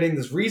them getting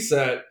this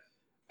reset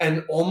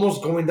and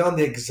almost going down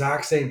the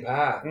exact same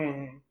path.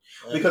 Mhm.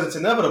 because it's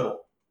inevitable.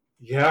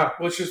 Yeah.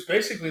 Which is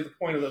basically the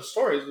point of those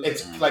stories. Is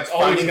It's like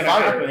always finding gonna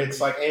fire. happen.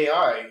 It's like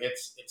AI.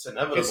 It's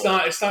inevitable. It's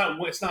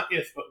not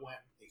if, but when.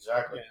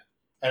 Exactly. Yeah.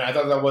 And I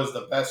thought that was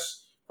the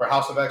best for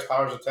House of X,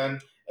 Powers of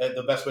 10.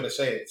 The best way to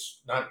say it.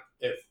 It's not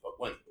if, but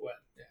when. When.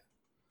 Yeah.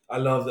 I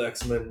love the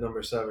X-Men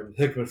 #7.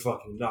 Hickman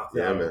fucking knocked that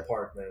Yeah, out of man. the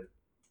park, man.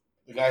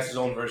 The guy's his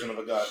own version of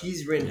a god.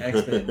 He's written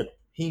X-Men.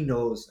 He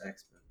knows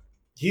X-Men.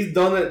 He's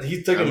done it.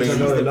 He's taken I it to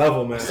mean, another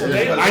level, man. So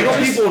they- I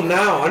know people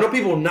now. I know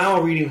people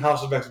now reading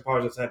House of X and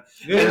Powers of 10,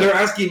 and they're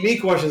asking me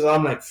questions. And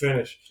I'm like,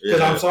 finish, because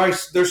Yeah. I'm sorry.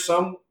 There's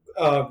some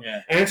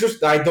Yeah. answers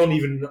that I don't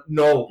even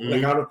know. Mhm.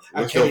 Like I We're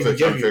can't still even trying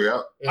give to you. figure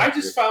out.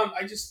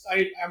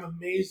 I'm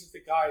amazed at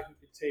the guy who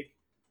could take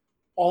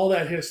all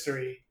that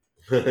history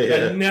yeah.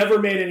 that never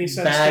made any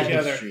sense Bad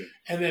together, history.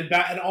 and then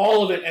and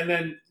all of it, and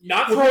then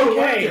not With throw no it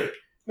away. character.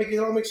 Make it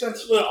all make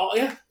sense.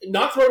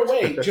 Not throw it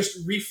away.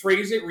 Just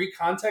rephrase it,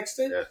 recontext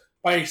it Yeah.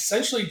 by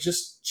essentially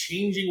just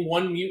changing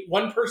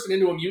one person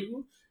into a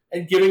mutant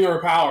and giving her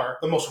a power.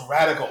 The most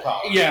radical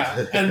power.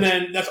 Yeah, and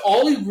then that's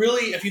all he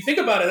really. If you think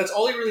about it, that's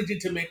all he really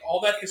did to make all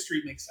that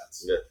history make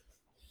sense. Yeah.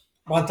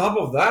 On top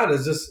of that,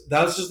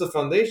 that's just the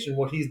foundation.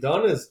 What he's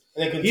done is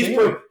And it he's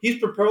continued. he's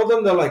propelled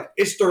them. They're like,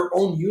 it's their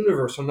own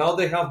universe, so now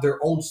they have their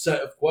own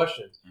set of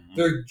questions.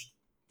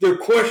 They're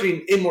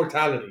questioning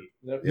immortality,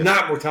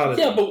 not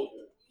mortality. Yeah, but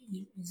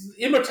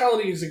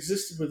immortality has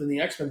existed within the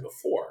X-Men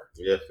before.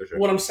 Yeah, for sure.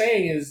 What I'm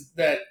saying is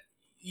that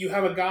you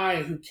have a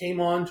guy who came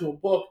on to a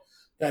book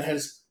that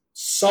has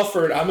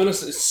suffered. I'm going to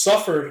say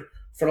suffered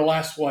for the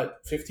last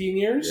 15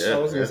 years. Yeah. I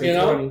was gonna say You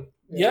know? 20.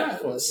 Yeah,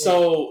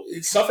 so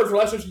it suffered for the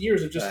last 15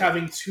 years of just Right.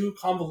 having too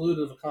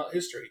convoluted of a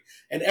history.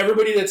 And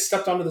everybody that's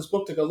stepped onto this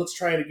book to go, let's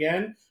try it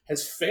again,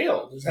 has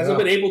failed. Hasn't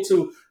been able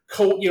to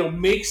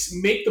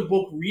make the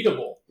book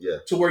readable Yeah.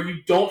 to where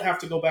you don't have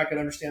to go back and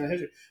understand the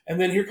history. And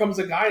then here comes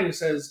a guy who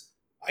says,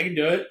 I can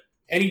do it.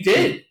 And he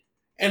did.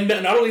 And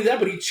not only that,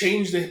 but he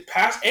changed the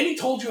past and he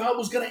told you how it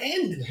was going to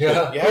end.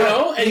 Yeah. Yeah. You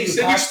know? And he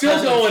said, you're Past, still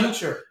present, going,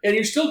 future. and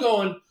you're still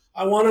going,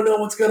 I want to know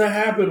what's going to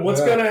happen. What's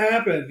Yeah. going to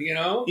happen? You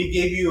know? He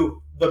gave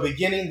you the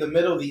beginning, the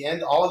middle, the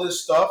end, all of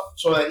this stuff,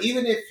 so that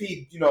even if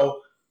he,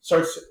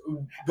 starts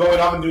going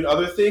off and doing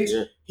other things,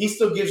 Yeah. he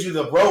still gives you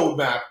the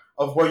roadmap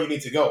of where you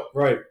need to go.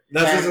 Right.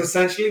 That's And- just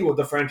essentially what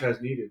the franchise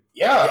needed.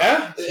 Yeah.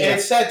 Yeah. And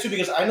it's sad, too,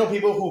 because I know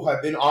people who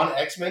have been on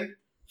X-Men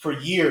for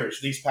years,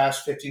 these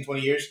past 15,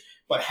 20 years,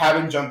 but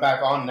haven't jumped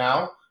back on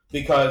now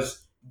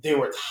because they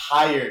were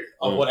tired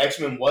of what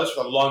X-Men was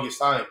for the longest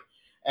time.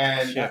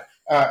 And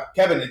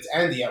Kevin, it's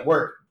Andy at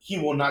work. He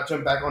will not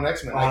jump back on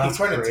X-Men. Like, he's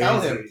trying to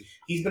tell him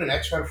he's been an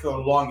X-Men for the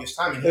longest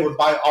time, and he would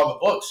buy all the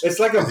books. It's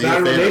like a Is he a bad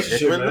fan of relationship,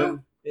 Hickman,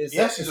 man. It's,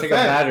 Yes, it's he's like a a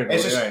fan. battered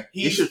It's boy, just right?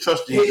 You should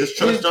trust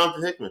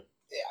Jonathan Hickman.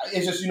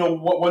 It's just,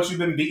 once you've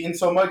been beaten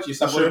so much, you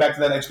stop For going sure. back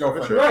to that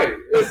ex-girlfriend. For sure. Right.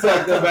 It's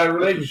like the bad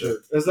relationship.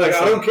 It's like,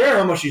 I don't care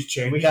how much he's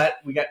changed.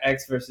 We got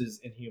X versus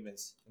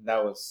Inhumans. And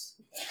that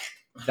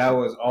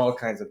was all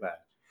kinds of bad.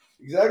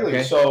 Exactly.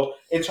 Okay. So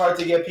it's hard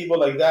to get people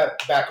like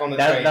that back on the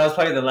That train. was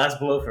probably the last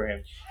blow for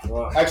him.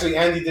 Wow. Actually,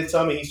 Andy did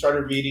tell me he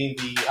started reading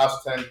the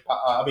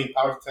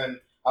Powers of 10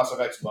 House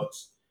of X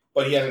books.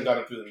 but he hasn't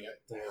gotten through them yet.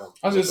 Damn.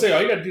 I was gonna say,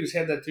 all you gotta do is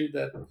hand that dude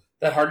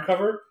that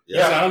hardcover.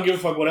 Yeah. I don't give a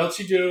fuck what else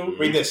you do.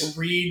 Read this.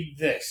 Read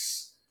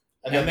this.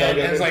 And And then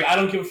then it's like, I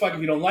don't give a fuck if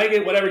you don't like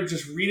it, whatever.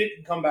 Just read it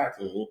and come back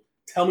to it. Mhm.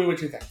 Tell me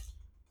what you think.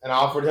 and I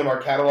offered him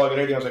our catalog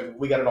and everything. I was like,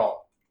 we got it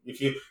all.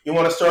 If you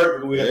want to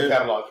start, we got the Yeah.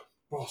 catalog.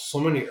 Bro, so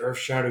many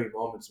earth-shattering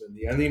moments, man.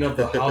 The ending of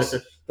the house,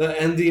 the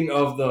ending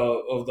of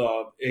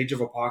the Age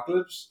of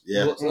Apocalypse,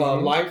 Yeah.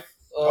 Mhm. life.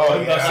 Oh,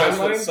 And yeah.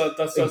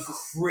 thus,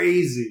 It's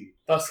crazy,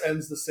 thus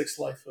ends the sixth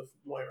life of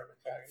Moira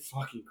McTaggart.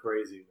 fucking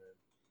crazy, man.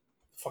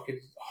 Fucking.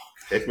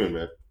 Hickman,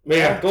 man. But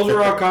yeah, those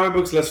were our comic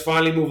books. Let's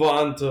finally move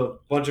on to a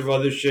bunch of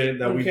other shit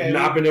that we've Okay.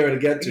 not been able to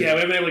get to. Yeah,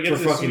 we haven't been able to get For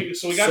to this fucking week.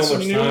 So we got so some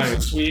much news time.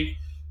 this week.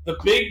 We've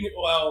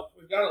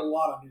got a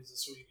lot of news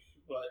this week,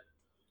 but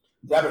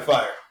Rapid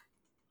fire.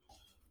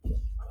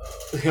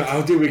 I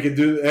don't think we can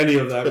do any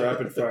of that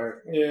rapid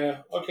fire.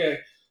 yeah, okay.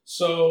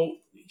 So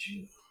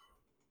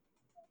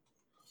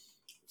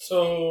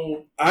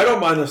I don't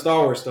mind the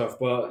Star Wars stuff,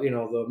 but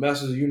the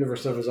Masters of the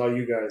Universe stuff is all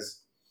you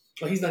guys.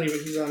 well, he's not even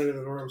in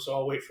the room, so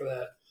I'll wait for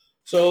that.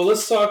 So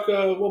let's talk.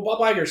 Bob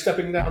Iger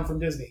stepping down from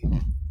Disney.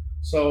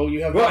 So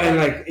you have Well, and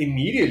like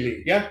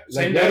immediately, yeah, like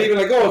same not day. even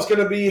like it's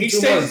gonna be in He 2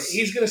 stays. months.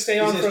 He's going to stay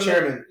on He's for his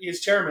chairman.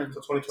 He's chairman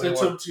Until to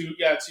 2021.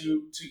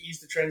 to ease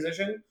the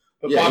transition.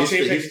 But Yeah, Bob he's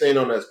Chapek, staying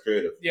on as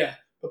creative.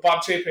 but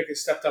Bob Chapek has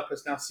stepped up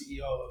as now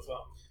CEO of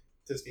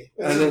Disney.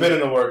 This has been in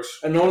the works.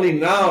 And only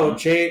now,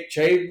 Chapek.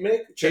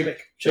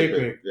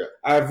 Chapek. Yeah.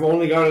 I've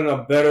only gotten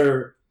a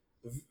better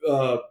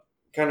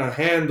kind of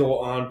handle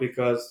on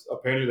because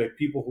apparently like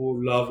people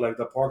who love like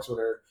the parks or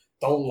whatever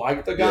don't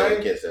like the Yeah, guy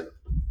I can't stand it.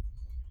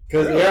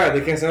 because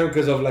they can't stand him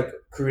because of like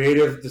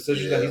creative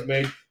decisions that Yeah. he's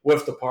made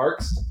with the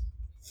parks.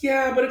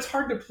 Yeah, but it's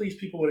hard to please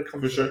people when it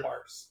comes For to sure. the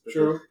parks.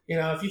 True. You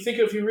know,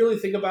 if you really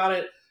think about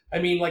it, I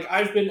mean, like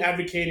I've been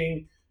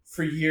advocating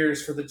for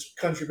years for the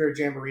Country Bear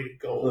Jamboree to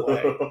go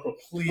away,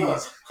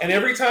 please. And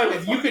every time,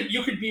 if you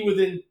could be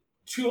within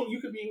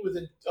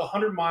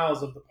 100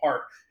 miles of the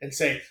park and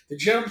say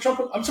jump.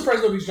 I'm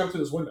surprised nobody's jumped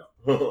through this window.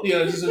 You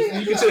know,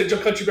 you can say the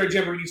Country Bear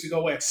Jamboree needs to go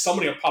away, and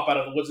somebody will pop out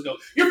of the woods and go,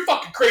 "You're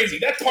fucking crazy.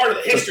 That's part of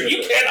the history.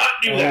 You cannot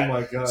do Oh that."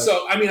 my god.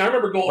 So, I mean, I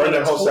remember going Right on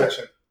in a that whole tour.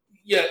 section.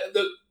 Yeah,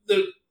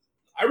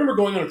 I remember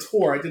going on a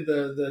tour. I did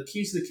the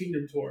Keys to the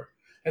Kingdom tour,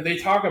 and they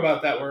talk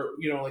about that where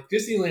like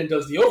Disneyland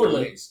does the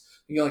overlays.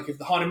 You know, like if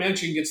the Haunted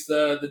Mansion gets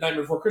the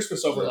Nightmare Before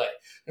Christmas overlay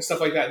and stuff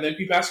like that, and then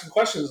people asking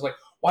questions like,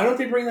 "Why don't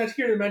they bring that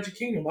here to the Magic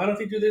Kingdom? Why don't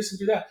they do this and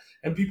do that?"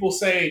 And people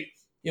say,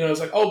 it's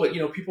like, "Oh, but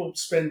people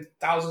spend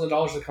thousands of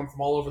dollars to come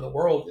from all over the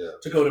world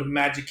to go to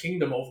Magic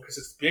Kingdom over because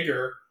it's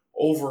bigger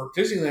over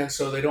Disneyland,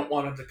 so they don't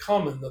want them to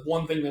come, and the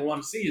one thing they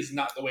want to see is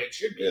not the way it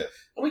should be." Yeah.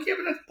 I'm like, "Yeah,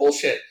 but that's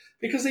bullshit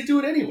because they do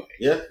it anyway."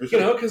 Yeah, for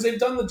sure. Because they've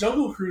done the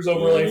Jungle Cruise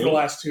overlay for the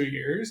last 2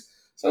 years.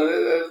 So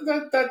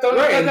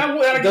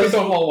that gives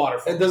the whole water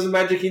for And them. doesn't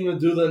Magic Kingdom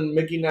do the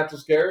Mickey Not So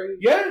Scary?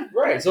 Yeah,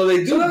 Right. So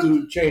they So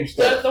do change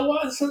stuff.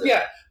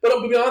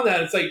 But beyond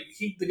that, it's like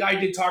the guy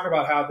did talk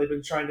about how they've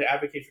been trying to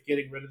advocate for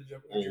getting rid of the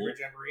Country Bear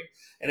Jamboree,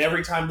 and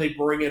every time they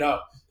bring it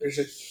up, there's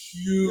a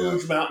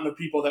huge mountain of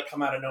people that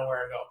come out of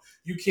nowhere and go,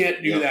 "You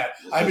can't do that.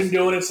 I've been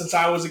doing it since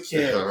I was a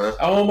kid. Uh-huh.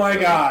 Oh my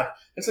god!"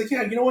 It's like,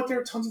 yeah, you know what? There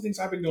are tons of things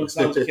I've been doing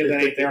since I was a kid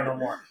that ain't there no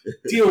more.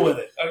 Deal with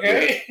it,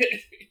 okay?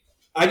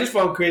 I just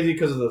found crazy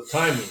because of the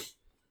timing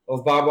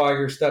of Bob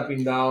Iger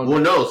stepping down. Well,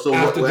 no. So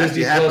After what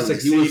Disney actually happened?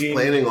 Plus He was succeeding-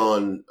 planning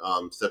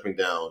on stepping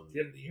down The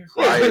end of the year.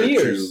 Yeah, it's prior been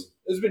years. to.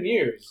 It's been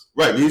years.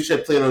 Right, he was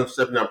planning on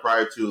stepping down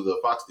prior to the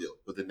Fox deal,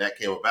 but then that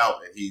came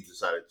about, and he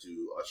decided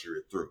to usher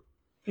it through,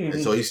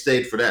 and so he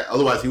stayed for that.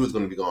 Otherwise, he was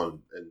going to be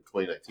gone in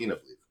 2019, I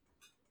believe.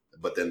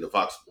 But then the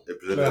Fox it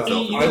presented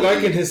itself. I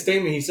like in his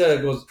statement, he said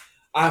it goes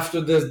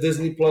after this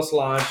Disney Plus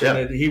launch, and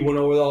then he went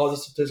over all the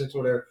statistics or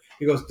whatever.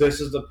 He goes, "This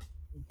is the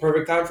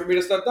perfect time for me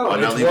to step down. Oh,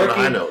 now it's leaving on a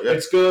working. high note, yeah.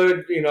 It's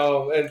good,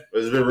 and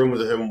There's been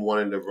rumors of him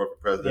wanting to run for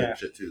president Yeah. and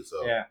shit too.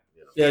 So Yeah.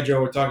 yeah,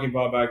 Joe, we're talking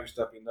about Iger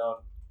stepping down.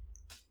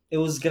 It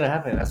was gonna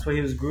happen. That's why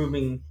he was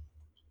grooming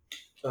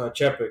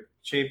Chapek.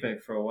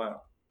 Chapek for a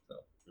while.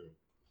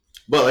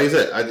 But like I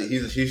said, I think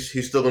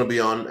he's still going to be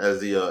on as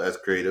the as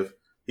creative.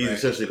 He's Right.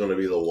 essentially going to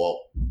be the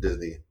Walt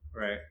Disney.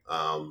 Right.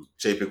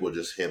 Chapek will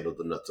just handle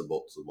the nuts and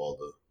bolts of all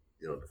the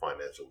the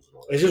financials and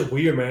all that. It's just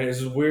weird, man. It's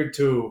just weird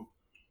to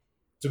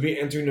be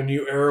entering a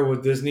new era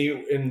with Disney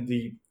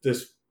in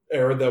this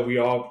era that we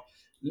all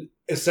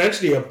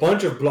essentially a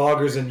bunch of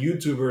bloggers and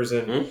YouTubers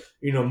and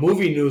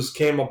movie news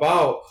came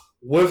about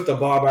with the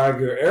Bob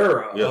Iger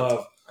era Yeah.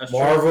 of That's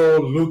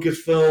Marvel,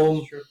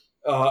 Lucasfilm, True.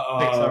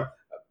 Pixar. Pixar.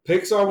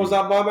 Pixar was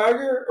that Bob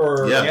Iger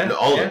or Yeah, no,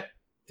 all of it.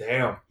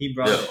 Damn, He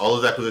brought Yeah, it. all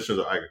his acquisitions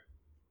are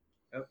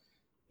Iger.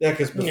 yeah,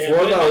 because before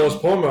Yeah, that was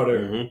Paul Motor.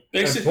 Mm-hmm. And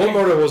Basically, Paul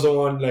Motor was the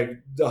one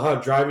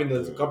driving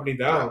the company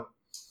down.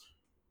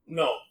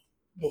 no.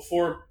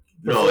 Before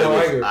No, it Before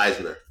was Iger.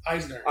 Eisner.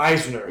 Eisner.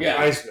 Eisner, Yeah.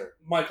 Eisner.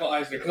 Michael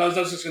Eisner. Because I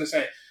was just going to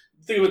say,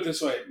 think of it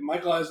this way.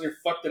 Michael Eisner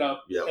fucked it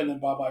up, Yep. and then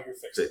Bob Iger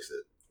fixed it. Fixed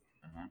it.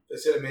 They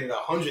said it made it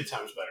 100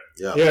 times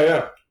better. Yeah.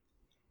 Yeah.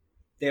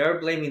 They are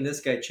blaming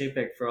this guy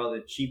Chapek for all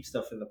the cheap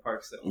stuff in the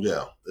parks, though.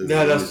 Yeah.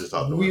 Yeah, We just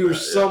talked about we were that,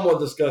 somewhat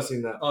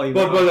discussing that. Oh, you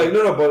but were- like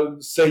no,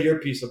 but say your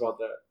piece about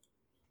that.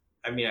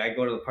 I mean, I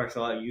go to the parks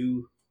a lot.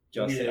 You,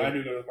 Justin, Yeah, I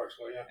do go to the parks,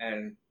 yeah.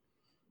 and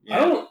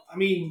I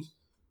mean,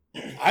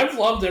 I've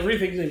loved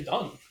everything they've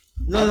done.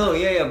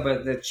 yeah,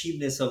 but the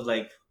cheapness of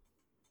like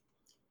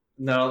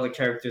not all the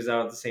characters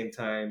out at the same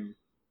time,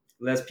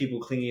 less people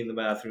cleaning the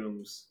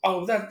bathrooms.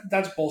 Oh,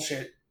 that's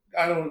bullshit.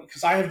 I don't,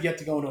 because I have yet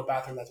to go into a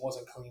bathroom that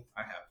wasn't clean.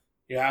 I have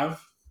You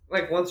have?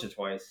 like once or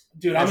twice.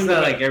 Dude, That's I'm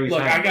not like every look,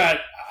 time. I got.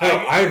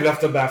 Hell, I've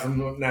left the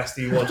bathroom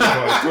nasty once or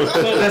twice.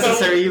 But-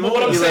 Necessary evil. but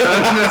what I'm You saying-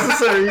 like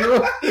unnecessary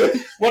evil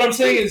What I'm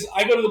saying is,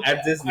 I go to the.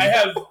 at Disney. I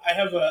have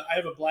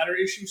a bladder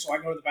issue, so I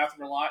go to the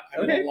bathroom a lot. I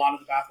go to Okay. a lot of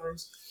the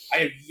bathrooms.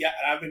 And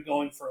I've been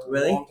going for a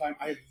Really? long time.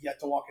 I have yet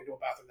to walk into a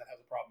bathroom that has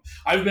a problem.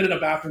 I've been in a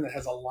bathroom that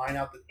has a line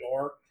out the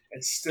door,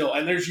 and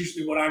there's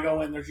usually when I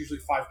go in, there's usually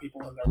 5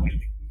 people in there waiting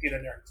to get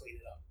in there and clean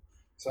it up.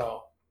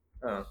 So,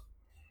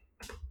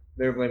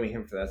 They were blaming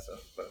him for that stuff,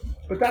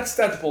 but that's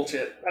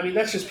bullshit. I mean,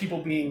 that's just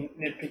people being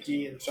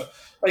nitpicky and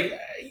stuff. Like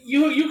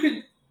you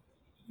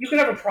could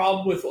have a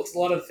problem with a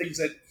lot of things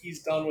that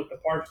he's done with the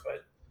parks,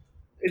 but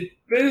it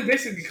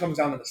basically comes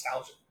down to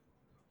nostalgia.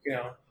 You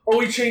know, oh,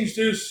 we changed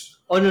this.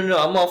 Oh no,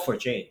 I'm all for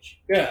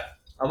change. Yeah,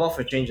 I'm all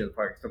for changing the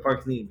parks. The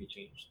parks need to be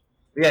changed.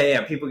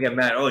 Yeah. People get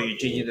mad. Oh, you're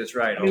changing this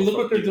right. I mean, Oh, look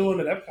fuck what they're you. doing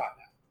at Epcot now.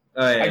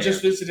 Oh, yeah, I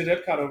just visited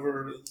Epcot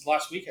over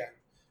last weekend,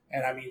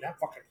 and I mean that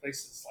fucking place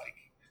is like.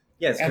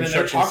 it's And then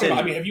they're construction talking city.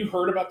 about. I mean, have you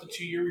heard about the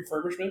 2-year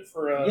refurbishment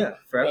for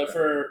forever.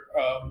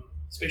 for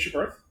Spaceship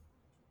Earth?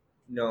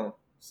 No,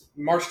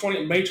 May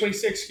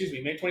 26th. Excuse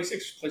me, May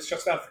 26th. Place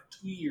shuts down for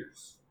 2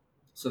 years.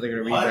 so they're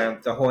gonna What?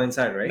 revamp the whole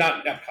inside, right?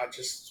 Not Epcot,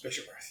 just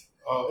Spaceship Earth.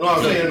 Oh, no,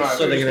 I'm saying, no,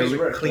 so they're Space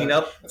gonna Earth, clean yeah.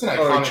 up That's an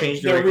or iconic.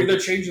 change the They're ride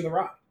changing the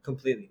ride.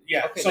 completely.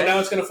 Yeah. Okay, So nice. now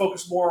it's going to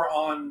focus more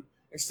on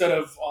instead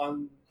of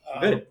on.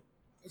 Good.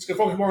 It's going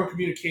to focus more on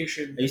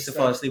communication. I used to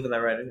fall asleep on that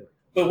ride anyway.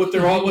 But what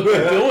they're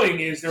doing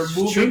is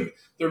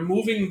they're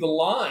moving the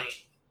line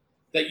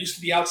that used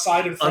to be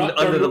outside in front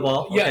Under They're the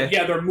ball? Yeah, Okay.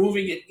 yeah, they're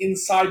moving it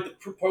inside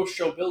the post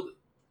show building.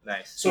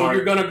 Nice. So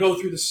you're going to go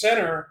through the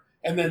center,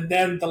 and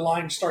then the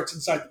line starts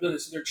inside the building.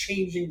 So they're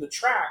changing the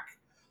track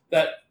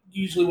that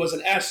usually was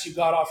an S. You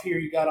got off here,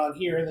 you got on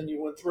here, and then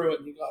you went through it,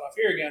 and you got off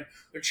here again.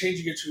 They're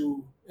changing it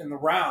to in the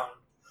round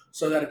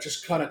so that it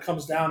just kind of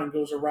comes down and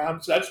goes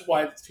around. So that's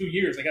why it's 2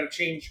 years. They got to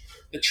change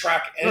the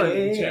track Oh,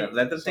 ending yeah. too.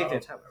 Let them take So- their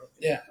time.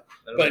 Yeah.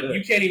 Let them But do you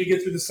it. can't even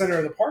get through the center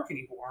of the park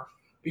anymore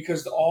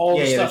because all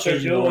the they're stuff they're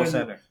changing the whole doing.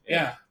 center.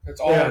 Yeah, it's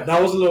all. Yeah,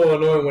 that was a little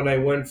annoying when I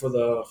went for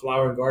the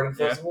Flower and Garden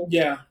Yeah. Festival.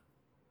 Yeah.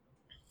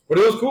 But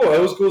it was cool. It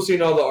was cool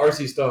seeing all the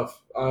RC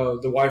stuff.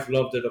 The wife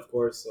loved it, of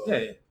course. So.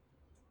 Yeah.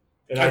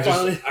 And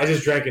I I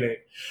just drank in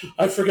it.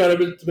 I forgot to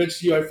mention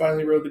to you. I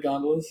finally rode the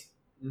gondolas.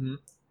 Mm-hmm.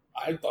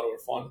 I thought it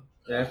was fun.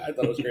 Yeah. I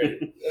thought it was great.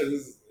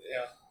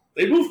 Yeah,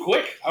 they move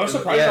quick. I was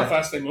surprised Yeah. how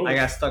fast they move. I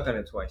got stuck on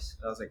it twice.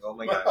 I was like, oh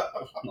my god.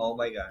 Oh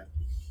my god.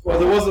 Well,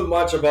 there wasn't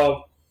much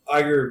about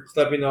Iger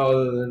stepping out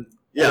other than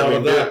Yeah, all I mean,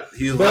 of that.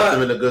 he's But- left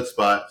them in a good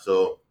spot,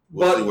 so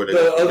we'll see But where they the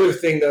go. other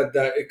thing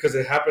that because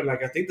it happened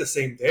like I think the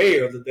same day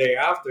or the day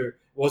after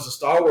was the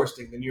Star Wars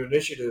thing, the new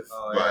initiative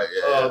Oh, yeah. Right,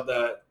 yeah.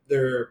 that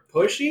they're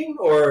pushing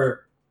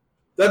or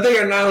that they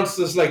announced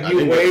this like I new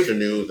think that's wave. the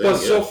new thing. But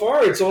so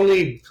far, it's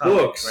only Comic,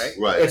 books. right?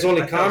 Right. It's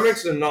only I thought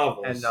comics and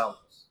novels. And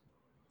novels.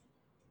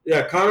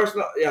 Yeah, comics.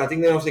 Yeah, I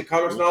think they don't say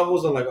comics,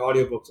 novels, and like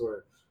audiobooks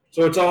or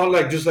so it's all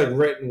like just like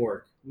written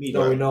work Me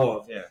that we know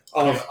of. Yeah.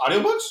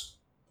 Audiobooks?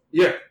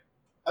 Yeah,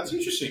 That's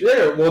interesting.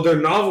 yeah. Well, their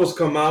novels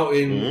come out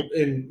in Mhm.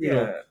 in you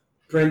know Yeah.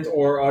 print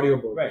or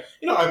audiobook. Right.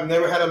 You know, I've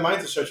never had a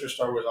mind to search for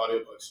Star Wars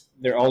audiobooks.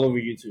 They're all over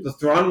YouTube. The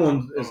Thrawn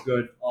one is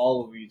good,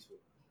 All over YouTube.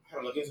 I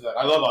gotta look into that.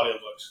 I love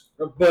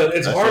audiobooks. but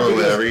it's That's hard the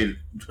only way I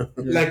because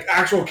read. like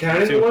actual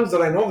canon Too. ones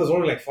that I know, there's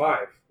only like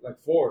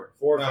four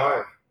or No.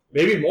 five,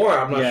 maybe more.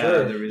 I'm not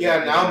sure. there is Yeah,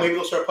 that. now maybe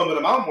they'll start pumping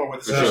them out more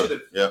with this For sure.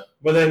 initiative. Yeah.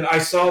 But then I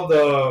saw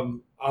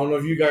I don't know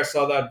if you guys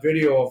saw that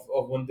video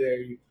of when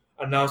they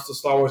announced the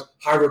Star Wars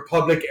High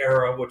Republic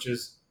era, which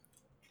is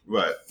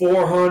Right.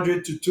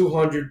 400 to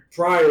 200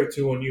 prior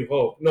to A New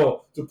Hope.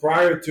 No,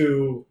 prior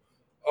to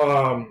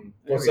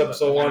what's Phantom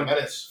episode one?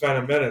 Menace.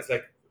 Phantom Menace,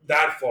 like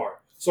that far.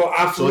 So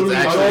absolutely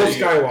no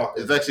actually- Skywalker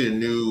It's actually a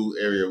new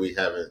area we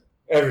haven't.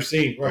 ever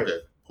seen. Right. Okay,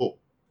 cool.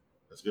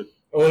 That's good.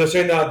 And when they're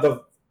saying that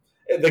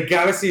the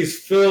galaxy is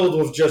filled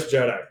with just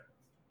Jedi.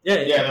 Yeah,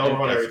 Yeah, they'll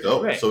run That's everything.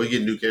 dope. Right. So we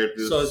get new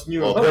characters. So it's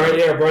New all Republic. the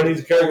Right? Yeah, Brian, these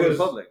Old characters.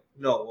 Republic.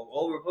 No,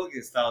 Old Republic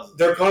is thousands.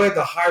 They're calling it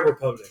the High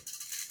Republic.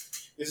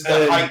 This is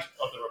the And- height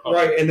of the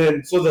Republic. Right, and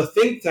then so the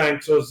think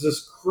tank, so it's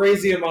this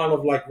crazy amount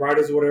of like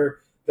writers or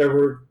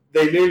whatever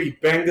they nearly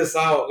banged this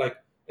out like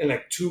in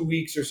like 2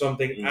 weeks or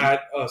something Mhm.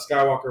 at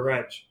Skywalker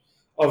Ranch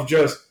of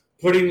just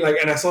putting like,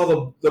 and I saw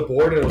the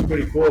board and it was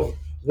pretty cool.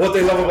 What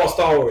they love about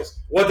Star Wars,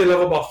 what they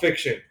love about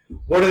fiction,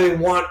 what do they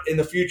want in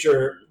the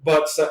future,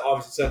 but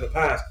obviously set in the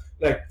past,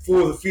 like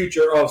for the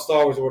future of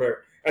Star Wars or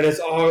whatever. and it's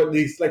all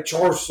these like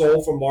Charles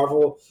Soule from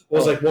Marvel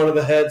was like one of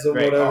the heads or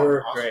Great.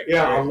 whatever. Awesome. Great.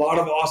 Yeah, a lot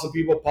of awesome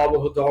people.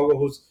 Pablo Hidalgo,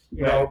 who's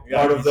Right.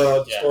 part of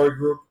the Yeah. story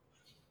group.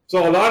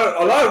 So a lot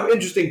of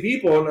interesting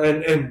people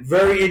and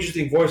very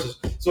interesting voices.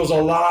 So it's a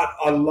lot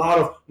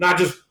of not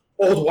just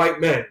old white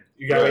men.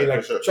 You got me Right, like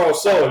for sure.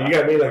 Charles Soule. You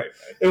got me like Right.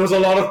 it was a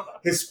lot of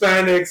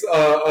Hispanics,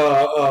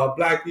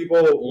 black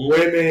people,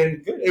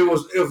 women. It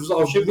was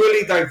a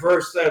really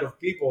diverse set of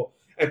people,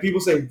 and people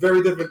saying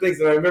very different things.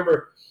 And I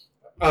remember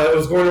it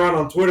was going around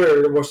on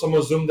Twitter where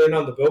someone zoomed in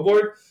on the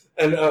billboard,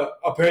 and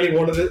apparently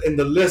one of in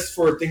the list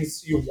for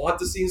things you want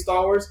to see in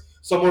Star Wars,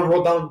 someone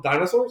wrote down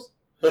dinosaurs.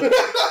 So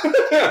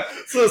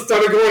it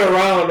started going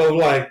around of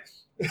like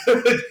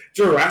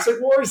Jurassic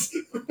Wars.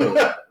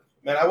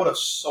 Man, I would have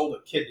sold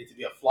a kidney to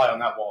be a fly on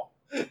that wall.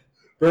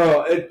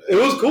 Bro, it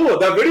was cool.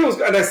 That video was,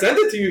 and I sent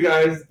it to you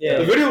guys. Yeah.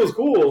 The video was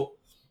cool.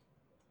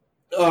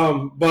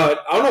 But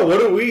I don't know. What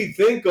do we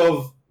think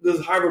of this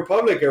High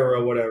Republic era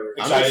or whatever?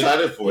 I'm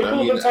excited for it. People I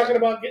mean, have been talking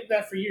about getting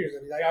that for years.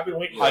 I mean, like, I've been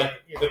waiting. Hype.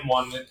 Been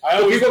wanting it. I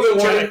always People that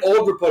wanted Jedi,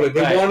 Old Republic.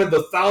 They Right. wanted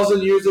the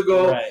 1,000 years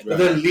ago, Right. and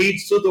then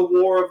leads to the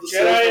War of the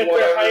Sith Jedi or at their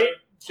whatever. height.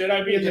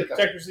 Jedi being the Yeah.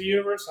 protectors of the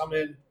universe. I'm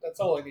in. That's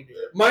all I need to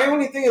hear. My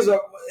only thing is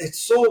it's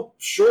so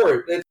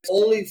short. It's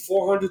only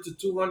 400 to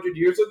 200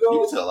 years you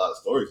ago. can tell a lot of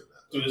stories in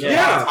that. Dude, there's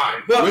Yeah. a lot of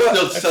time. But, We're but,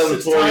 still telling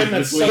it's stories time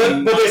that's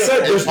between but they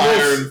said there's Empire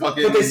no. and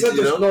fucking. But they said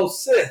you there's know? no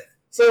Sith.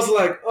 So it's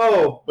like,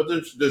 oh, But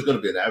there's going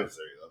to be an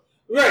adversary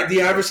though. right.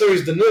 The adversary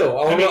is the nil.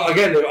 I don't know.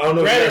 Again, I don't know if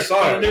you Granted, guys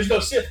saw it. there's no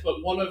Sith,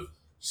 but one of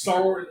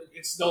Star Wars.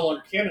 It's no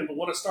longer canon, but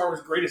one of Star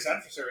Wars' greatest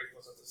adversaries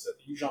was the Sith,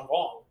 Yu Zhang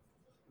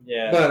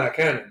Yeah. But not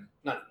canon.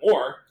 Not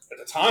anymore. At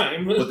the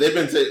time, But they've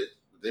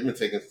been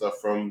taking stuff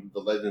from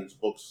the Legends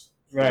books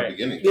from Right. the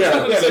beginning.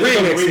 Yeah, Yeah, they've been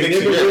remixing. remixing.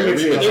 They've been Yeah, remixing.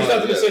 remixing. there's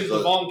nothing to say that so-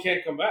 the Vong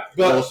can't come back.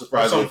 But- no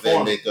surprise some if they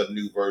form. make a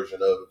new version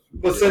of.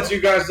 But since you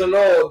guys don't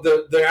know,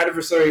 the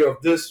adversary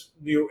of this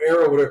new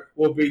era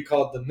will be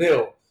called the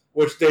Nil,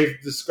 which they've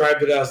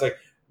described it as like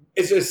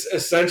it's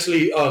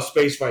essentially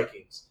space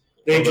Vikings.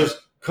 They Okay. just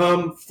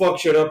come, fuck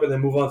shit up, and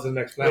then move on to the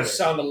next Which planet.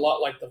 sound a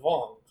lot like the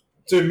Vong.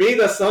 To me,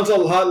 that sounds a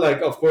lot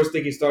like, of course,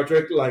 thinking Star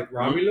Trek, like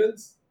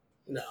Romulans,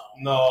 No,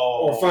 No.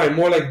 or fine,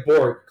 more like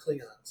Borg.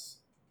 Klingons.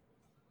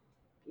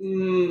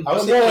 I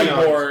was more like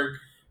thinking Borg.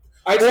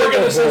 I'd Borg in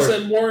say the sense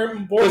Borg.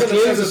 that Borg in Because the sense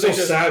Klingons that are so they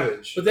just,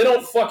 savage. but they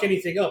don't fuck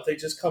anything up. They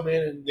just come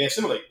in and They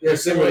assimilate. Yeah,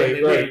 simulate,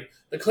 They right. leave.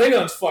 The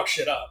Klingons fuck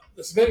shit up.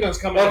 The Klingons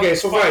come in. Okay, and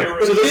so fuck fine.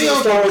 everything. So this is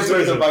Klingons Star Wars are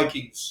the version.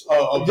 Vikings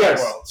of the Yes,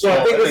 world. so I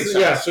think that this makes is,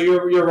 sense. yeah, so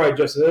you're right,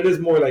 Justin. It is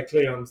more like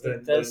Klingons than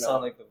It does than,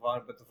 sound like the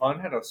Vaughn, but the Vaughn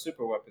had a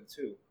super weapon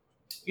too.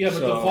 Yeah, but So,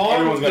 the Vong,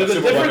 everyone's got the a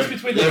super difference weapon.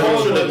 between the Everyone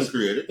Vong should have was been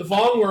created. the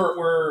Vong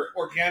were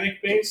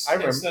organic based I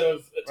remember. instead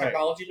of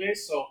technology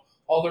based. So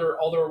all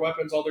their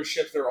weapons, all their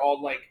ships, they're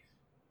all like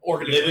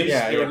organisms. Living?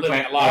 Yeah, they were yeah, living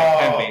plant- alive. yeah,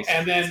 Oh, plant-based.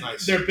 And then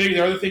Nice.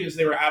 their other thing is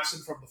they were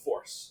absent from the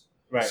Force,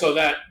 Right. so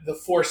that the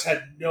Force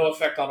had no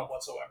effect on them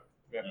whatsoever.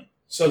 Yeah.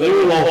 So they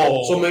Ooh,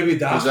 were so maybe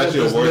that's It's what actually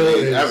a this Nil worthy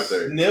is.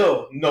 adversary.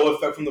 Nil, no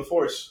effect from the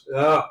Force.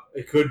 Yeah,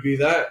 it could be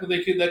that.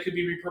 that could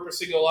be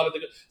repurposing a lot of the.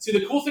 See,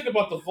 the cool thing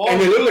about the Vong.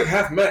 And they look like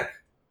half mech.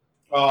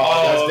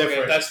 Oh, that's okay,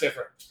 different. That's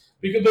different.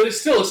 Because,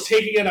 but it's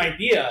taking an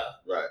idea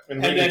Right.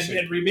 and and then remixing.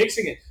 and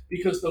remixing it,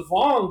 because the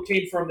Vong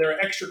came from their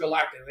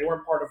extragalactic. They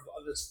weren't part of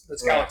this Right.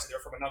 galaxy. They're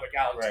from another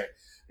galaxy. Right.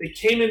 They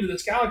came into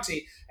this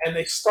galaxy and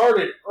they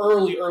started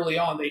early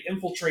on. They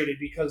infiltrated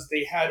because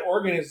they had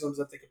organisms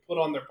that they could put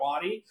on their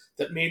body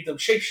that made them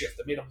shapeshift,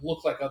 that made them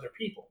look like other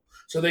people.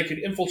 So they could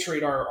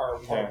infiltrate our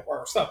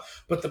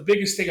stuff. But the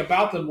biggest thing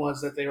about them was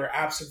that they were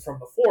absent from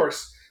the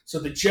Force. So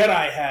the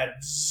Jedi had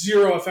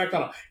zero effect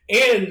on them.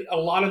 And a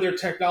lot of their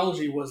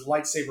technology was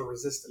lightsaber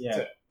resistant Yeah.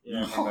 too. Yeah,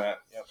 I remember that.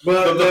 Yep.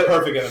 But, the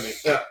perfect enemy.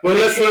 but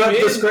let's They not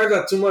came in- describe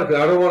that too much. 'Cause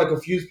I don't want to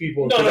confuse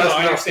people. No, 'cause no, that's I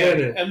not understand.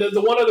 canon. And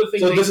the one other thing,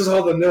 So this is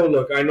how the Nil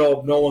look. I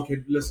know no one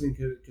could listen.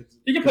 Could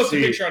you can post a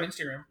see. picture on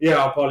Instagram.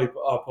 Yeah, I'll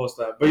post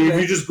that. But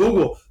if you just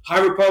Google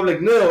High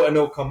Republic Nil, and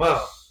it'll come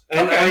out.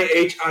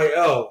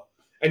 NIHIL,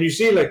 and you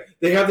see like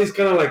they have these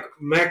kind of like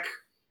mech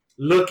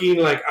looking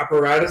like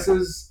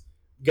apparatuses,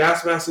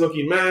 gas mask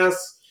looking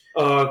masks,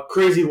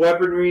 crazy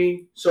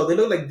weaponry. So they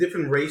look like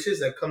different races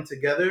that come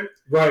together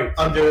Right.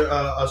 under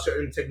a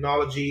certain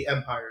technology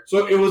empire.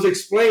 So it was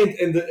explained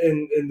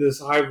in this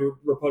High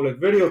Republic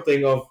video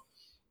thing of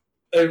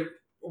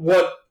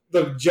what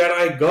the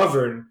Jedi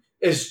govern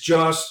is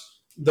just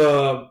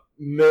the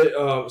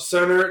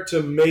center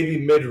to maybe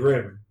mid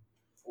rim.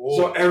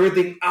 So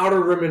everything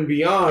outer rim and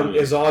beyond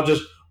is all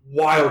just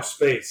wild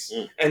space.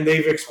 And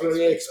they've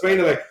explained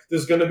it like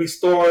there's going to be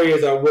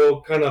stories that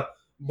will kind of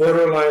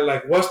borderline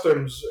like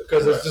westerns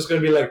because it's just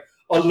going to be like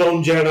a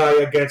lone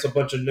Jedi against a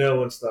bunch of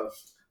Nil and stuff.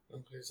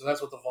 Okay, so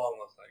that's what the Vong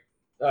looks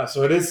like.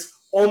 So it is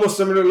almost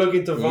similar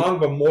looking to Vong,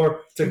 but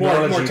more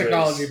technology. More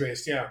technology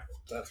based, yeah.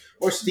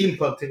 Or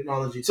steampunk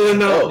technology. So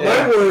now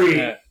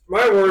yeah.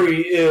 my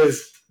worry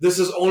is this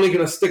is only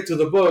going to stick to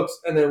the books,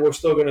 and then we're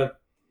still going to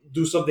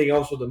do something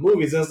else with the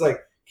movies. And it's like,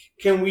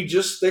 can we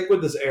just stick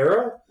with this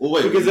era? Well,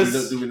 wait.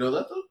 Because Do we know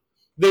that though?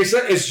 They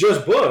said it's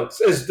just books.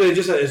 They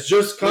just said it's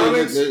just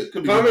comics, It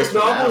could be comics,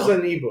 different novels, now.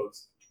 and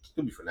ebooks.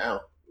 Could be for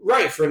now.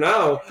 Right, for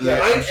now. Yeah,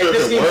 I- I'm sure if if it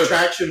this gains works-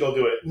 traction, they'll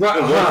do it. Right,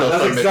 It works, they'll that's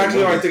start exactly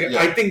making what I movies. think.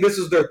 Yeah. I think this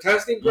is their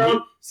testing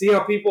ground. See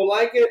how people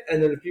like it,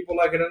 and then if people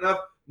like it enough,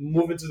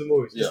 move into the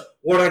movies. Yeah.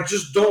 What I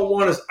just don't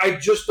want is I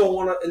just don't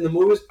want to in the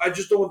movies. I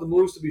just don't want the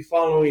movies to be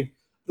following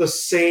the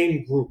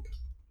same group.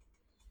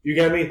 You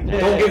get me? Yeah.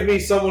 Don't give me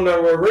someone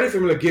that we're already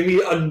familiar. Give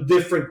me a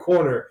different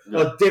corner,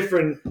 a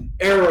different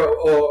era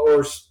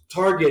or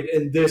target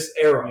in this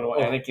era. You know,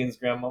 Anakin's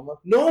grandmama.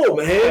 No,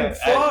 man,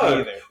 fuck.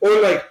 Either.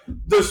 Or like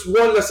this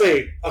one, let's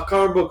say a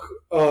comic book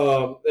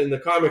in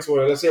the comics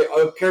where let's say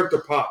a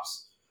character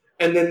pops,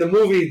 and then the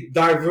movie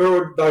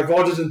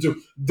divulges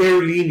into their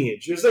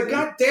lineage. It's like,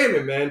 God damn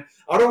it, man!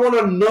 I don't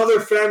want another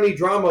family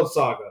drama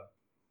saga.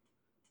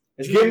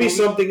 Give me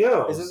something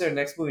else. Isn't their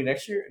next movie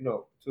next year?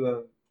 No,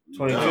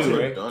 2022, No,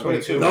 right? done.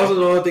 22. That was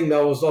another thing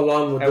that was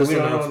along with And this we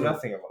don't know announcement.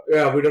 nothing about it.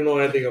 Yeah, we don't know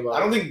anything about I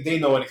it. don't think they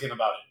know anything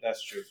about it.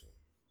 That's true.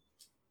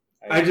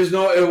 I just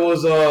know it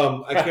was.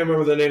 I can't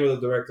remember the name of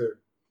the director.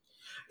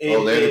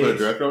 Oh, they had to put a is-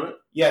 director on it?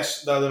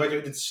 Yes, the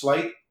director did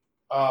Slight.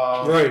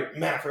 Right.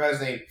 Man, I forgot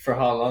his name. For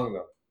how long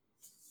though?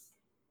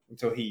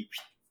 Until he.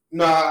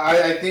 No,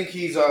 I think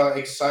he's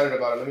excited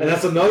about it. And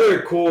that's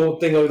another cool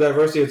thing of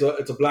diversity.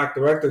 It's a black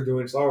director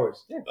doing Star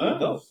Wars. Yeah, Oh.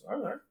 dope.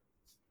 All right.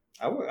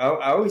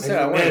 I always said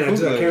I want Man,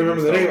 to. I can't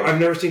remember the name. I've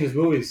never seen his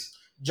movies.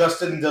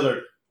 Justin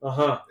Dillard.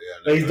 Uh-huh.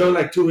 Yeah, He's done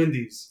like 2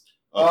 indies.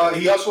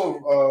 He also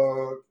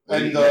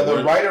and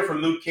the writer for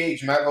Luke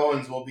Cage, Matt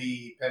Owens, will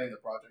be penning the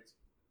project.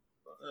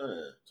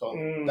 So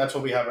that's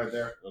what we have right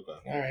there.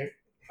 Okay. All right,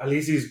 At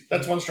least he's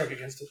that's one strike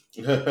against it.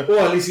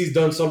 well. At least he's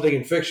done something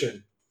in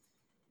fiction,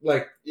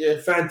 like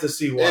Yeah.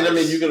 fantasy wise. And I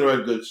mean, you can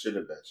write good shit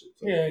in that shit.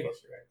 So. Yeah, I guess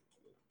you're right.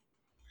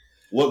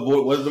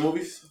 What is the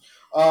movies?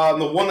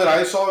 The one that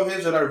I saw of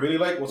his that I really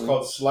liked was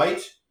called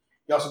Slight.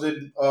 He also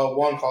did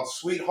one called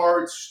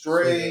Sweetheart,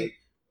 Stray,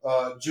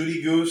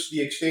 Judy Goose,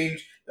 The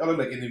Exchange. They all look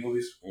like indie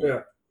movies.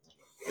 Yeah,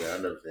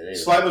 I've never seen any.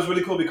 Slight was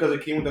really cool because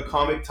it came with a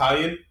comic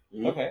tie-in,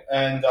 Okay.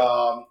 and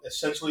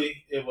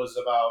essentially it was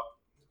about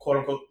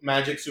quote-unquote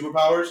magic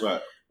superpowers.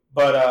 Right.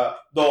 But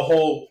the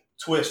whole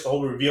twist, the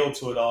whole reveal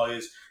to it all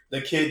is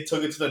the kid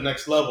took it to the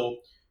next level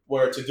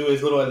where to do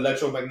his little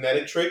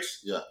electromagnetic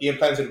tricks, he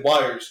implanted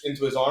wires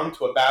into his arm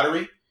to a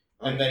battery,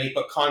 and then he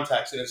put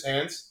contacts in his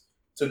hands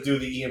to do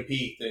the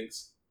EMP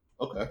things.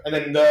 Okay. And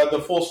then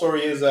the full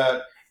story is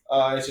that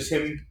it's just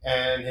him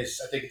and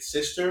his, I think it's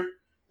sister.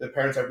 The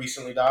parents have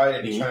recently died,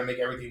 and he's trying to make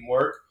everything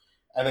work.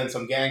 And then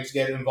some gangs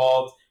get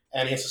involved,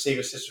 and he has to save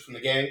his sister from the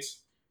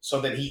gangs.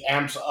 So then he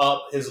amps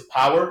up his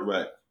power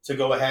Right. to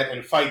go ahead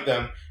and fight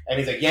them. And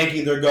he's like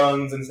yanking their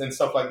guns and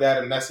stuff like that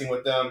and messing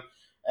with them.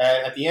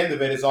 And at the end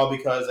of it, it's all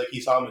because like he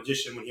saw a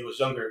magician when he was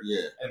younger. Yeah.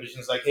 And the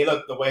magician's like, hey,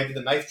 look, the way I did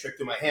the knife trick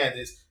through my hand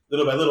is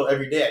little by little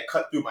every day I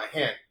cut through my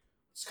hand.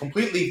 It's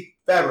completely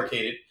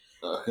fabricated,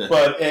 Okay.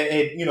 but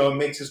it you know, it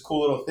makes this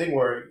cool little thing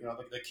where, you know,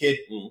 the kid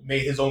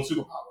made his own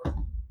superpower.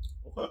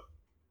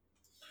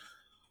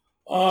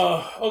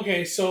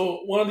 Okay,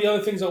 so one of the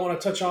other things I want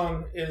to touch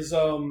on is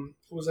it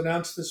was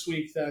announced this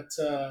week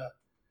that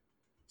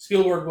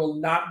Spielberg will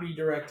not be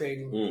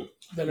directing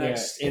the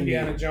next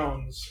Indiana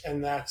Jones,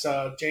 and that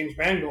James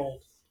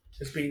Mangold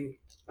is being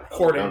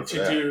courted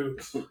to do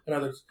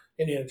another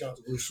Indiana Jones.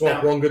 We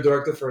swap Now- one good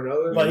director for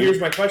another. But here's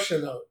my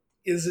question, though.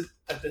 Is it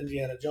an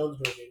Indiana Jones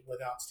movie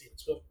without Steven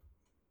Spielberg?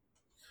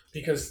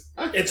 Because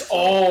it's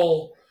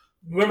all...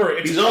 Remember,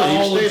 it's He's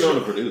all... staying on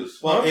to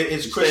produce. Well, Huh?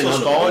 is He's Crystal staying on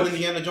the Skull an bench.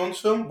 Indiana Jones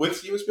film with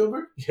Steven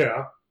Spielberg?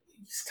 yeah,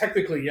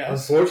 Technically,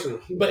 yes.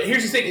 unfortunately. But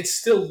here's the thing. It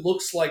still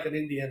looks like an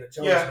Indiana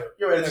Jones Yeah, movie.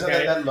 you're right. It's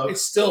Okay. that look. It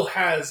still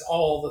has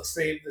all the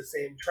same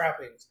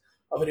trappings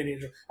of an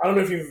Indiana Jones. I don't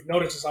know if you've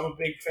noticed this. I'm a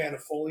big fan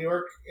of Foley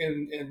work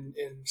in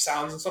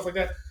sounds and stuff like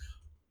that.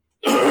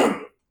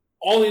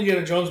 All the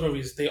Indiana Jones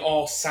movies, they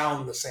all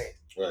sound the same.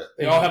 Right.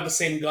 They all have the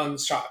same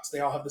gunshots. They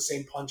all have the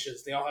same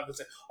punches. They all have the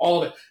same,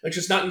 all of it. It's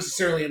just not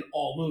necessarily in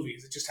all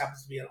movies. It just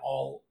happens to be in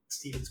all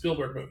Steven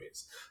Spielberg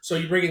movies. So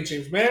you bring in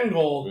James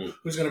Mangold,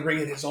 who's going to bring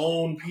in his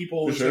own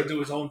people, who's going to do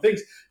his own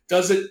things.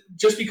 Does it,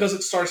 just because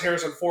it stars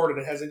Harrison Ford and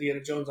it has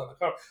Indiana Jones on the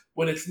cover,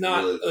 when it's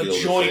not Will it a feel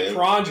the joint same?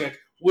 project,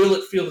 will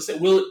it feel the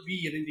same? Will it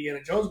be an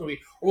Indiana Jones movie,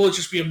 or will it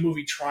just be a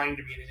movie trying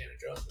to be an Indiana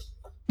Jones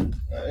movie?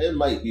 It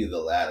might be the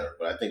latter,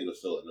 but I think it'll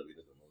still end up being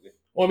a good movie.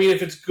 Well, I mean,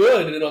 if it's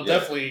good, it'll Yeah.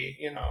 definitely,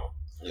 you know.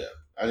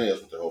 I think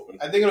that's what they're hoping.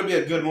 I think it'll be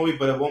a good movie,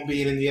 but it won't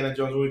be an Indiana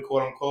Jones movie,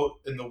 quote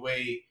unquote, in the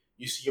way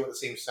you see it with the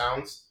same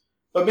sounds.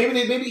 But maybe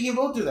he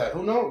will do that.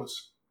 Who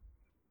knows?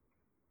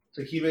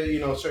 To keep it, you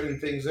know, certain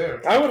things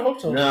there. I would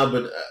hope so. No,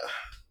 but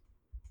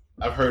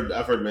I've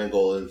heard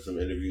Mangold in some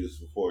interviews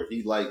before.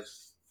 He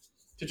likes,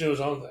 To do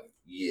his own thing.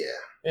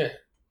 yeah.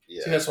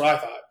 See, that's what I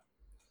thought.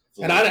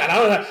 And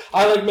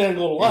I like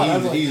Mangold a lot. I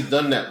was like, He's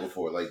done that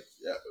before, like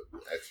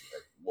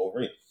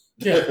Wolverine.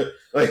 yeah.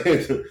 Like,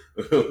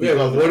 Yeah,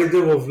 but what he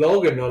did with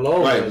Logan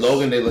alone. right, was-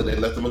 Logan, they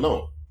left him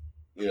alone.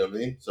 You know what I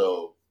mean?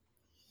 So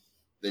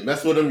they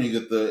mess with him, you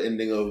get the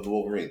ending of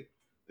Wolverine.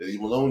 They leave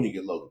him alone, you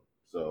get Logan.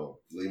 So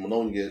you leave him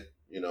alone, you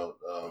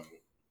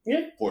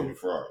get, Ford v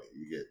Ferrari.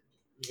 You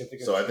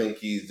get. So I think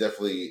he's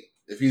definitely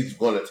if he's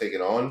going to take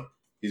it on,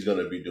 he's going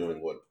to be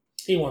doing what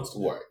he wants to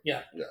do. Right.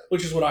 Yeah. Yeah.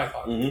 Which is what I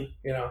thought. Mhm.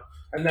 You know,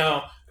 and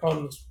now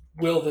comes,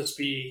 will this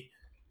be?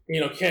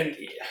 You know, can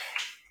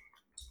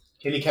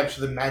Can he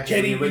capture the magic? Can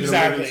of he the original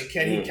exactly? movies?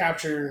 Can he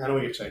capture? I know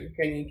what you're saying.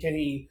 Can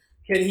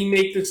he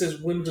make this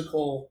as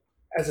whimsical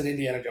as an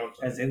Indiana Jones?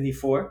 As Indy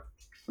 4?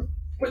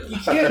 But you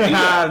can't do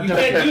that. You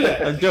can't do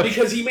I'm that joking.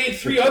 because he made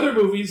 3 other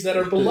movies that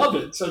are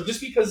beloved. So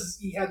just because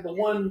he had the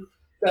one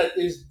that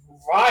is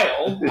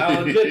vile,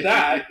 I'll admit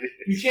that,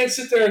 you can't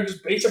sit there and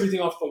just base everything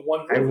off the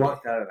one I movie.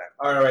 walked out of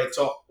that. All right,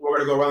 so we're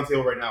gonna go around the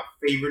table right now.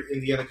 Favorite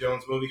Indiana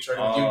Jones movie,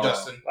 starting with you, Oh.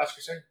 Justin. Last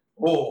Crusade.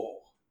 Oh,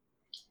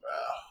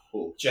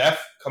 Cool.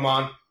 Jeff, come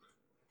on.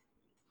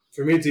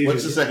 For me, it's easy.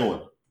 What's the second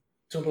one?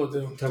 Temple of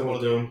Doom. Temple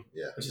of Doom.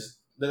 Which is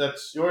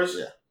that's yours.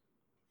 Yeah.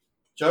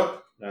 Joe.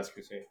 Last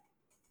Crusade.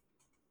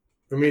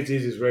 For me, it's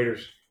easy. It's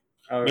Raiders.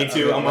 Me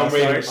too. I'm on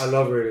Raiders. I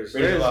love Raiders.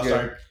 Raiders of the Lost good.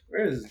 Ark.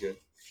 Raiders is good.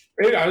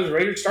 I was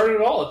ready to start it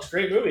all. It's a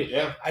great movie.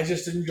 Yeah, I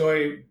just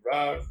enjoy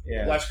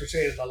Yeah. Last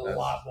Crusade a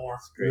lot more.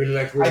 You really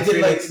like I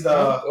did like Phoenix?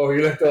 the. Oh,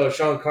 you like the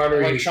Sean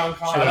Connery? Like Sean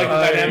Connery. I Sean like the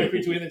Connery. dynamic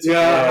between the two.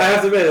 yeah, I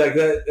have to admit, like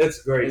that.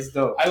 It's great. It's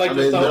dope. I like I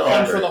mean, the they're one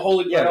all for the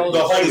Holy Yeah, Grail. The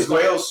Holy It's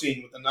Grail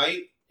scene with the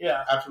knight,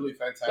 Yeah. absolutely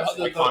The,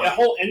 fantastic. the Iconic.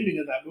 whole ending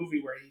of that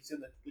movie where he's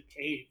in the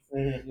cave,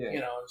 Mhm. Yeah. you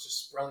know, it's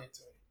just brilliant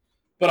to me.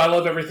 But I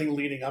love everything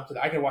leading up to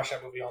that. I could watch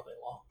that movie all day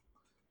long.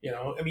 You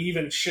know, I mean,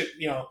 even shit,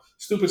 you know,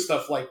 stupid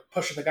stuff like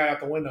pushing the guy out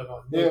the window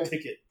going, no Yeah.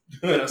 ticket,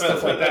 you know,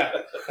 stuff like that.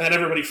 And then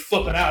everybody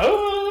flipping out.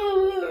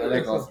 I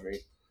like all 3.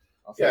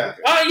 Yeah.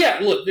 Yeah,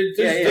 look, there's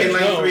Day no,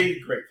 93,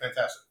 great,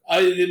 fantastic.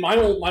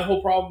 my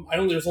whole problem,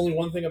 there's only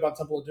one thing about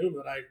Temple of Doom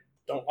that I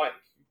don't like.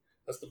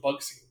 That's the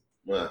bug scene.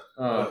 Yeah.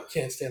 I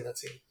can't stand that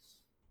scene.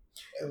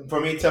 For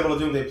me, Temple of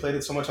Doom, they played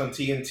it so much on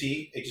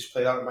TNT, it just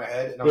played out in my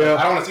head. And I'm Yeah. like,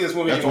 I don't want to see this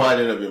movie That's anymore. why it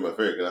ended up being my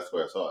favorite, because that's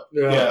where I saw it.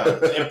 Yeah,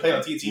 it played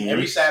on TNT Mhm.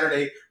 every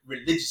Saturday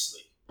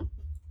religiously.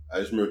 I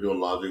just remember doing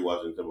laundry,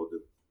 watching Temple of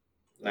Doom.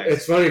 Nice.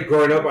 It's funny,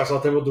 growing up, I saw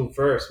Temple of Doom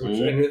first, which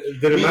Mhm. and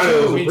it didn't Me matter. too,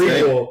 It was a me too.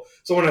 prequel.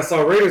 So when I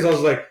saw Raiders, I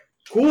was like,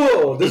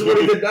 cool, this is what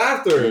he did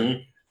after.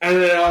 Mhm.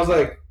 And then I was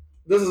like,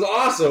 this is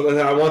awesome. And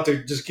then I want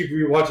to just keep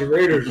rewatching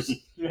Raiders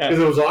Yeah. because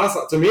it was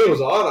awesome. To me, it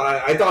was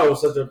awesome. I thought it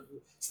was such a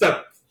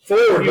step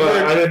forward, Have you but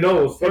heard- I didn't know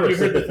it was Have you first.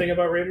 heard the thing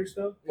about Raiders,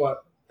 though?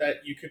 What? That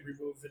you could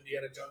remove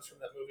Indiana Jones from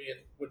that movie and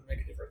it wouldn't make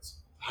a difference.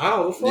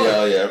 How? The fuck?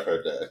 Yeah, I've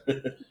heard that.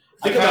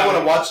 I Think kind of about want it.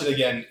 to watch it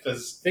again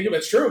because Think of it,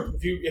 it's true.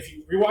 If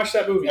you rewatch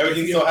that movie,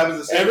 everything if you- still happens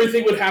the same.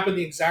 everything would happen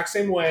the exact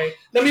same way.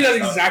 I mean, not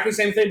exactly the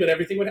same thing, but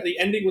everything would. The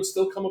ending would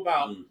still come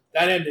about. Mm.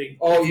 That ending.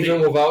 Oh, If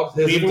even they- without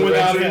his even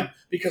without intervention? him,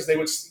 because they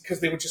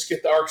would just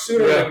get the arc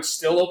sooner. Yeah. They would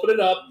still open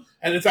it up,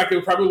 and in fact, they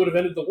probably would have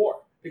ended the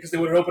war because they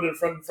would have opened it in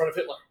front of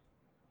Hitler.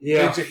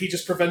 Yeah. He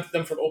just prevented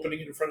them from opening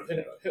it in front of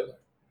Hitler.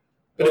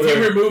 But if Okay.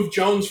 you remove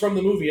Jones from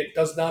the movie, it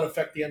does not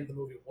affect the end of the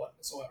movie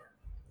whatsoever.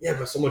 Yeah,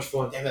 but so much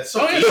fun. Damn, that's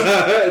so Oh, yeah.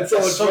 deep. It's so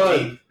much That's so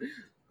fun. deep.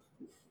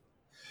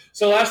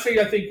 So last thing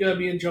I think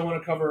me and Joe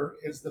want to cover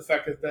is the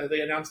fact that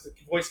they announced the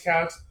voice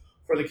cast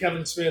for the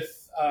Kevin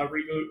Smith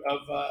reboot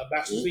of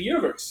Masters of the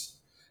Universe,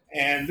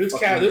 and this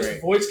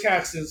Fucking voice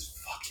cast is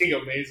fucking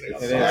amazing.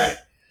 I'm It sorry. is.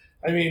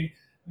 I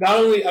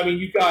mean,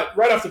 you got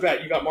right off the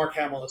bat, you got Mark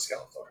Hamill as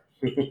Skeletor.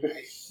 You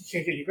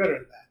can't get any better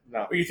than that.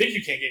 No. Or you think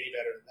you can't get any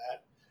better than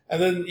that.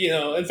 And then,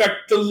 in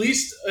fact, the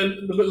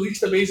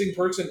least amazing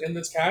person in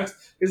this cast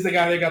is the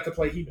guy they got to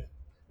play He-Man,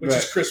 which is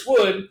Right. Chris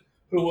Wood,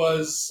 who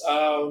was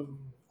on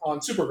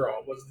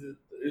Supergirl.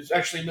 Is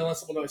actually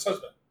Melissa Benoist's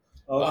husband.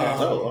 Okay.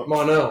 Oh,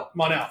 Monel.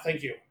 Monel,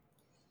 thank you.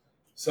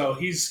 So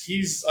he's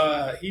He's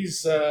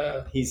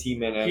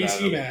He-Man. and He's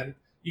Adam. He-Man.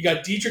 You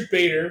got Dietrich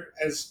Bader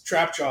as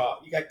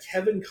Trapjaw. You got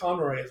Kevin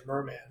Conroy as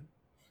Merman.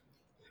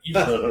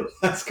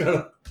 That's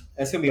gonna.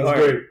 That's gonna be That's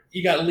hard. great.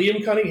 You got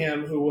Liam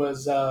Cunningham, who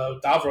was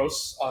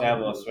Davros. On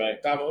Davos,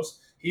 right? Davos.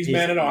 He's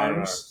Man at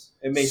Arms.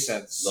 It makes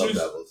sense. Love Sus-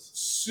 Devils.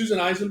 Susan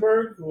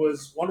Eisenberg, who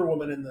was Wonder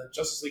Woman in the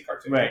Justice League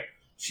cartoon. Right.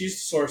 She's the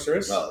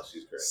sorceress. Oh,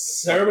 she's great.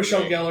 Sarah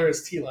Michelle Great. Gellar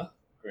as Tila.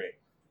 Great.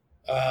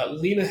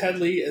 Lena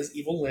Headley as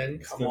Evil Lynn.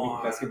 That's Come gonna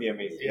on. be, that's gonna be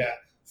amazing. Yeah.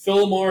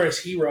 Phil Moore as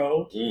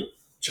Hero. Mm.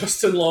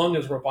 Justin Long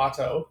as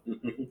Roboto.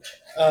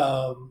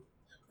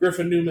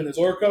 Griffin Newman as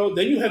Orko.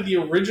 Then you have the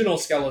original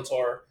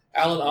Skeletor,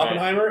 Alan Right.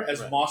 Oppenheimer as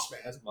Right.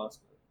 Mossman. That's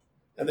monster.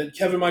 And then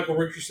Kevin Michael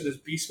Richardson as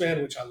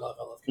Beastman, which I love.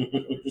 I love Kevin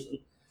Michael Richardson.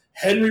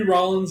 Henry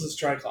Rollins as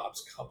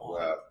Triclops. Come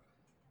on.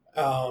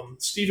 Wow.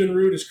 Stephen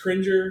Root as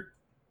Cringer.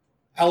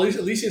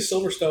 Alicia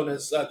Silverstone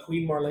as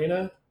Queen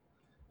Marlena.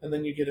 And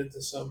then you get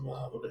into some...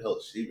 What the hell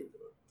is she been doing?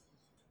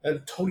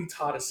 and Tony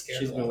Todd as Scarecrow.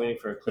 She's been waiting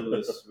for a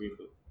Clueless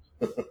reboot.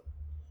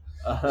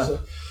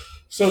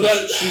 So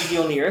that... she's the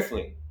only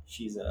Earthling.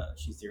 She's the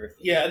Earthling.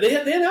 Yeah, they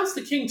announced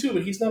the King too,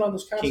 but he's not on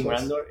this cast King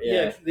list. Randor? Yeah.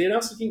 Yeah. They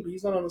announced the King, but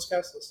he's not on this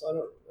cast list. So I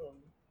don't.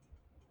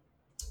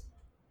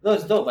 No,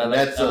 it's dope. I like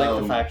That's,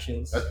 the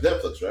factions. That's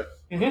Netflix, right?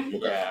 Mm-hmm. Okay.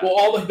 Yeah. Well,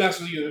 all the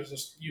Masters of the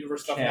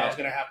Universe stuff now is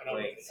going to happen on.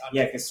 Wait. on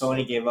Yeah, because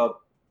Sony gave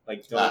up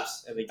like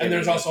dopes, and they gave and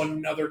there's up- also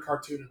another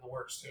cartoon in the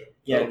works too.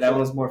 yeah, that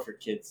one's more for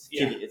kids.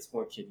 Yeah. Kiddie, it's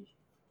more kiddie.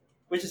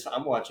 Which is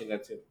I'm watching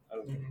that too. I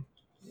don't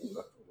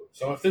Mhm.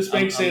 So if this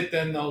makes it,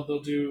 then they'll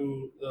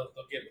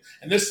get.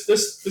 And this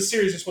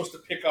series is supposed to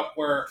pick up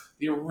where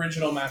the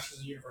original Masters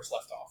of the Universe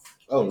left off.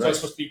 Oh, So it's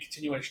supposed to be a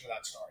continuation of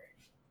that story.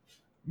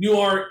 New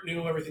art,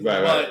 new everything,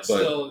 but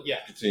still, yeah.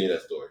 Continue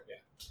that story.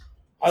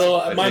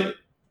 Although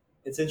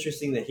it's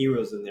interesting that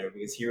Hero's in there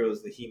because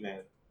Hero's the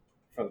He-Man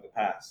from the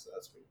past. So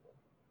that's pretty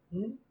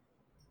cool.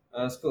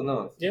 That's cool.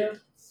 No. Yeah.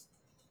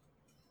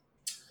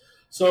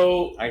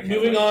 So I can't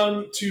moving wait.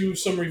 on to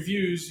some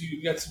reviews,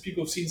 you got some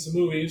people who've seen some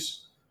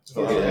movies.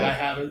 Oh, yeah. I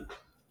haven't.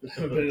 I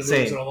haven't been in the Same.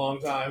 movies in a long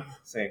time.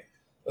 Same.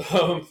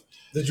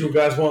 Did you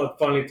guys want to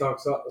finally talk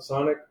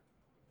Sonic?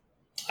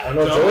 I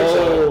know know.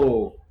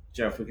 Oh,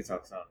 Jeff, we can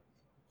talk Sonic.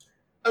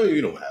 I mean,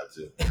 you don't have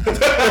to.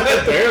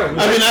 Damn.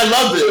 I mean, I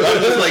loved it. I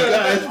was just like,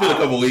 it's been a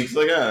couple weeks.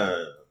 Like,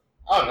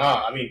 Oh no,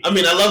 I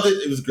mean I loved it.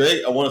 It was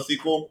great. I want a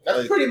sequel. that's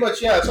Like, pretty much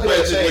That's what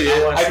I say. basically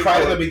it. I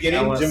cried in the I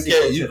beginning. want- Jim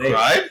sequel Carrey, you today.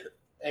 cried?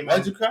 Hey, man,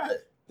 Why'd you cry?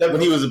 that-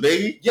 When he was a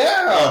baby?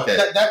 Yeah, Okay.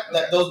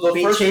 those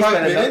Being first chased by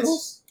 5 the minutes.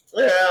 Knuckles?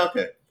 Yeah,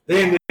 okay.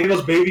 Then it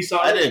was Baby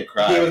Sonic. I didn't He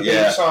cry. was Baby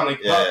Yeah. Sonic.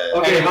 Yeah.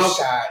 Okay, And it was how-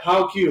 sad.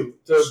 How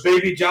cute? The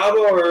Baby Jabba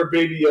or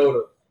Baby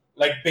Yoda?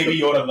 Like Baby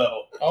Yoda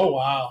level. Oh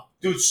wow!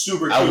 Dude,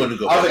 super cute. I wouldn't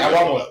go I was back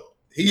like, I to want that. one.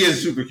 He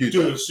is super cute.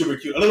 Dude, though. it was super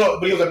cute. A little,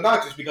 but he was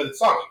obnoxious because it's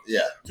Sonic.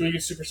 Yeah. Do we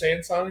get Super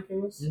Saiyan Sonic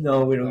in this?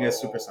 No, we don't No. get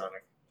Super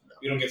Sonic.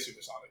 You don't get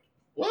Super Sonic.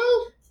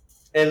 Well,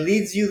 It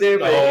leads you there,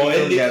 but No, you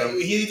don't get him.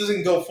 he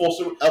doesn't go full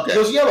super. okay. He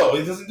goes yellow.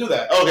 He doesn't do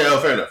that. Okay,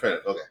 fair enough.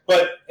 Okay.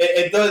 But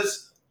it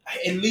does.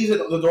 It leaves the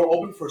door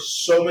open for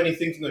so many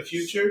things in the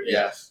future,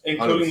 Yes.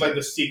 including 100%. like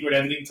the secret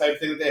ending type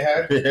thing that they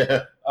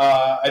had.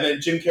 Yeah. And then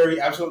Jim Carrey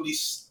absolutely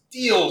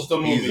steals the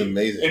movie. He's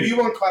amazing. If you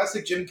want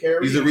classic Jim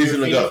Carrey, He's the if you're reason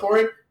to feeling go. for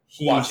it.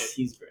 Watch it.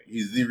 He's great.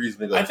 He's the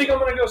reason to go. I think I'm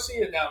gonna go see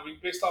it now,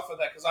 based off of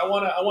that, because I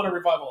want a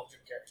revival of Jim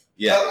Carrey.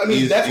 Yeah. I mean,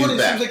 he's- that's he's what it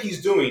back. seems like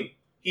he's doing.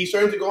 He's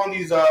starting to go on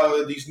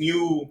these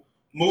new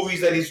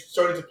movies that he's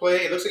starting to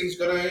play. It looks like he's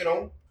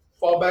gonna,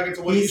 fall back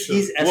into what He's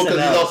he's SNL. Well, because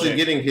he's also Jim.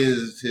 getting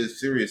his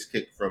serious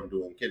kick from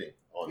doing Kidding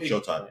on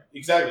Showtime.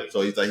 exactly.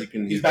 So he's like he's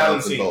He's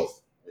balancing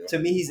balancing. both. To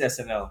me, he's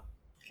SNL.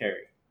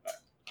 Carrie.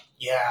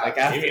 Yeah, Like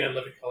Maybe after. in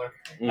Living Color.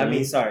 I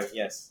mean, sorry.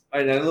 Yes. All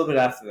right, a little bit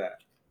after that.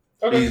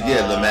 Okay. He's, the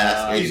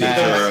mask. he's Ace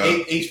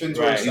Ventura. Ace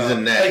Ventura. Right. style. He's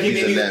in that. Like,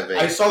 He's in that I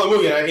vein. saw the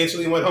movie and I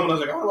instantly went home and I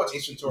was like, I want to watch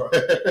Ace Ventura.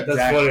 That's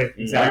Exactly. funny.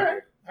 Exactly.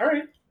 All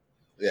right.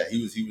 Yeah,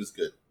 he was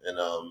good. And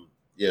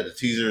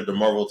the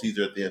Marvel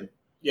teaser at the end,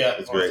 Yeah,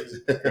 it's great.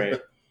 Great.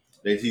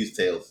 They tease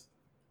Tails.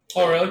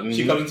 Oh really?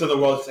 She comes into the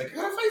world. She's like, I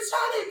gotta fight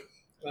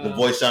Sonic. The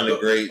voice sounded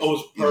great. It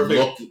was It perfect.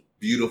 looked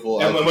beautiful.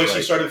 And I was when like,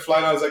 she started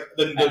flying, I was like,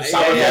 the Yeah,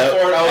 sound yeah, for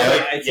it. I was yeah.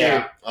 like, I'd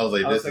yeah. say- I was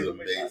like, I this was is like, oh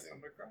my God, amazing. I'm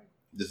gonna cry.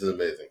 This is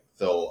amazing.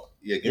 So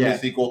yeah, give me Yeah. a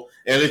sequel,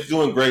 and it's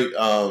doing great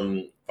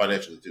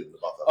financially too. The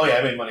box office. Oh yeah,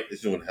 I made money.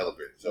 It's doing hella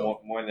great.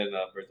 So More than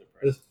Birds of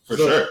Prey. for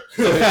So- sure,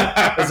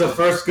 It's the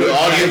first good.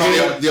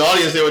 the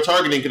audience they were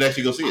targeting could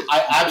actually go see it.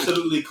 I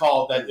absolutely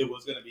called that it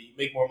was gonna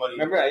make more money.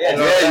 Remember? Oh, Yeah.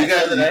 yeah, you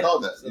guys today.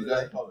 called that. So You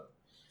guys called that.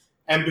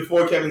 And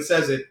before Kevin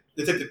says it,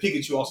 Detective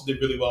Pikachu also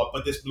did really well,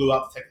 but this blew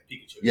out Detective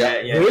Pikachu. Yeah.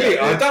 Really?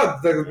 I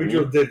thought the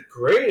video did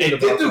great. in It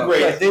the did do box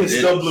great. Yeah, It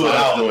still blew it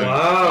Sonic's out. doing-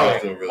 Wow.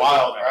 Sonic's doing really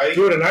Wild, well. right?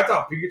 Dude, and I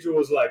thought Pikachu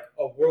was like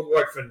a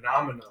worldwide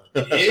phenomenon.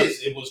 It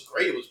is. It was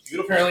great. It was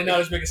beautiful. Apparently not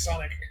as big as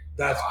Sonic.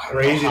 That's I don't know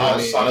crazy how to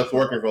me. Sonic's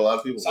working for a lot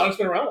of people. Sonic's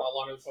been around a lot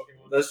longer than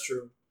Pokemon. That's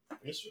true.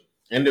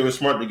 And they were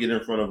smart to get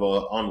in front of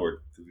Onward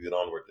because we get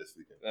Onward this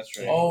weekend. That's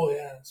right. Oh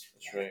yeah, That's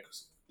right.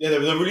 Yeah, the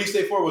release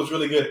date for it was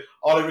really good.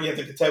 All they really had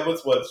to contend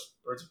with was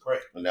Birds of Prey.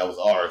 And that was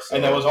ours. So.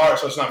 And that was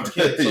ours, so it's not for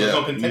kids, so there's no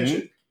Yeah.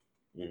 contention.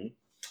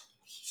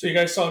 So you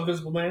guys saw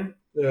Invisible Man?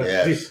 Yeah.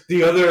 Yes.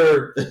 The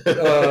other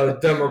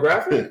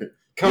demographic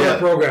counter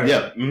programming.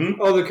 Yeah.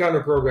 Other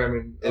counter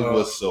programming. It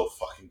was so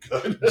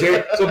fucking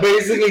good. So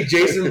basically,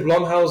 Jason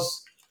Blumhouse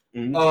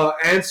Mhm.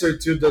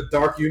 answered to the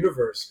Dark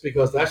Universe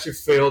because that shit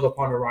failed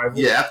upon arrival.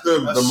 Yeah, after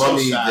That's the so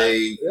Mummy, sad.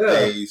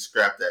 they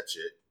scrapped that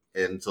shit,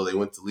 and so they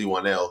went to Lee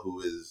Wanell,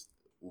 who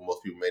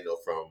most people may know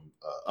from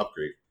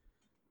Upgrade,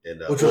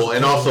 and Which was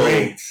and also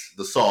great.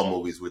 the Saw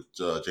movies with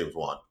James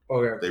Wan.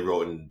 Okay. They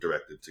wrote and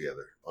directed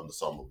together on the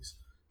Saw movies.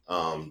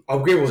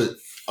 Upgrade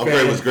was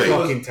Upgrade was great.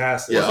 fucking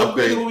tastic. Yeah, So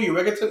Upgrade. the movie you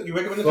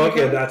recommend it? Fuck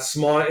yeah, that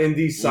small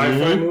indie sci-fi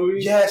Mhm.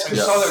 movie. Yes, I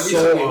Yeah. saw that So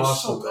recently. It was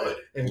awesome, so good.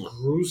 and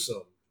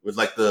gruesome. With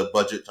like the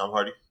budget Tom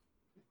Hardy.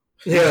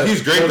 Yeah,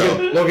 He's great,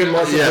 Logan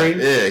Marshall Yeah, Green.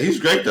 yeah, he's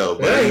great though.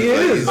 But Yeah, he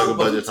he's is. like a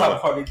budget Tom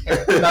Hardy.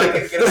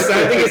 The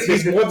sad thing is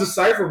he's more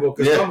decipherable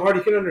because Yeah. Tom Hardy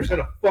can understand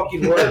a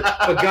fucking word,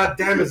 but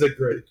goddamn is it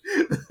great.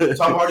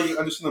 Tom Hardy, you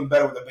understand them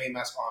better with the Bane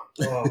mask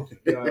on. Oh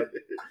god.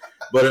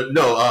 But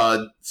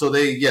no, so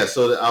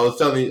I was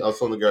telling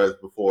the guys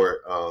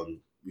before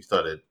we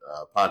started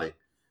potting.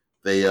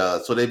 They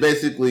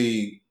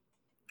basically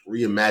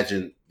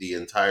reimagined the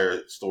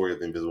entire story of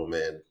the Invisible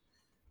Man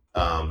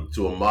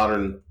to a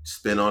modern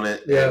spin on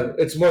it. Yeah, and-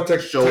 it's more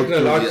Show it to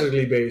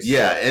technologically based.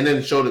 yeah, and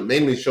then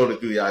mainly showed it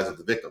through the eyes of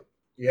the victim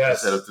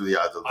Yes. instead of through the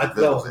eyes of the I thought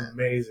that Invisible was Man.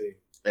 amazing.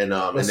 And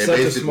That's such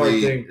a smart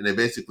thing. they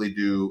basically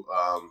do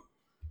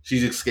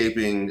she's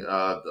escaping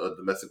a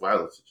domestic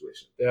violence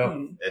situation, Yeah.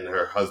 and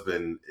her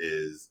husband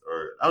is,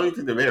 or I don't even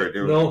think they're married.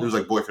 It No. was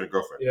like boyfriend and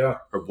girlfriend. Yeah.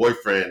 Her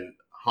boyfriend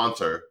haunts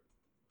her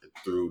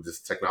through this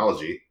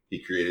technology he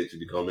created to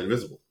become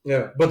invisible.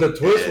 Yeah. But the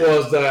twist And-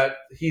 was that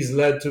he's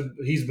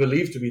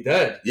believed to be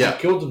dead. Yeah.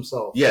 He killed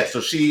himself. Yeah, so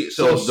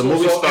the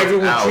movie starts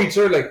everyone out. treats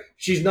her like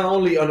she's not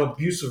only an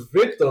abusive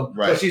victim,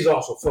 Right. but she's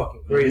also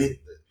fucking crazy.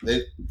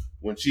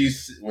 When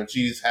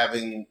she's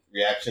having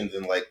reactions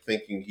and like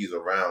thinking he's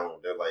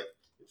around, they're like,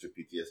 "It's your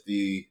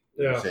PTSD.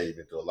 You're Yeah. saying you've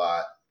been through a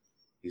lot.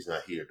 He's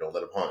not here. Don't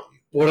let him haunt you."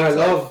 What I So,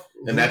 love,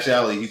 in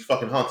actuality, he's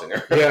fucking haunting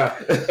her. yeah,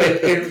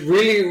 and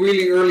really,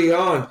 really early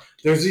on,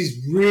 there's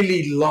these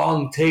really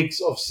long takes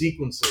of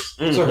sequences.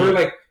 So Mhm. her,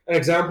 like, an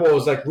example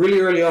is like really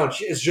early on,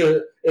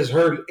 is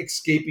her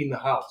escaping the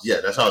house. Yeah,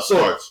 that's how it So-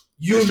 starts.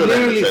 You They show that in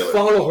the literally trailer.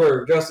 follow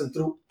her, Justin,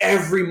 through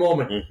every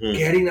moment. Mhm.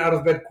 Getting out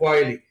of bed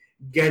quietly,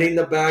 getting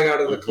the bag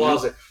out of the Mhm.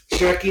 closet,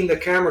 checking the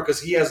camera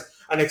because he has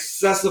an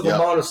excessive Yep.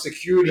 amount of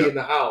security Yep. in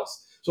the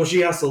house. So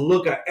she has to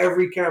look at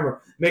every camera,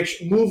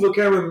 move the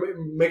camera,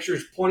 make sure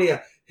it's pointing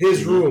at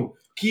his Mhm. room.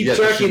 Keep Yeah, 'cause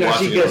checking she's as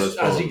he watching it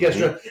on his gets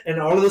phone. dressed, and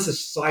all of this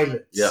is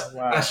silence. Yeah.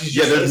 Wow. As she's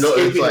Yeah, just there's no.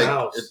 escaping It's the like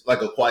house.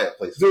 a quiet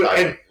place. Dude,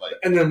 Silent, like,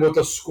 And then with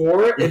the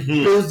score, it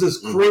Mhm. builds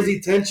this Mhm. crazy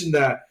tension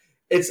that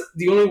it's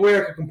the only way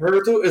I can compare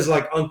it to is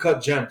like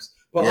Uncut Gems.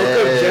 But Yeah,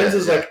 Uncut Gems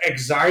is yeah. like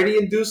anxiety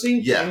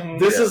inducing. yeah,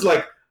 This Yeah. is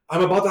like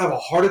I'm about to have a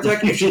heart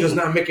attack if she does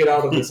not make it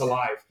out of this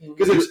alive.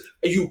 Because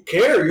you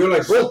care. You're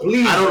like, bro,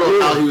 please. I don't know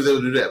dude. how he was able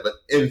to do that, but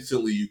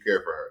instantly you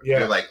care for her. Yeah.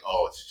 You're like,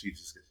 oh, she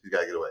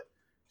gotta get away.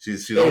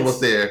 She's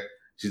almost there.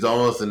 She's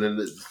almost, and then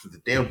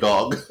the damn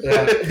dog.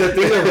 Yeah. The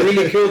thing that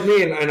really killed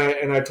me,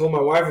 and I told my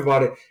wife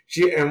about it.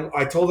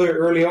 I told her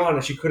early on,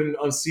 and she couldn't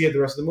unsee it the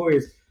rest of the movie.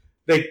 Is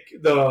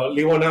the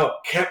Lee Whannell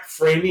kept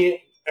framing it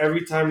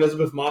every time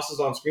Elizabeth Moss is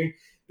on screen.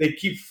 They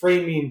keep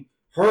framing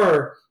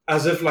her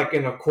as if like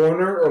in a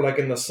corner or like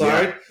in the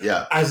side,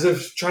 Yeah. as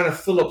if trying to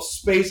fill up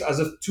space, as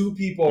if two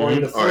people are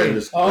in the Mhm. Or in frame.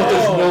 this- But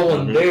there's no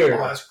one Mhm.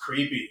 there. Oh, that's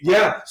creepy.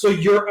 Yeah, so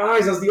your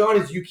eyes, as the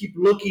audience, you keep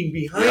looking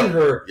behind Yep,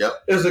 her. yep.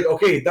 It's like,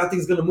 okay, that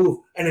thing's gonna move,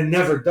 and it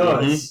never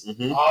does. Mhm,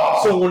 mhm.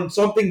 Oh, So when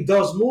something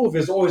does move,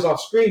 it's always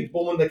off screen.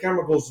 But when the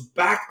camera goes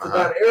back to Uh-huh.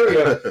 that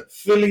area,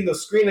 filling the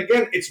screen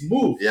again, it's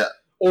moved. Yeah.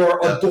 Or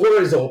Yeah. a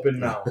door is open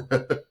now.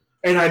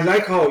 And I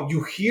like how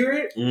you hear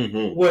it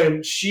Mhm.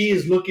 when she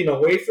is looking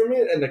away from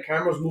it and the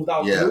camera's moved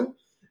out Yeah. too.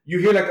 You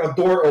hear like a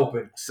door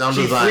open. Sound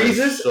She design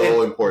freezes is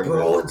so and- important.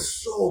 Bro,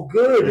 it's so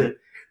good.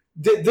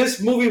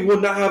 This movie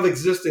would not have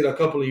existed a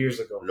couple of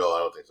years ago. No, I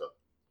don't think so.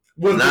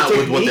 With Not the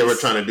with what they were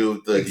techniques, trying to do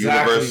with the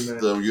Exactly, universe, man.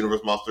 the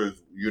Universe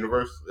Monsters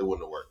universe. It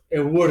wouldn't have worked.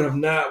 It would have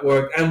not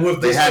worked. And with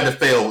They this, had to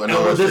fail in and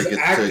order with to this get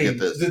acting,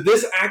 this.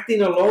 this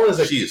acting alone is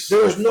like, She is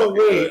there's so no fucking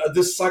way good.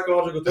 this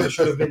psychological thing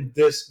should have been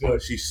this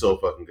good. She's so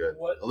fucking good.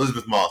 What?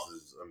 Elizabeth Moss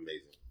is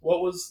amazing.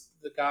 What was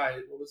the guy?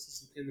 What was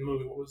his, in the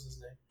movie? What was his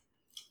name?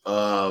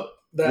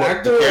 The What,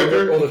 actor the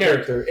character? or the The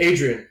character?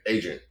 Adrian.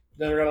 Adrian.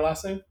 Never got a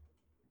last name.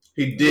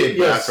 He did,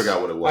 but Yes. I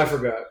forgot what it was. I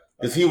forgot.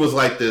 Because he was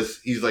like this.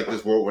 He's like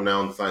this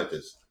world-renowned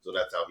scientist. So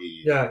that's how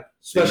he Yeah, he lived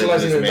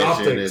specializing this in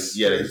mansion optics.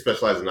 And, yeah, he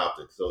specialized in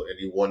optics. So and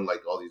he won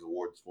like all these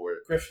awards for it.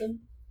 Griffin.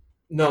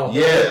 No.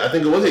 Yeah, I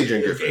think it was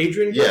Adrian It's Griffin.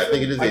 Adrian. Yeah, I Griffin?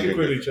 think it is I can Adrian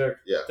quickly Griffin.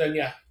 check. Then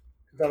yeah,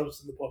 that was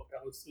in the book.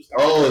 That was.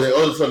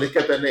 So they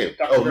kept that name.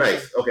 Dr. Oh, Griffin.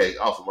 nice. Okay,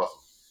 awesome.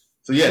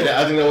 So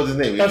yeah, I think that was his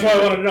name. That's why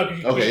I wanted to know.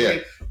 Cause Okay,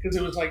 yeah. Because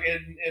it was like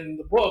in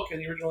the book, in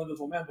the original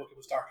Invisible Man book, it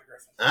was Dr.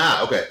 Griffin.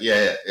 Ah, okay.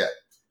 Yeah.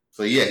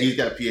 So yeah, he's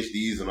got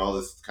PhDs and all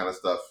this kind of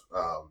stuff.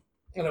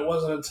 And it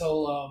wasn't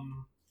until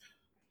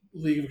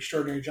League of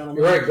Extraordinary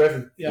Gentlemen. You're right,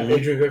 Griffin. Yeah. Mhm.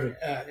 Adrian Griffin.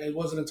 It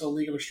wasn't until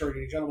League of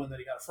Extraordinary Gentlemen that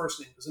he got a first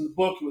name. Because in the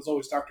book, it was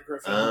always Dr.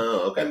 Griffin.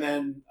 Oh, okay. And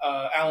then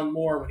Alan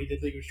Moore, when he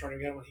did League of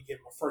Extraordinary Gentlemen, he gave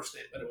him a first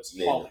name, but it was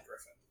Yeah. Paulie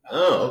Griffin.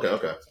 Oh,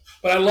 okay.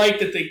 But I like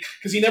that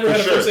because he never For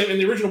had a sure. first name. In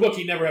the original book,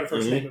 he never had a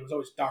 1st Mhm. name. It was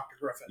always Dr.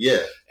 Griffin. Yeah,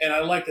 And I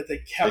like that they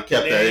they kept,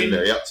 kept the that name, in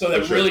there. Yep. so for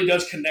that sure. really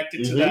does connect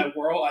it to Mhm. that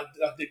world.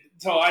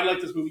 So I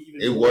like this movie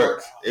even It more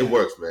works. now. It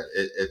works, man.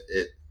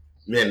 It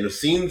man, the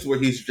scenes where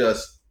he's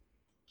just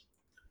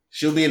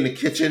she'll be in the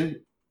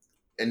kitchen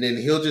and then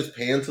he'll just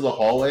pan to the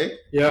hallway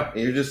Yeah.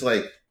 and you're just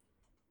like,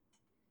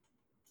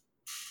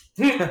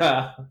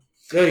 Yeah,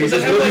 he's Does it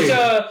just have looking.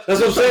 like That's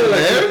what I'm saying.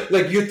 Man.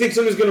 Like you think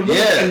something's gonna move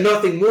Yeah. and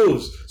nothing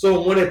moves.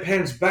 So when it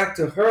pans back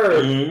to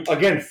her, Mhm.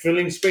 again,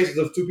 filling spaces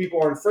of two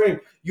people are in frame,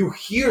 you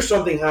hear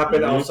something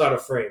happen Mhm. outside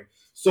of frame.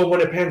 So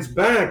when it pans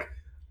back,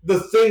 the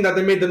thing that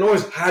they made the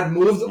noise had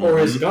moved or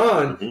is Mhm.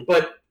 gone, Mhm.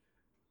 but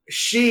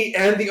she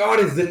and the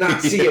audience did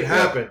not see it Yeah,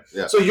 happen.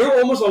 yeah. So you're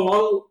almost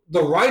along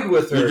the ride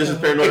with her. You're just as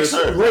paranoid as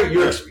her. Right,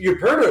 you're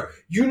paranoid.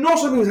 You know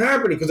something's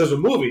happening because there's a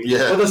movie. Yeah.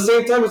 But at the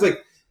same time, it's like,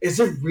 is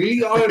it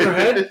really all in her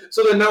head?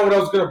 So then now what I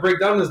was going to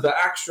break down is the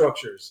act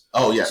structures.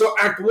 Oh yeah. So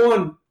Act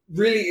 1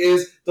 really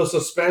is the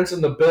suspense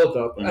and the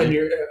build-up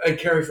Mhm. and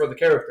caring for the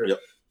character. Yep.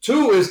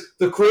 2 is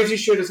the crazy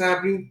shit is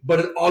happening,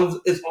 but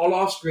it's all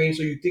off screen,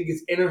 so you think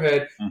it's in her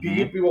head.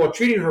 Mhm. People are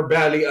treating her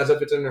badly as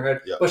if it's in her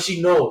head, Yep. but she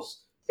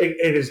knows it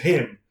is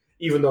him.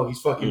 even though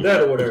he's fucking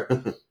dead or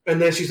whatever.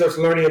 And then she starts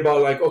learning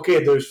about like,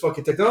 okay, there's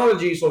fucking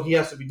technology, so he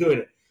has to be doing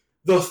it.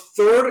 The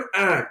third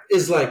act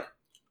is like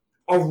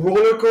a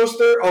roller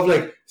coaster of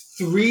like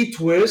 3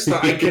 twists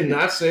that I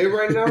cannot say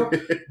right now,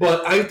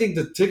 but I think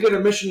the ticket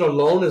admission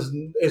alone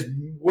is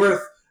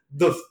worth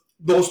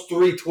those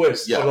 3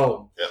 twists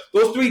alone. Yeah.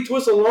 Those 3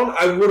 twists alone,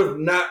 I would have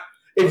not.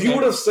 If you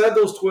would have said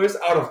those twists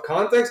out of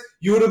context,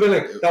 you would have been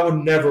like, that would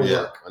never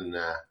work.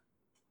 Nah.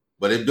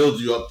 But it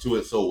builds you up to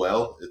it so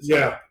well. It's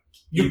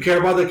you care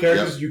about the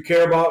characters. You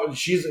care about.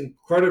 She's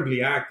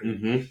incredibly active.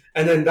 Mm-hmm.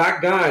 And then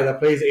that guy that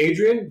plays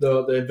Adrian,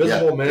 the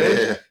Invisible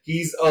Man,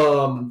 he's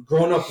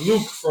grown up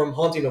Luke from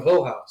Haunting of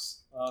Hill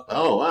House.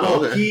 Oh wow!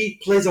 So Okay.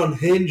 he plays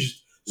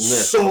unhinged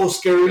so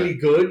scarily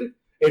good.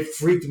 It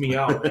freaked me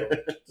out. Man.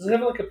 Does it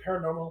have like a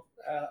paranormal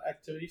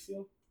activity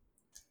feel?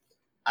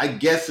 I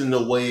guess in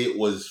the way it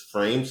was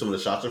framed, some of the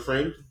shots are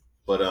framed,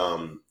 but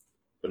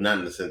not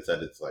in the sense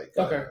that it's like.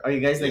 Okay. Are you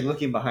guys like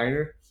looking behind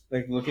her,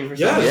 like looking for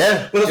Yeah. something?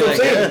 Yeah. But that's what I'm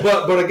Like, saying.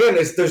 But again,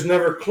 there's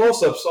never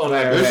close-ups on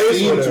her. There's face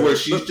scenes or where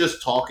she's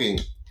just talking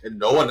and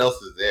no one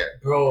else is there.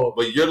 bro.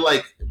 But you're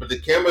like, but the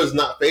camera's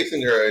not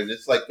facing her, and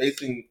it's like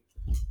facing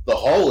the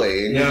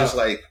hallway, and you're just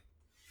like,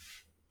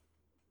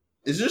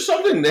 is there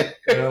something there?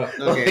 Yeah.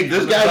 Okay. Like,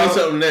 there's gotta be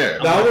something there.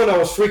 That one I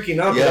was freaking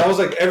out because Yeah. I was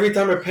like, every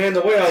time I panned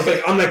away, I was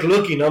like, I'm like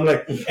looking. I'm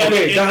like,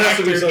 okay, that has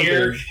to be something.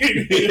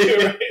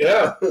 Here.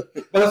 Yeah, but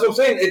that's what I'm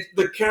saying.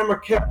 The camera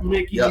kept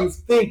making you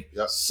think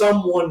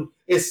someone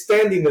is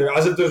standing there,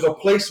 as if there's a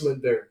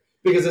placement there,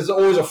 because it's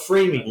always a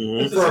framing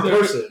Mhm. for a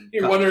person.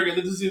 You're wondering if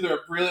this is either a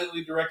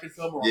brilliantly directed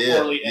film or a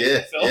poorly Yeah,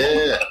 edited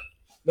film. yeah.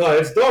 No,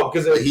 it's dope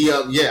because He,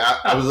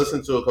 I was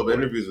listening to a couple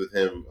interviews with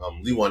him.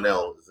 Lee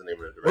Wanell is the name of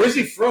the director. where is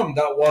he from?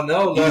 That one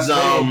now. He's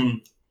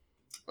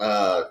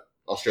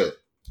Australia.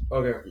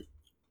 Okay.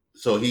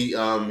 So he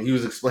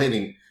was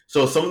explaining.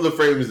 So some of the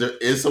frames there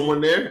is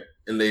someone there,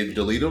 and they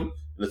delete them,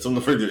 and then some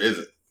of the frames there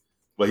isn't.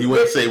 But he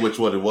wouldn't say which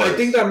one it was. I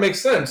think that makes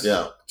sense.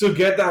 Yeah. To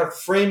get that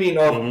framing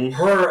of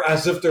her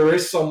as if there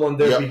is someone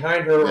there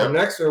behind her or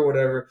next to her or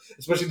whatever.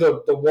 Especially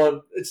the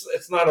one.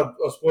 It's not a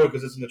spoiler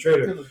because it's in the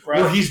trailer.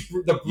 Where he's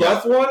the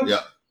breath one. Yeah.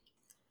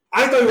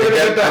 I thought we were going to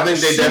get that I think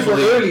they super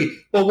definitely- early.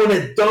 But when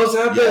it does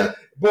happen,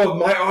 bro,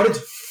 my audience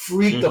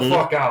freaked the Mhm.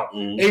 fuck out.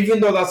 Mhm. Even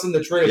though that's in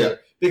the trailer. Yeah.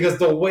 Because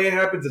the way it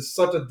happens is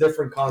such a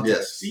different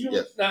context.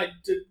 Yes.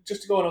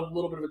 Just to go on a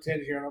little bit of a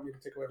tangent here, I don't mean to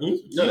take away from this.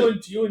 No.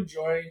 Do you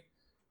enjoy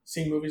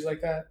seeing movies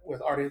like that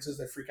with audiences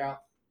that freak out?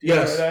 Do you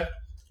Yes. enjoy that?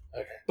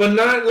 Okay. But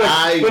not like.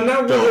 I but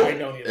not don't. I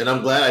don't either. And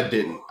I'm glad I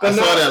didn't. But I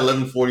saw not- it at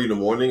 11:40 in the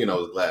morning, and I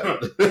was glad.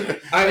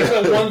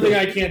 It's the one thing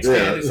I can't stand.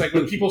 Yeah. It's like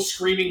when people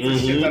screaming for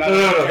Mhm. shit that I No,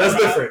 don't care that's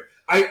about. different.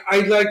 I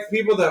like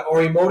people that are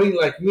emoting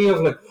like me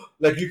of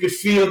like you could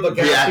feel the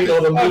gas, you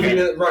know, the Reacting.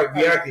 moving, right,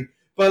 reacting.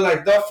 But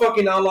like that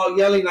fucking outlaw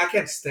yelling, I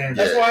can't stand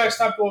That's that. why I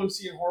stopped going and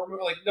seeing horror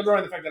movies. Like, never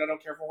mind the fact that I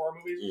don't care for horror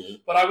movies,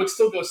 Mhm. but I would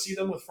still go see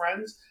them with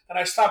friends. And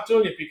I stopped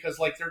doing it because,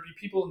 like, there'd be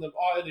people in the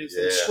audience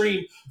that Yeah.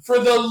 scream for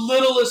the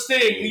littlest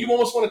thing. You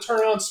almost want to turn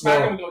around, smack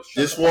No. them, and go, shut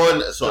This the fuck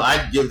one, up. so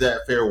I'd give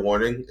that fair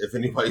warning. If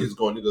anybody is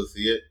going to go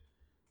see it,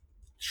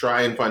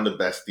 try and find the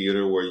best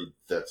theater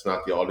that's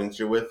not the audience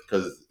you're with,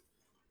 because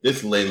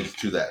this lends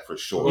to that for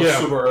sure. Yeah.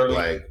 Super early.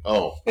 Like,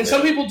 And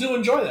some people do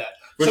enjoy that.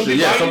 For Some sure,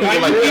 people, yeah, some I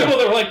people know like people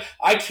that are like,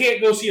 I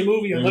can't go see a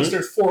movie unless Mhm.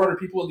 there's 400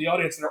 people in the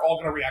audience and they're all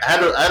going to react. I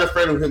had a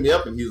friend who hit me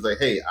up, and he was like,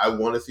 "Hey, I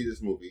want to see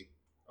this movie."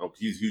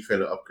 He's a huge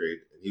fan of Upgrade,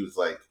 and he was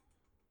like,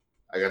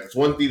 "I got this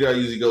one theater I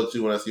usually go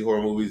to when I see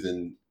horror movies,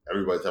 and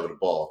everybody's having a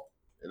ball,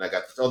 and I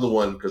got this other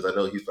one because I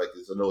know he's like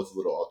this. I know it's a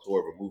little auteur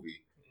of a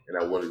movie, and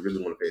I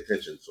really want to pay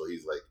attention." So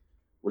he's like,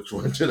 "Which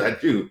one should I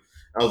do?"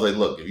 I was like,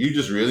 "Look, if you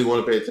just really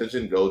want to pay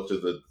attention, go to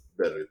the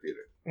better theater."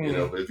 You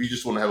know, but if you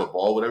just want to have a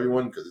ball with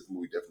everyone, because this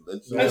movie definitely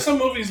lends to And it. some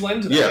movies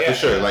lend to that. Yeah, for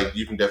sure. Like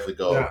you can definitely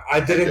go. Yeah, I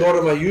didn't go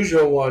to my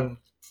usual one.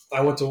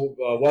 I went to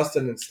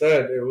Weston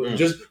instead. It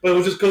was but it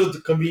was just because of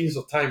the convenience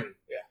of timing.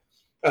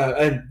 Yeah.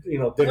 And you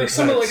know, dinner Like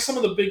some of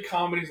times. the big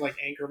comedies like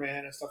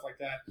Anchorman and stuff like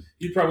that,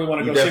 you'd probably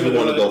want to You go see definitely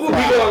with wanna go for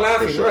people it. are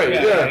laughing, For sure. right?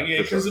 Yeah,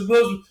 Yeah. because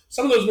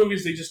some of those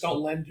movies they just don't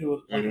lend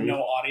to like Mhm. no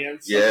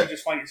audience. So Yeah. you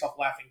just find yourself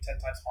laughing 10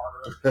 times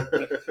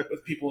harder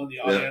with people in the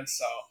audience.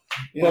 So,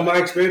 yeah. Well, my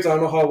experience, I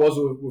don't know how it was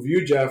with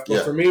you, Jeff, but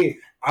Yeah. for me,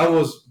 I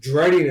was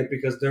dreading it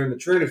because during the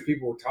trailers,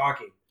 people were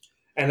talking.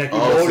 And I keep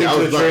Oh, going see, I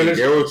into was the lucky. trailers.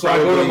 There were So I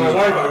go to probably- my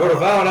wife, I go to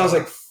Val, and I was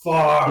like,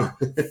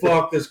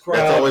 fuck this crap.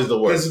 That's always the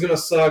This worst. is going to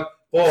suck.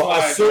 Well,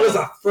 That's as soon as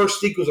that first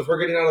sequence of her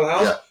getting out of the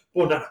house, Yeah.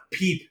 well, not a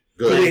peep.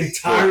 Good. the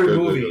entire Good,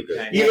 movie.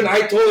 good. Even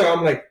I told her,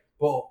 I'm like,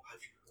 well, have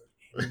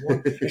you heard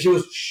anyone? And she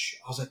was, shh.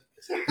 I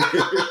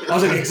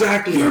was like,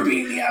 exactly. You're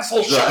being the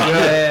asshole. So, Shut up.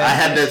 Yeah. I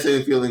had that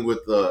same feeling with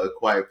A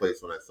Quiet Place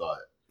when I saw it.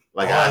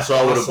 Like Oh, I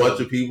saw it with awesome. a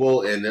bunch of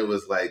people, and it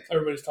was like,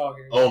 Everybody's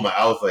talking. oh my!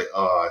 I was like,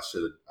 oh,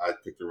 I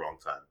picked the wrong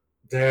time.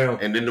 Damn.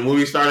 And then the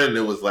movie started, and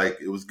it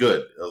was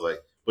good. I was like,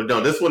 but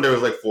no, this one there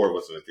was like 4 of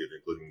us in the theater,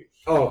 including me.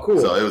 Oh, cool.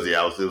 So it was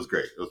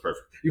great. It was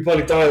perfect. You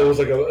probably thought it was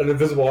like an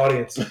invisible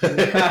audience.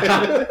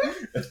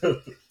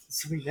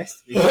 Something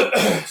next to me.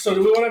 So,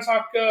 do we want to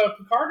talk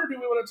Picard or do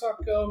we want to talk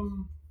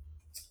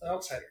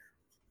Outsider?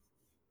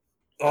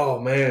 Oh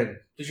man.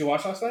 Did you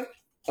watch last night?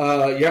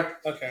 Yeah.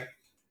 Okay.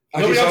 I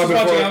Nobody just else saw is it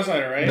watching before.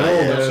 Outsider, right? No,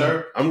 Yeah, man.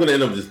 sir. I'm gonna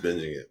end up just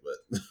binging it,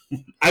 but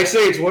I say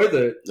it's worth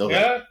it. okay.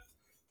 Yeah.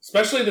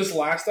 Especially this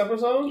last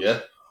episode. Yeah.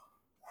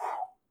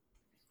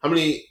 How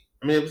many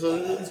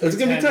episodes is it? It's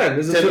gonna be 10.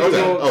 This is 10, typical,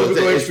 okay. Oh,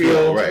 typical it's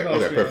HBO. right. Oh,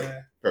 Okay, yeah, perfect. yeah.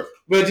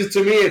 But just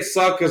to me, it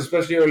sucked, 'cause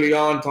especially early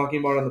on, talking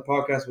about it on the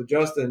podcast with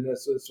Justin,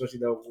 especially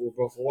that we're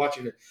both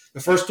watching it.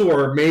 The first two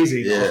are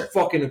amazing, Yeah. are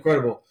fucking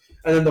incredible,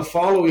 and then the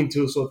following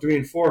two, so 3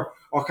 and 4,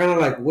 are kind of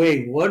like,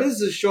 wait, what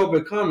is this show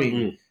becoming?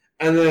 Mm.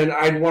 And then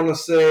I'd want to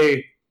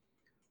say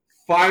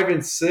 5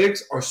 and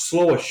 6 are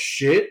slow as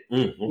shit.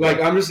 Okay. Like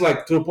I'm just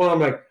like to the point. I'm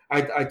like,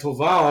 I told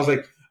Val, I was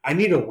like, I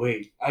need to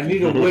wait. I need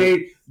to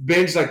wait,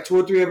 binge like 2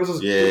 or 3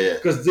 episodes, Yeah.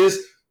 because this.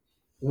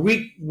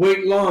 We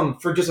wait long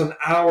for just an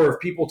hour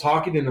of people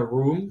talking in a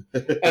room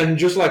and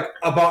just like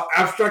about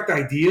abstract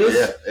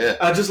ideas. Yeah.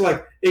 I just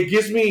like it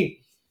gives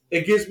me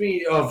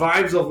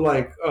vibes of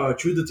like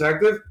True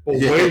Detective, but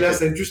way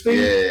less interesting.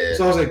 Yeah.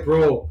 So I was like,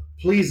 bro,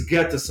 please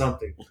get to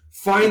something.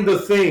 Find the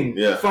thing.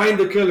 Yeah. Find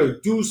the killer.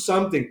 Do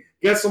something.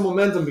 Get some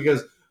momentum,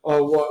 because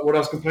what I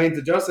was complaining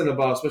to Justin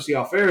about, especially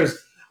off air, is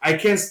I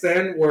can't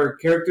stand where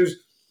characters.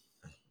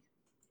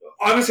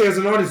 Obviously, as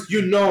an artist,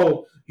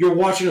 you're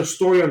watching a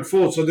story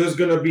unfold, so there's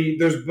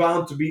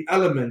bound to be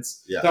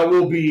elements that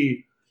will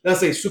be, let's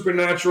say,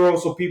 supernatural,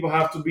 so people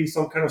have to be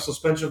some kind of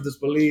suspension of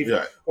disbelief,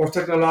 or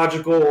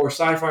technological, or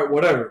sci-fi,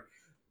 whatever.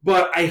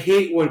 But I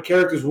hate when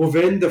characters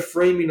within the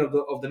framing of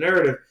the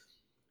narrative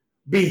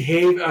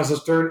behave as a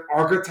certain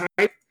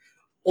archetype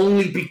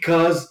only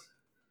because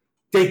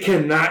they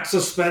cannot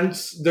suspend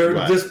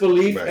their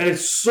disbelief, and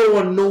it's so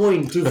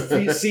annoying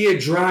to see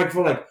it drag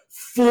for like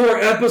 4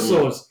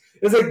 episodes.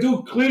 It's like,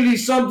 dude, clearly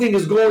something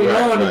is going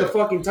on in the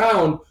fucking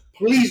town.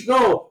 Please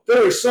know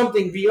there is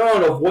something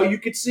beyond of what you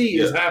could see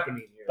is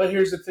happening here. But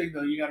here's the thing,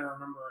 though, you got to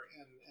remember,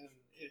 and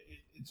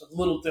it's a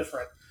little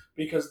different,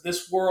 because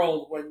this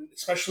world,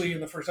 especially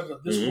in the first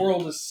episode, this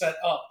world is set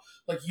up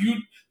like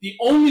the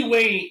only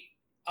way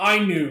I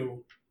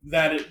knew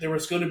that there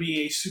was going to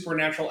be a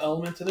supernatural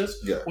element to this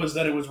was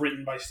that it was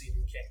written by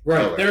Stephen King.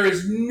 Right. There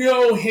is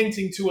no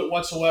hinting to it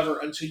whatsoever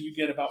until you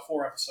get about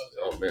 4 episodes.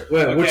 Oh man.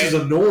 Well, which is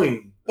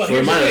annoying. But So it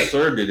here's the might have thing.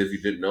 served it if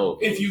you didn't know.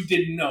 If you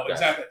didn't know, Gotcha.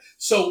 exactly.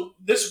 So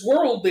this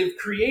world they've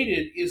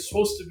created is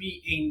supposed to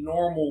be a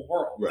normal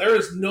world. Right. There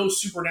is no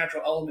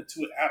supernatural element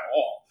to it at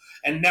all.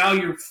 And now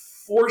you're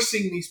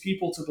forcing these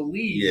people to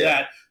believe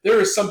that there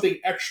is something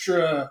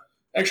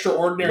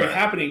extraordinary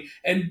happening,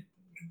 and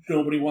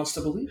nobody wants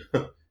to believe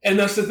it. And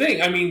that's the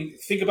thing. I mean,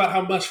 think about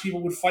how much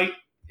people would fight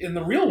in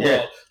the real world.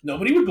 Yeah.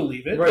 Nobody would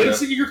believe it. Right.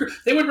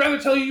 They would rather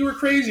tell you were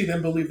crazy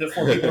than believe that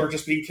 4 people are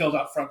just being killed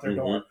out front their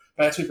door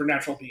by a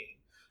supernatural being.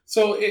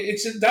 So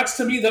that's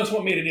to me, that's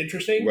what made it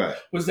interesting. Right.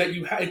 Was that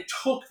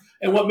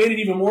and what made it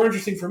even more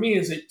interesting for me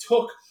is it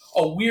took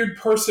a weird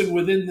person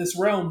within this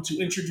realm to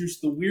introduce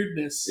the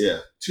weirdness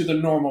to the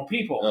normal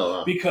people. Oh,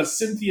 wow. Because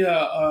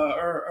Cynthia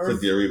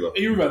Cynthia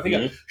Erivo. I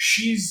think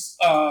she's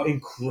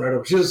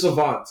incredible. She's a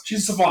savant.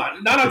 She's a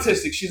savant, not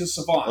autistic. She's a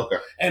savant, Okay.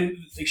 and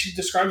she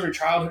describes her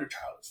childhood. Her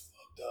child is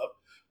fucked up,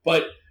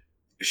 but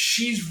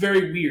she's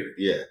very weird.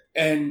 Yeah.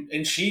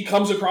 and she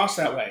comes across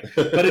that way.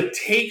 But it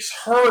takes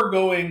her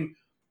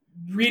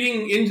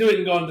reading into it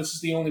and going, this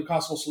is the only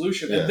possible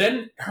solution. And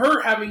then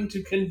her having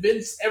to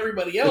convince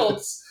everybody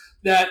else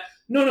that,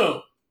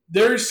 no,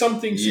 there's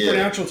something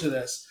supernatural to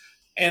this.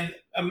 And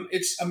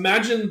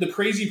imagine the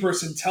crazy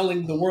person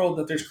telling the world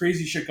that there's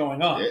crazy shit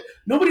going on. Yeah.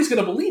 Nobody's going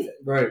to believe it.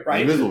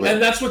 Right.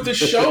 And that's what this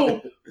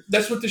show,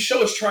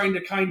 is trying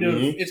to kind of,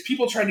 it's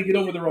people trying to get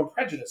over their own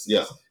prejudices.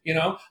 Yeah. You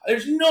know,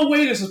 there's no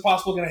way this is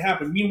possible going to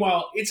happen.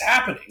 Meanwhile, it's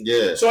happening.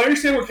 Yeah. So I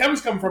understand where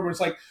Kevin's coming from. Where it's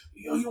like,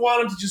 you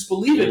want them to just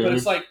believe it, but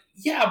it's like,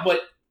 yeah, but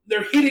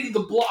they're hitting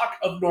the block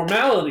of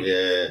normality.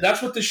 Yeah.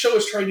 That's what the show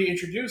is trying to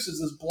introduce, is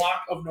this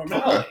block of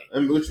normality.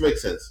 Okay. Which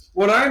makes sense.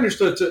 What I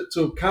understood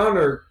to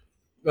counter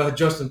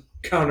Justin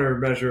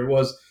countermeasure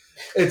was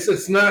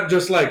it's not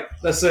just like,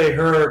 let's say,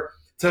 her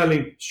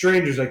telling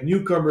strangers, like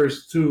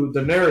newcomers, to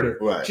the narrative.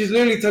 Right. She's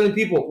literally telling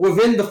people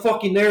within the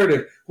fucking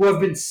narrative who have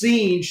been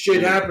seeing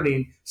shit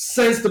happening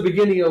since the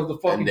beginning of the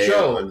fucking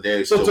show.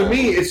 So to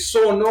me, it's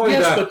so annoying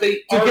that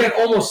get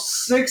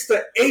almost 6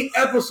 to 8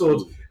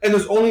 episodes and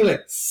there's only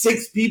like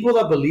 6 people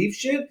that believe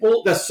shit,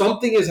 that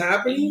something is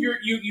happening.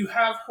 You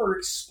have her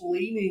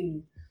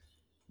explaining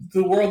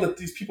the world that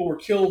these people were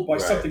killed by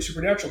something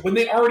supernatural when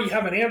they already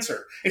have an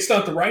answer. It's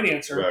not the right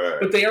answer,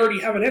 but they already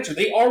have an answer.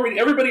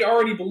 Everybody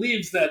already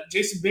believes that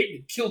Jason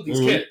Bateman killed these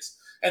kids,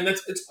 and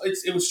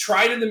it was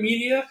tried in the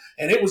media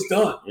and it was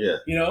done. Yeah,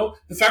 you know,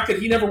 the fact that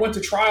he never went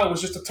to trial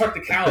was just a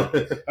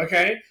technicality.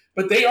 Okay,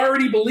 but they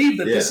already believe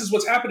that this is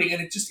what's happening,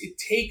 and it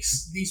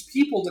takes these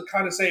people to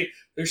kind of say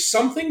there's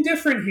something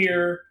different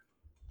here,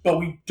 but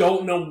we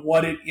don't know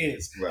what it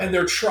is, and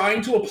they're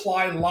trying to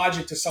apply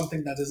logic to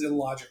something that is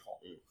illogical.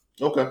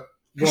 Okay.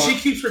 Because she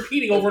keeps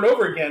repeating over and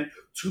over again,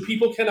 two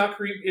people cannot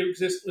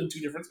exist in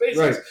two different spaces.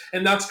 Right.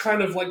 And that's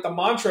kind of like the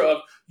mantra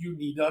of, you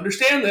need to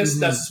understand this.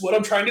 Mhm. That's what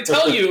I'm trying to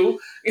tell you.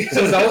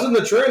 Since I was in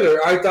the trailer,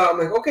 I thought, I'm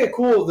like, okay,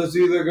 cool. There's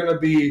either going to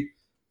be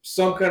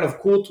some kind of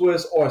cool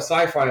twist or a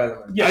sci-fi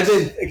element. Yes. I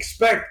didn't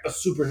expect a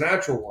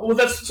supernatural one. Well,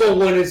 that's So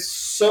when it's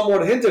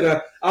somewhat hinted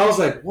at, I was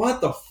like,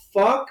 what the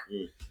fuck?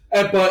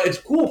 But it's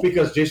cool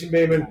because Jason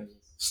Bateman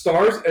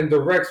stars and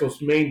directs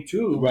those main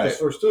two, Right. those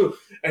first two,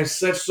 and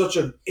sets such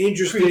an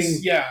interesting,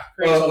 creates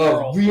a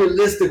world.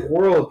 realistic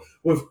world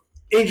with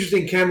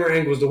interesting camera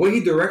angles. The way he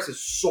directs is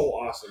so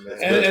awesome,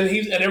 man.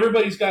 And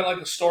everybody's got like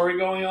a story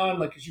going on,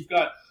 like because you've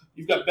got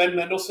Ben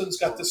Mendelsohn's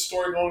got this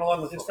story going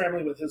on with his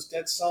family with his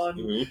dead son,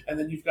 and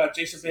then you've got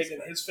Jason Bateman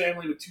and his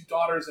family with two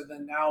daughters, and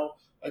then now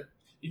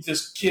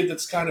this kid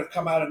that's kind of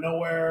come out of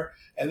nowhere,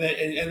 and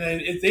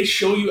then they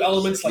show you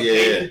elements like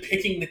Bateman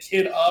picking the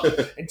kid up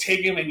and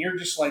taking him, and you're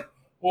just like,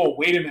 whoa,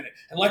 wait a minute.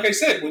 And like I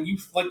said, when you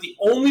the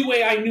only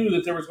way I knew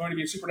that there was going to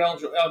be a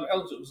supernatural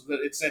element was that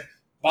it said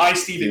by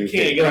Stephen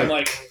King, and I'm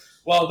like,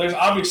 well, there's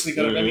obviously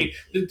going to. I mean,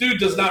 the dude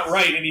does not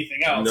write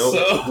anything else,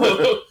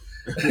 so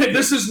if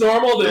this is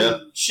normal,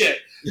 then shit.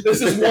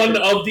 This is one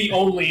of the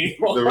only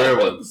the rare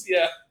ones.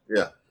 Yeah,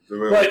 the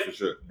rare But ones for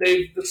sure.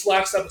 This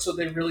last episode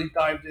they really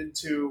dived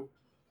into.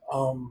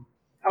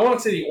 I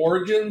won't say the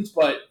origins,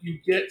 but you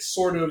get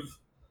sort of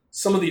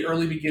some of the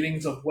early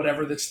beginnings of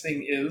whatever this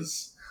thing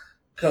is,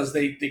 because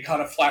they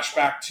kind of flash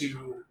back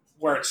to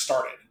where it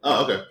started.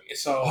 Oh, okay.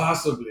 So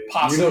Possibly.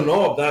 Possibly. You don't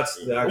know if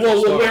that's the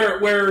actual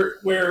start.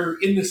 where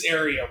in this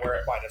area where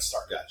it might have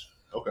started. Gotcha.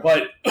 Okay.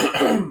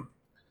 But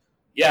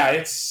yeah,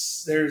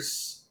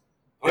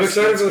 I'm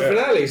excited for the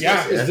finale. It's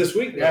Yeah. it's this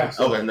week now. Yeah.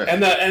 So. Okay, nice.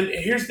 and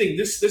here's the thing,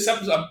 this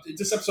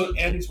episode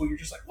ends where you're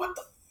just like, what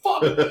the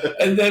fuck?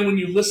 And then when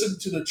you listen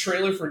to the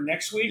trailer for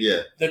next week,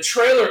 Yeah. the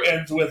trailer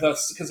ends with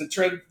us because the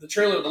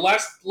trailer, the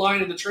last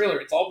line of the trailer,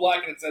 it's all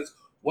black and it says,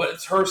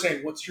 it's her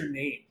saying, "What's your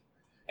name?"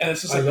 And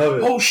it's just I like, love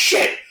it. oh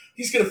shit,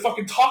 he's gonna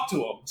fucking talk to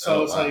him.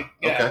 So it's like,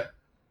 yeah,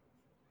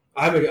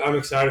 Okay. I'm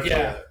excited for Yeah.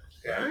 that.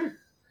 yeah.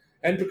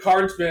 And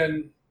Picard's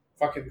been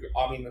fucking.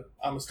 I mean,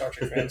 I'm a Star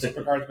Trek fan, so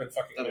Picard's been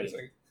fucking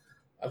amazing.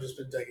 I've just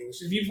been digging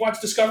this. Have you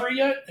watched Discovery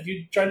yet? Have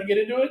you tried to get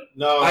into it?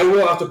 No, I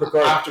will after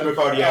Picard. after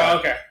Picard, yeah. Oh,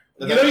 okay.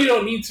 You know you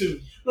don't need to.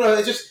 No,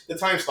 it's just the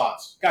time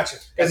slots. Gotcha.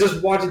 It's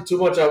just watching too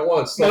much at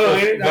once. No,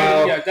 Like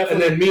Val, yeah, definitely.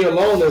 and then me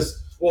alone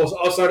is, well,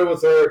 I started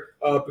with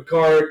her,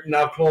 Picard,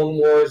 now Clone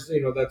Wars,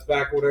 that's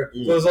back with her.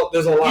 So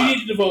there's a You lot. need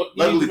to devote.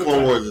 Luckily,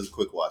 Clone Wars is a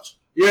quick watch.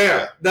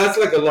 Yeah, that's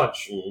like a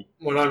lunch Mhm.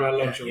 when I'm at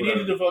lunch or You need to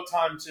whatever. devote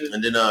time to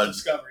And then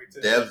Discovery too.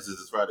 Devs is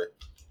this Friday.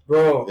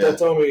 Bro, Yeah. don't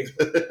tell me.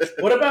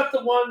 What about the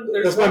one?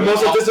 That's my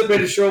most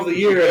anticipated show of the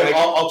year. Yeah, Like,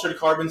 Altered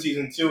Carbon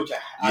season 2.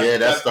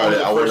 That started.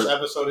 The I first wanna-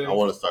 episode. In. I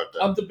want to start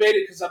that. I'm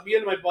debating because me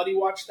and my buddy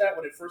watched that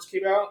when it first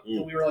came out,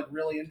 and we were like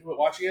really into it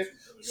watching it.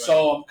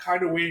 So I'm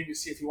kind of waiting to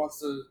see if he wants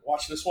to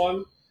watch this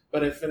one.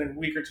 But if in a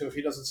week or two, if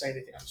he doesn't say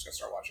anything, I'm just gonna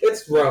start watching.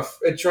 it's rough.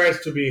 It tries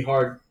to be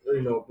hard,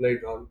 Blade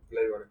Runner.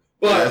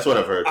 Yeah, But that's what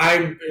I've heard.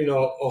 I'm, a I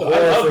horror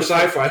love for the-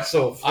 sci-fi,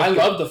 so I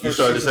love the first.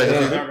 started the season. second Yeah,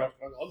 season? I love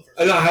the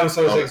first. I haven't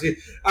started Okay. second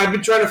season. I've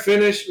been trying to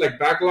finish like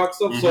backlog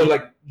stuff. So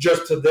like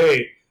just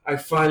today, I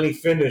finally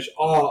finished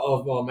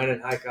all of Men in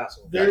High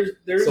Castle. There's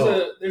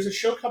So- there's a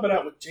show coming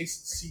out with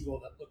Jason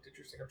Segel that looked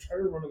interesting. I'm trying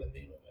to remember the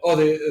name of it. Oh,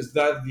 is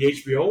that the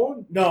HBO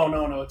one?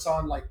 No. It's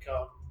on like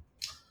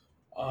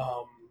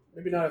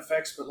maybe not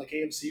FX, but like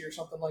AMC or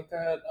something like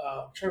that.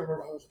 I'm trying to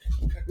remember how it was.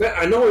 Man,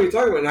 I know what you're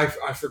talking about. And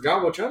I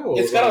forgot what channel.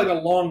 It's got like a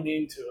long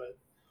name to it.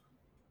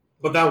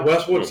 But that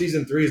Westworld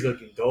season 3 is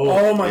looking dope.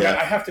 Oh my Yeah. god!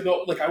 I have to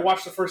go. Like I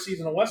watched the first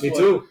season of Westworld, Me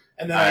too.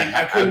 and then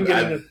I couldn't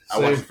get into. I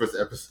watched the first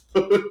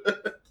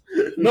episode.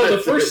 No, the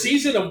first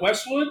season of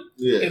Westwood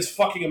Yeah. is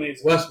fucking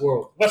amazing.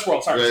 Westworld.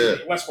 Westworld, sorry, Yeah, excuse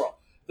me, Westworld.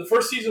 The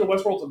first season of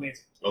Westworld is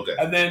amazing, Okay.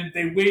 and then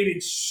they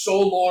waited so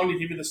long to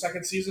give you the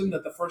second season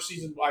that the first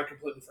season I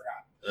completely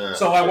forgot. Uh,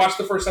 So I watched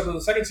the first episode of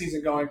the second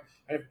season, going,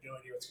 I have no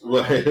idea what's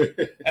going on.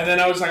 Right. And then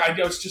I was like,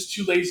 I was just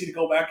too lazy to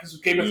go back because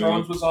Game of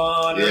Thrones was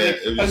on. Yeah, and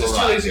it was I was just a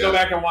too lot, lazy to go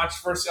yeah. back and watch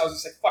the first. I was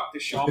just like, fuck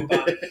this show, I'm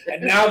done.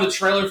 And now the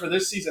trailer for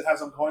this season has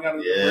them going out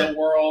into Yeah. the real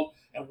world,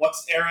 and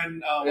what's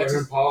Aaron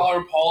Paul.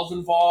 Aaron Paul's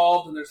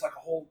involved, and there's like a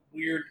whole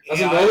weird.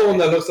 That's AI. another one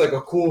that looks like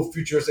a cool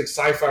futuristic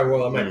sci-fi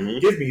world. I'm like, Mhm.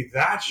 give me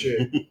that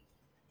shit.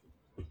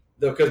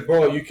 Because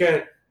bro, you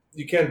can't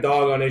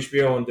dog on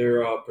HBO and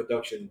their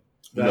production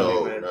value,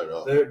 No, man.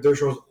 no. Their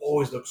shows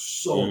always look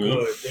so Mhm.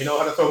 good. They know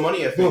how to throw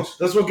money at Bro, things.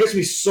 that's what gets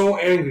me so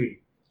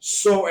angry.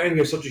 So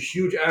angry. I'm such a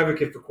huge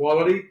advocate for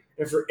quality,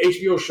 and for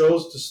HBO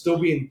shows to still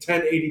be in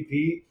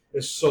 1080p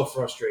is so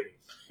frustrating.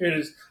 Here it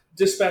is.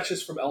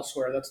 Dispatches from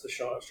Elsewhere. That's the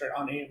show I was trying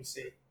on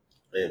AMC.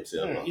 AMC,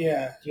 I don't know.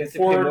 Yeah, You have to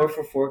For- pay more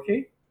for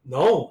 4K?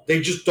 No, they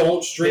just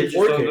don't stream They just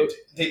 4K. don't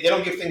They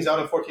don't give things out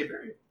in 4K,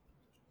 period.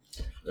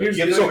 Here's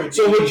Yeah,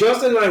 So with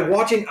Justin and I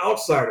watching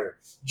Outsider,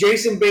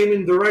 Jason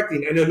Bateman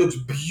directing, and it looks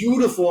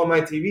beautiful on my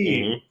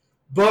TV, Mhm.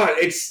 but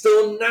it's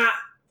still not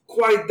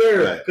quite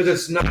there Right. because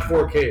it's not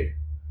 4K.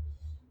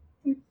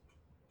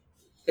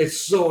 It's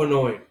so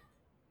annoying.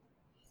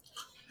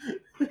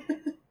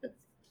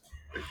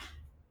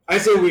 I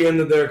say we end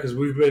it there because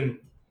we've been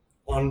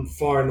on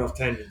far enough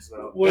tangents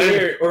now. Well, And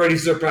here- already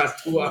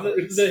surpassed 2 The,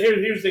 hours.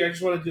 here's the thing. I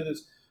just want to do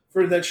this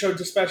for that show,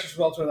 Dispatches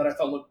from Elsewhere, that I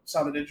thought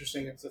sounded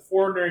interesting. It's that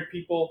 4 ordinary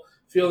people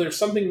feel there's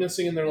something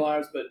missing in their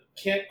lives, but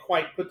can't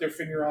quite put their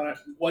finger on it.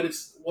 What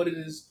it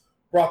is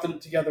brought them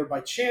together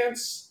by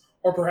chance,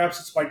 or perhaps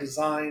it's by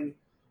design.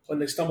 When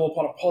they stumble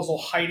upon a puzzle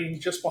hiding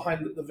just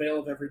behind the veil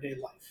of everyday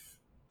life.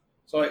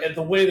 So, and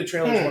the way the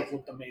trailers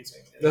looked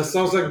amazing. That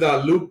sounds like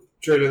that Loop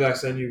trailer that I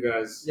sent you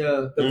guys.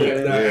 Yeah.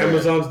 That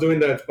Amazon's doing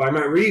that by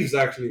Matt Reeves,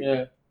 actually.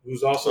 Yeah.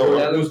 Who's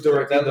also who's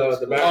directing the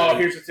Oh, Batman.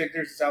 here's the thing.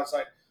 Here's the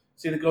downside.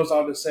 See, it goes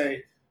on to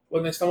say,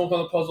 when they stumble upon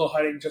the puzzle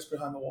hiding just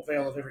behind the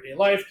veil of everyday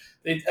life,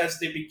 as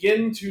they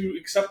begin to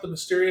accept the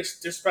mysterious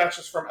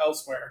dispatches from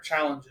elsewhere,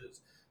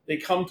 challenges, they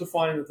come to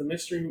find that the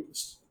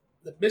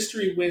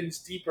mystery winds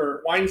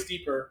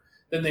deeper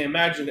than they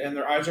imagined, and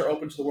their eyes are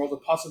open to the world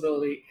of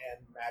possibility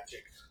and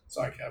magic.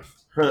 Sorry,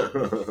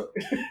 Kev.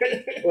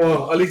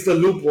 Well, at least the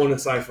Loop one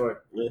is sci-fi.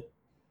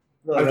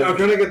 No, I'm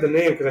trying to get the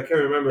name because I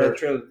can't remember. that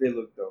trailer did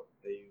look dope.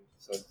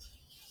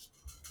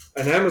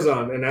 And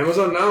Amazon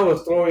now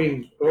is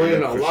throwing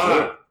in a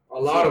for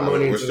lot of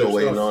money We're into still their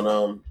waiting stuff.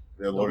 on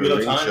their Lord of Wheel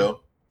the of Rings Time.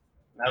 show.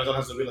 Amazon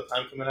has the Wheel of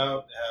Time coming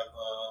out. They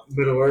have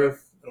Middle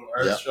Earth. Middle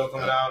Earth Yeah. show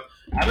coming out.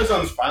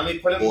 Amazon's finally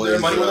putting their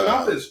Boys, money where their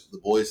mouth is. The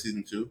Boys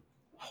season 2.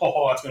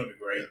 Oh, that's gonna be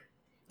great.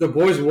 The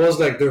Boys was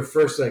like their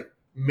first like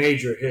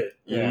major hit.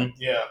 Yeah.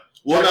 Yeah.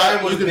 Well, Ryan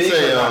not, you was can big,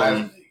 say but not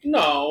as big.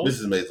 No,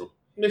 Mrs. Maisel.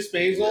 Miss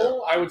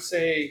Maisel, I would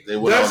say. They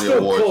won That's all the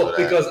still awards cool for that.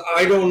 because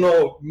I don't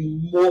know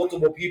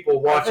multiple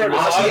people watching heard this.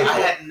 about Honestly, it. I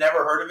had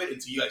never heard of it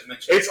until you guys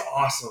mentioned It's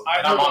awesome. it.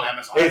 And I'm on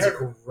Amazon. It's I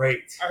heard-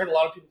 great. I heard a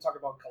lot of people talk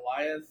about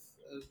Goliath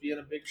as being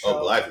a big show. Oh,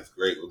 Goliath is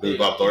great. With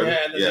Bob Thornton.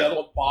 Yeah, and then the other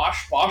one,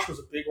 Bosch. Bosch was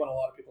a big one. A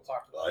lot of people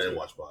talked about. I didn't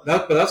watch Bob.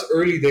 But that's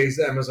early days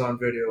Amazon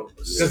Video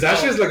because that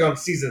shit's like on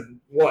season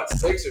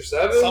 6 or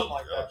 7. Something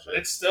like that. But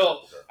it's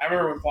still. I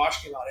remember when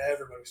Bosch came out,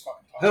 everybody was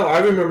talking about Hell, I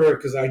remember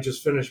because I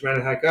just finished Man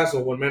in High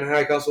Castle. When Man in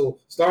High Castle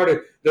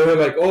started, they were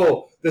like,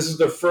 "Oh, this is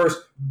the first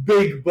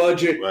big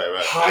budget,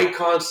 Right. high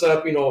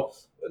concept,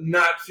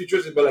 not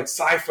futuristic, but like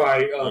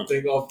sci-fi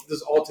thing of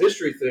this alt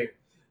history thing."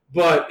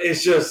 But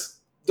it's just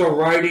the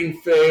writing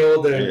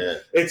failed, and Yeah.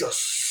 it's a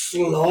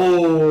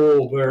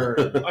slow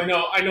burn. I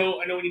know.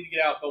 We need to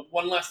get out, but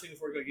one last thing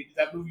before we go,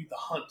 that movie, The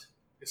Hunt,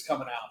 is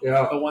coming out.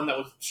 Yeah. The one that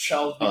was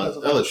shelved because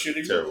of That all the looks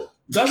shooting. terrible.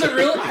 Does it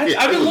really?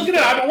 I've been looking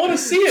at it. I want to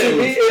see To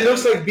me, it. it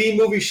looks like B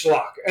movie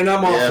schlock, and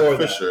I'm all Yeah, for for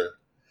that. sure.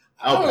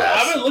 I don't know.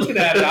 pass. I've been looking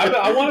at it.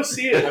 I want to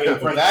see it. I mean,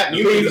 for that,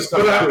 new movies But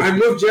coming out. I'm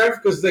with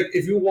Jeff because like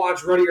if you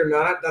watch Ready or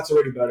Not, that's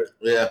already better.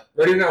 Yeah.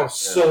 Ready or Not was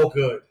so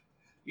good.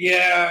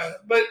 Yeah,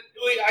 but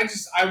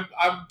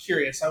I'm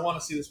curious. I want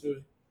to see this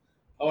movie.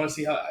 I want to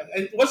see how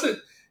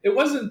it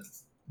wasn't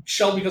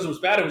shelved because it was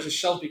bad. It was just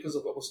shelved because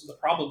of what was the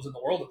problems in the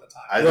world at the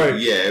time. I Right.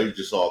 think, yeah, it was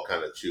just all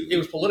kind of It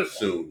was political.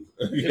 soon.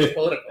 It was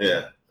political.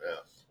 Yeah.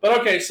 But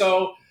okay,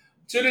 so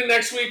tune in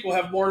next week. We'll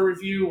have more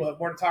review. We'll have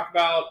more to talk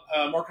about.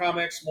 More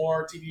comics,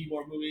 more TV,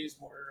 more movies,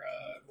 more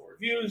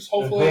reviews.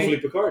 And Hopefully,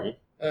 Picard.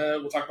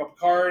 we'll talk about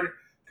Picard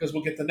because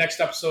we'll get the next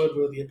episode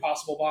with the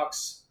Impossible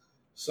Box.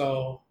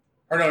 So,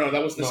 or no,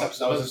 that was this No,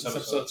 episode. that was That was this this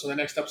episode. So the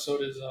next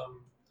episode is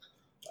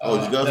Oh,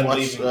 did you guys Then watch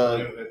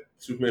leaving.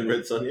 Superman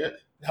Red Sun yet?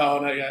 no,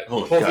 not yet. Oh,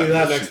 Hopefully that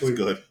that next shit's week.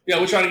 good. Yeah,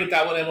 we'll try to get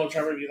that one in. We'll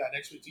try to review that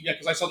next week. Yeah,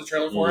 because I saw the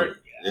trailer for it.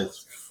 Yeah,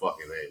 It's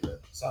fucking A, man.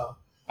 so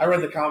I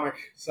read the comic.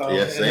 So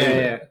Yeah, and- same.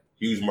 Yeah.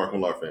 Huge Mark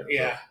Millar fan.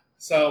 Yeah.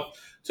 So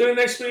tune in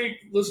next week.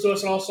 Listen to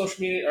us on all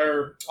social media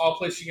or all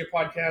places you get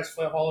podcasts.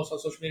 Follow us on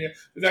social media.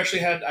 I've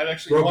actually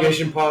Rogue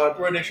Nation Pod.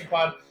 Rogue Nation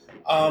Pod.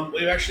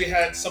 We've actually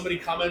had somebody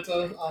comment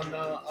on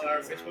our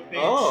Facebook page.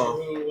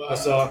 Oh. Who, I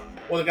saw.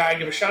 well, the guy I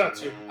give a shout out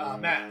to,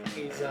 Matt.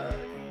 He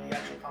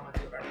actually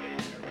commented on our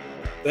page.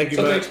 Thank you,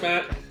 So man. thanks,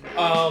 Matt.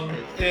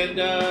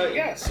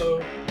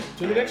 So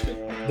tune in next week.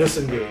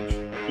 Disengage.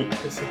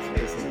 This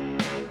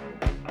is-